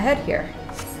 up ahead here.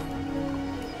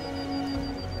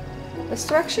 This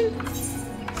direction?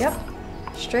 Yep,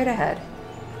 straight ahead.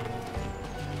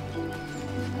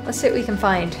 Let's see what we can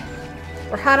find.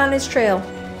 We're hot on his trail.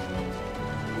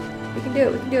 We can do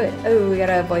it, we can do it. Oh, we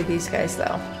gotta avoid these guys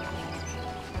though.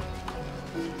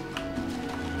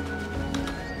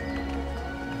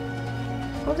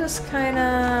 We'll just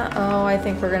kinda... Oh, I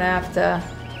think we're gonna have to...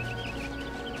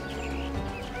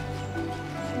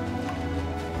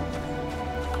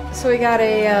 So we got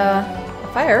a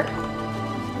fire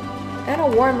and a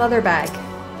warm leather bag.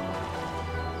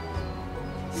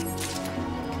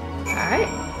 Alright,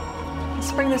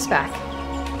 let's bring this back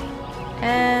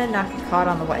and not get caught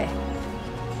on the way.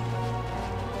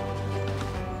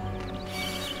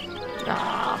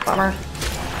 Ah, bummer.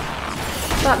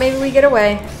 Thought maybe we get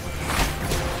away.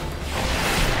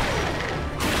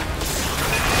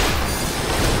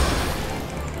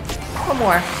 One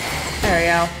more. There we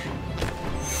go.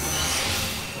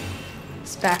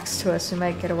 Backs to us, we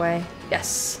might get away.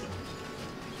 Yes.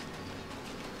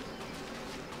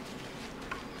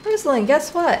 Rosalind,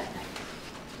 guess what?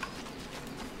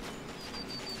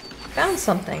 Found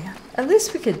something. At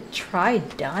least we could try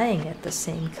dyeing it the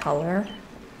same color.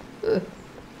 Ugh.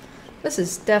 This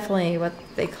is definitely what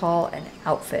they call an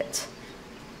outfit.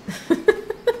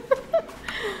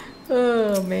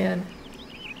 Oh man.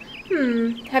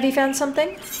 Have you found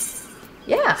something?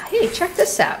 Yeah, hey, check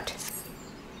this out.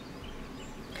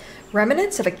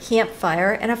 Remnants of a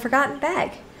campfire and a forgotten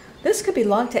bag. This could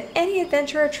belong to any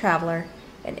adventurer or traveler.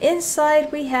 And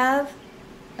inside we have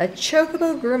a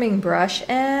chocobo grooming brush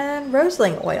and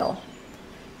roseling oil.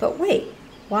 But wait,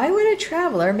 why would a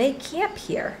traveler make camp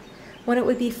here when it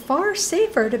would be far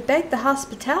safer to beg the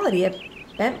hospitality of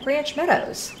Bent Branch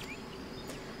Meadows?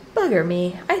 Bugger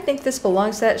me, I think this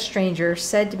belongs to that stranger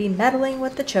said to be meddling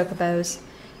with the chocobos.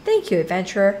 Thank you,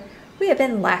 adventurer. We have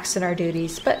been lax in our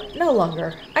duties, but no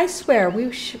longer. I swear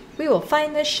we will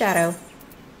find this shadow.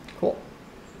 Cool.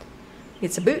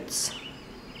 Get some boots.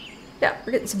 Yeah,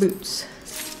 we're getting some boots.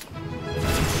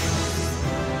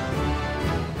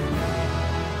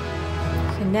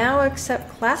 Can now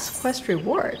accept class quest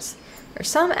rewards. There are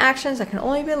some actions that can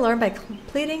only be learned by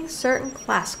completing certain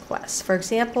class quests. For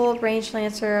example, Range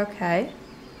Lancer, okay.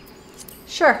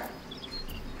 Sure,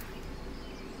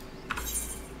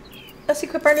 Let's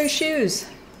equip our new shoes.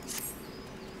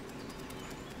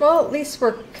 Well, at least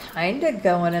we're kind of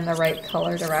going in the right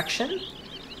color direction.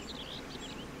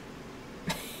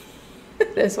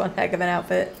 This one heck of an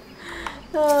outfit.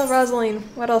 Oh, Rosaline,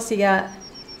 what else you got?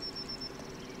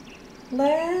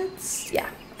 Yeah,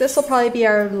 this will probably be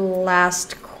our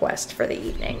last quest for the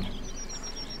evening.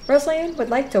 Rosaline would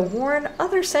like to warn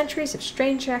other sentries of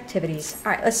strange activities.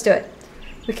 Alright, let's do it.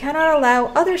 We cannot allow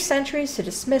other sentries to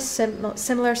dismiss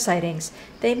similar sightings.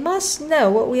 They must know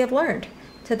what we have learned.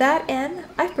 To that end,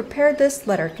 I've prepared this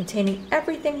letter containing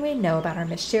everything we know about our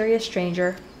mysterious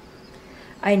stranger.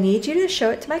 I need you to show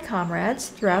it to my comrades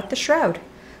throughout the Shroud.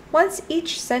 Once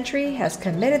each sentry has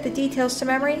committed the details to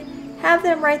memory, have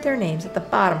them write their names at the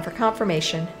bottom for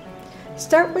confirmation.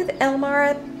 Start with Elmar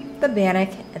at the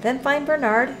Bannock, and then find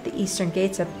Bernard at the eastern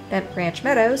gates of Bent Branch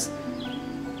Meadows.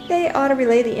 They ought to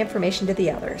relay the information to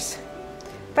the others.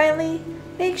 Finally,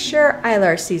 make sure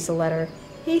Ilar sees the letter.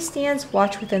 He stands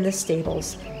watch within the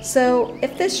stables, so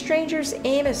if this stranger's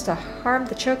aim is to harm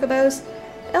the chocobos,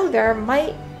 Elgar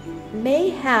may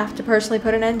have to personally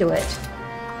put an end to it.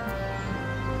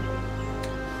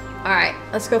 Alright,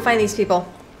 let's go find these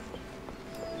people.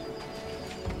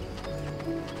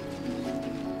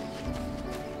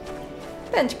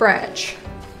 Bent Branch.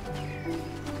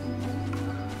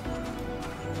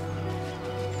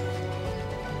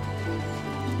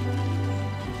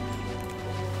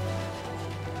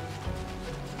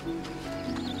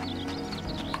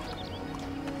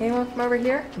 Anyone from over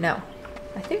here? No.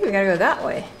 I think we gotta go that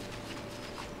way.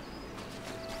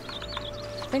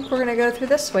 I think we're gonna go through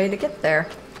this way to get there.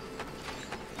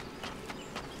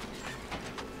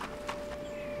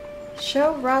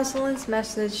 Show Rosalind's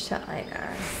message to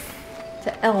Einar.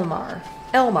 To Elmar.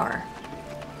 Elmar.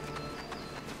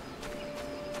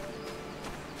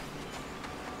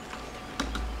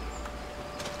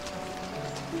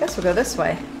 Guess we'll go this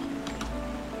way.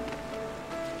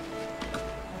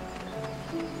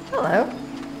 Hello.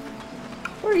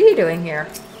 What are you doing here?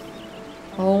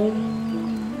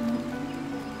 Home.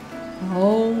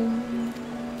 Home.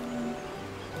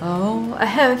 Oh,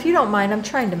 if you don't mind, I'm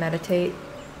trying to meditate.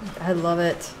 I love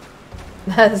it.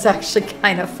 That is actually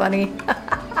kind of funny.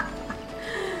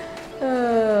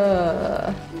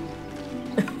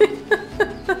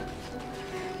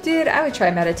 Dude, I would try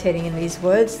meditating in these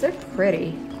woods. They're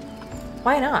pretty.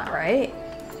 Why not, right?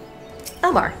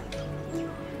 Elmar.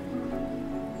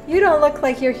 You don't look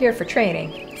like you're here for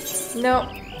training. Nope.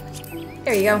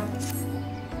 There you go.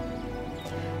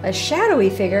 A shadowy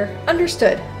figure?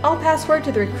 Understood. I'll pass word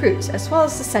to the recruits as well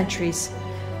as the sentries.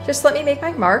 Just let me make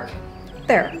my mark.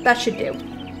 There, that should do.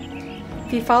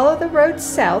 If you follow the road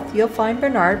south, you'll find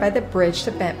Bernard by the bridge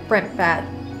to Brent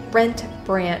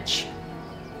Branch.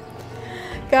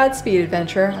 Godspeed,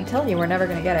 adventurer. I'm telling you, we're never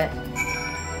gonna get it.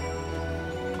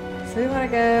 So we want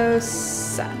to go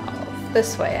south.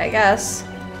 This way, I guess.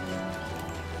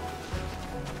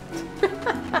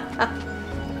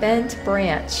 Bent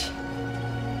Branch.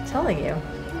 I'm telling you.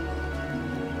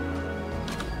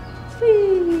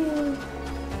 Whee!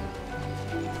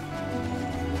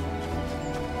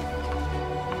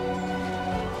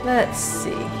 Let's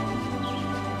see.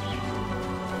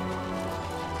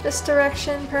 This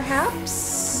direction,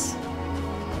 perhaps?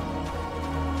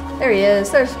 There he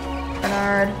is. There's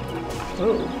Bernard.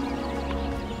 Ooh.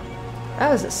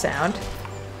 That was a sound.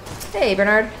 Hey,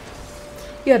 Bernard.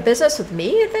 You have business with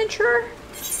me, adventurer?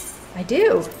 I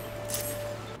do.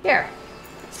 Here.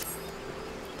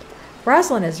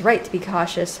 Rosalind is right to be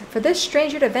cautious. For this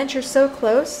stranger to venture so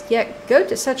close, yet go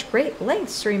to such great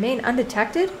lengths to remain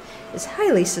undetected, is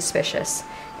highly suspicious.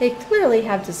 They clearly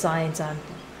have designs on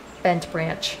Bent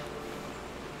Branch.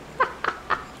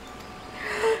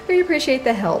 We appreciate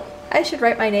the help. I should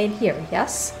write my name here,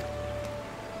 yes?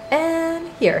 And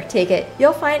here, take it.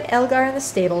 You'll find Elgar in the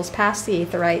stables past the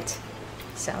Aetheryte.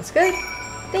 Sounds good.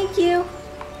 Thank you.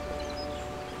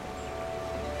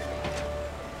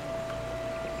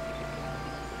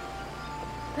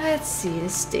 Let's see, the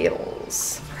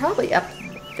stables. Probably up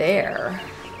there.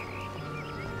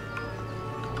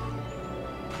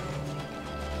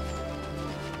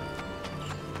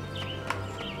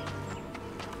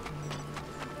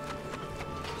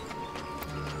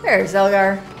 There's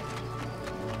Elgar.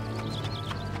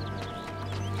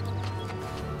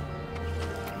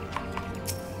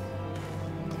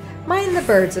 Mind the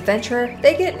birds, adventurer.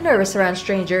 They get nervous around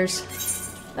strangers.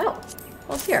 Oh,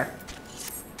 well, here.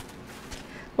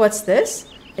 What's this?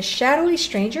 A shadowy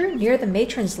stranger near the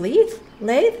matron's lathe?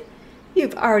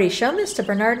 You've already shown this to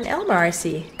Bernard and Elmar, I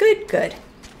see. Good, good.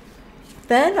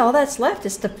 Then all that's left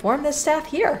is to form this staff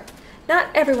here. Not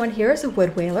everyone here is a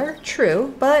wood whaler,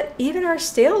 true, but even our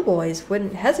stale boys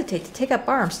wouldn't hesitate to take up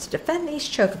arms to defend these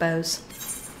chocobos.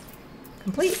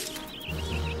 Complete.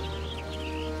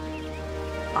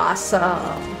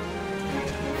 Awesome.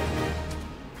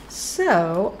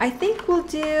 So, I think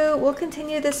we'll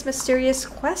continue this mysterious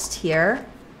quest here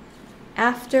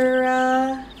after,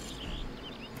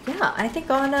 yeah, I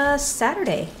think on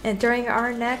Saturday and during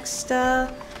our next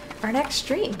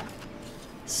stream.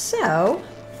 So,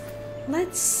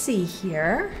 let's see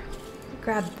here.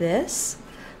 Grab this.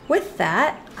 With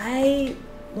that, I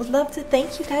would love to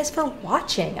thank you guys for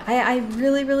watching. I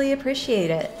really, really appreciate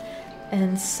it.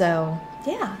 And so,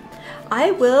 yeah,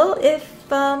 I will, if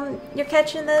you're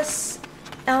catching this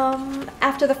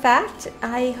after the fact,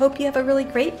 I hope you have a really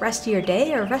great rest of your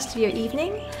day or rest of your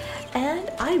evening, and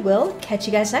I will catch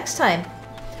you guys next time.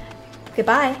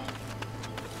 Goodbye.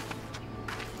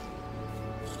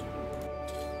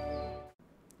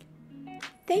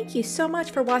 Thank you so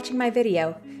much for watching my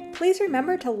video. Please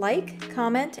remember to like,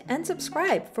 comment, and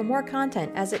subscribe for more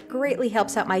content as it greatly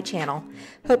helps out my channel.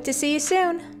 Hope to see you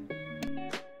soon.